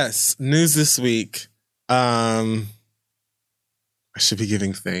 Yes, news this week. I should be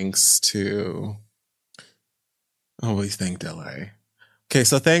giving thanks to. Always thank Delay. Okay,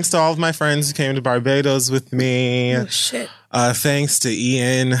 so thanks to all of my friends who came to Barbados with me. Oh shit! Thanks to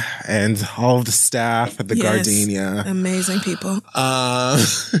Ian and all of the staff at the Gardenia. Amazing people.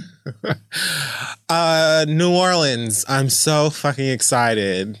 New Orleans. I'm so fucking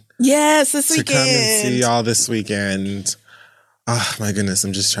excited. Yes, this weekend. To come and see y'all this weekend. Oh my goodness,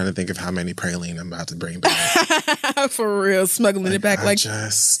 I'm just trying to think of how many praline I'm about to bring back. For real, smuggling it back like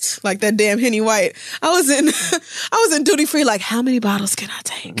that damn Henny White. I was in duty free. Like, how many bottles can I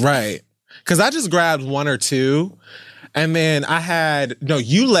take? Right, because I just grabbed one or two, and then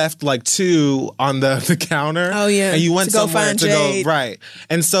you left like two on the counter. Oh yeah, and you went to go somewhere find to Jade. go right.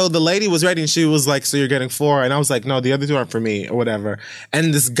 And so the lady was ready, and she was like, "So you're getting 4?" And I was like, "No, the other 2 aren't for me," or whatever.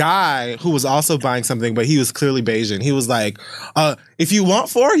 And this guy who was also buying something, but he was clearly Bayesian. He was like, "If you want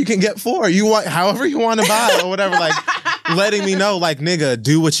 4, you can get 4. You want however you want to buy or whatever." Like letting me know, like, nigga,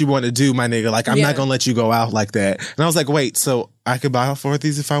 do what you want to do, my nigga. Like, I'm not gonna let you go out like that. And I was like, wait, so I could buy all 4 of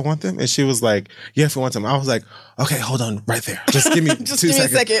these if I want them? And she was like, yeah, if you want them. I was like, okay, hold on right there. Just give me 2 seconds. Me a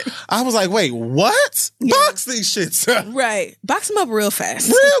second. I was like, wait, what? Yeah. Box these shits up. Right. Box them up real fast.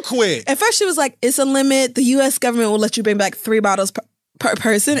 Real quick. At first she was like, it's a limit. The U.S. government will let you bring back 3 bottles per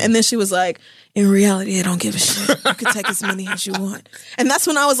person. And then she was like, in reality, I don't give a shit. You can take as many as you want. And that's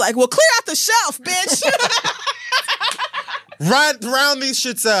when I was like, well, clear out the shelf, bitch. Round these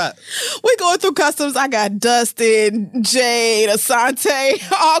shits up. We going through customs. I got Dustin, Jade,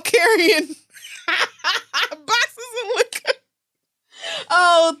 Asante, all carrying boxes of liquor.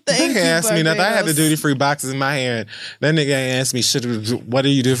 Oh, thank you. They asked me nothing. I had the duty-free boxes in my hand. That nigga asked me, what do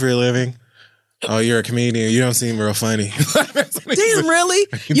you do for a living? Oh, you're a comedian. You don't seem real funny. Damn, really?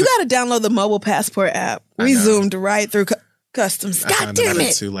 You got to download the Mobile Passport app. We zoomed right through customs. God damn it.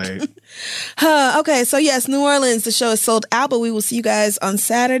 It's too late. Okay, so yes, New Orleans, the show is sold out, but we will see you guys on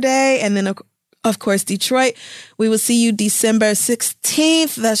Saturday. And then, of course, Detroit, we will see you December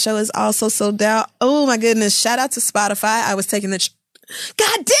 16th. That show is also sold out. Oh, my goodness. Shout out to Spotify. I was taking the...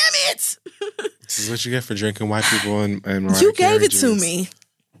 God damn it! This is what you get for drinking white people and Mariah You gave Carey it to juice. me.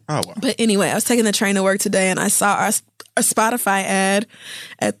 Oh, wow. But anyway, I was taking the train to work today, and I saw our Spotify ad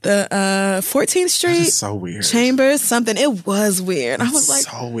at the 14th Street. That is so weird. Chambers, something. It was weird. I was like,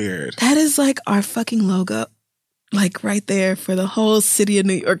 so weird. That is like our fucking logo. Like right there for the whole city of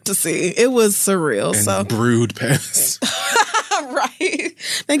New York to see. It was surreal. And brewed piss. Right.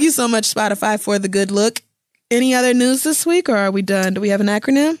 Thank you so much, Spotify, for the good look. Any other news this week, or are we done? Do we have an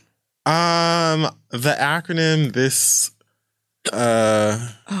acronym? The acronym this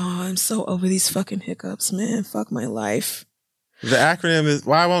Oh, I'm so over these fucking hiccups, man. Fuck my life. The acronym is...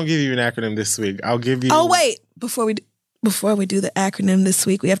 Well, I won't give you an acronym this week. I'll give you... Oh, wait. Before we do the acronym this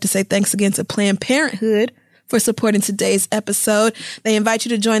week, we have to say thanks again to Planned Parenthood for supporting today's episode. They invite you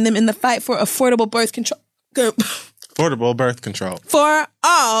to join them in the fight for affordable birth control. Affordable birth control. For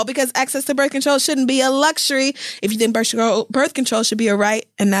all, because access to birth control shouldn't be a luxury. If you think birth control should be a right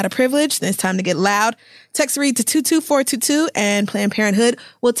and not a privilege, then it's time to get loud. Text READ to 22422 and Planned Parenthood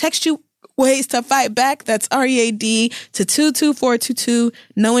will text you ways to fight back. That's READ to 22422.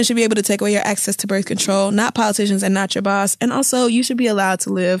 No one should be able to take away your access to birth control, not politicians and not your boss. And also, you should be allowed to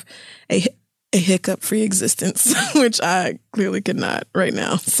live a a hiccup-free existence, which I clearly cannot right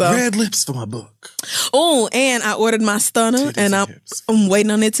now. So red lips for my book. Oh, and I ordered my stunner, and I'm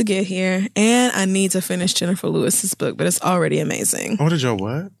waiting on it to get here. And I need to finish Jennifer Lewis's book, but it's already amazing. Ordered your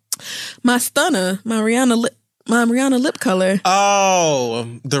what? My stunner, my Rihanna lip color.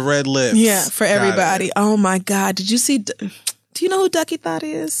 Oh, the red lips. Yeah, for everybody. Oh my God, did you see? Do you know who Ducky Thought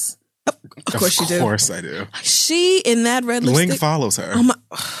is? Of course you do. Of course I do. She in that red lipstick. Link follows her. Oh my.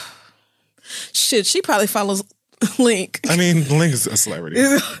 Shit, she probably follows Link. I mean, Link is a celebrity.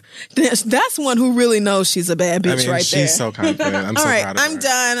 That's one who really knows she's a bad bitch right there. She's so confident. I'm so proud of her. I'm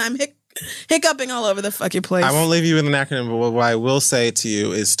done. I'm hiccuping all over the fucking place. I won't leave you with an acronym, but what I will say to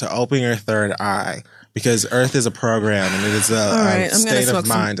you is to open your third eye. Because Earth is a program and it is a state of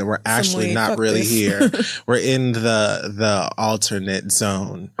mind, and we're actually not really here. We're in the alternate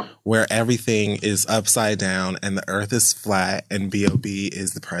zone where everything is upside down and the Earth is flat and B.O.B.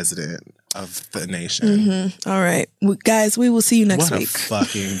 is the president of the nation. Mm-hmm. All right. Guys, we will see you next week. What a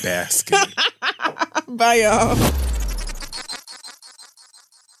fucking basket. Bye, y'all.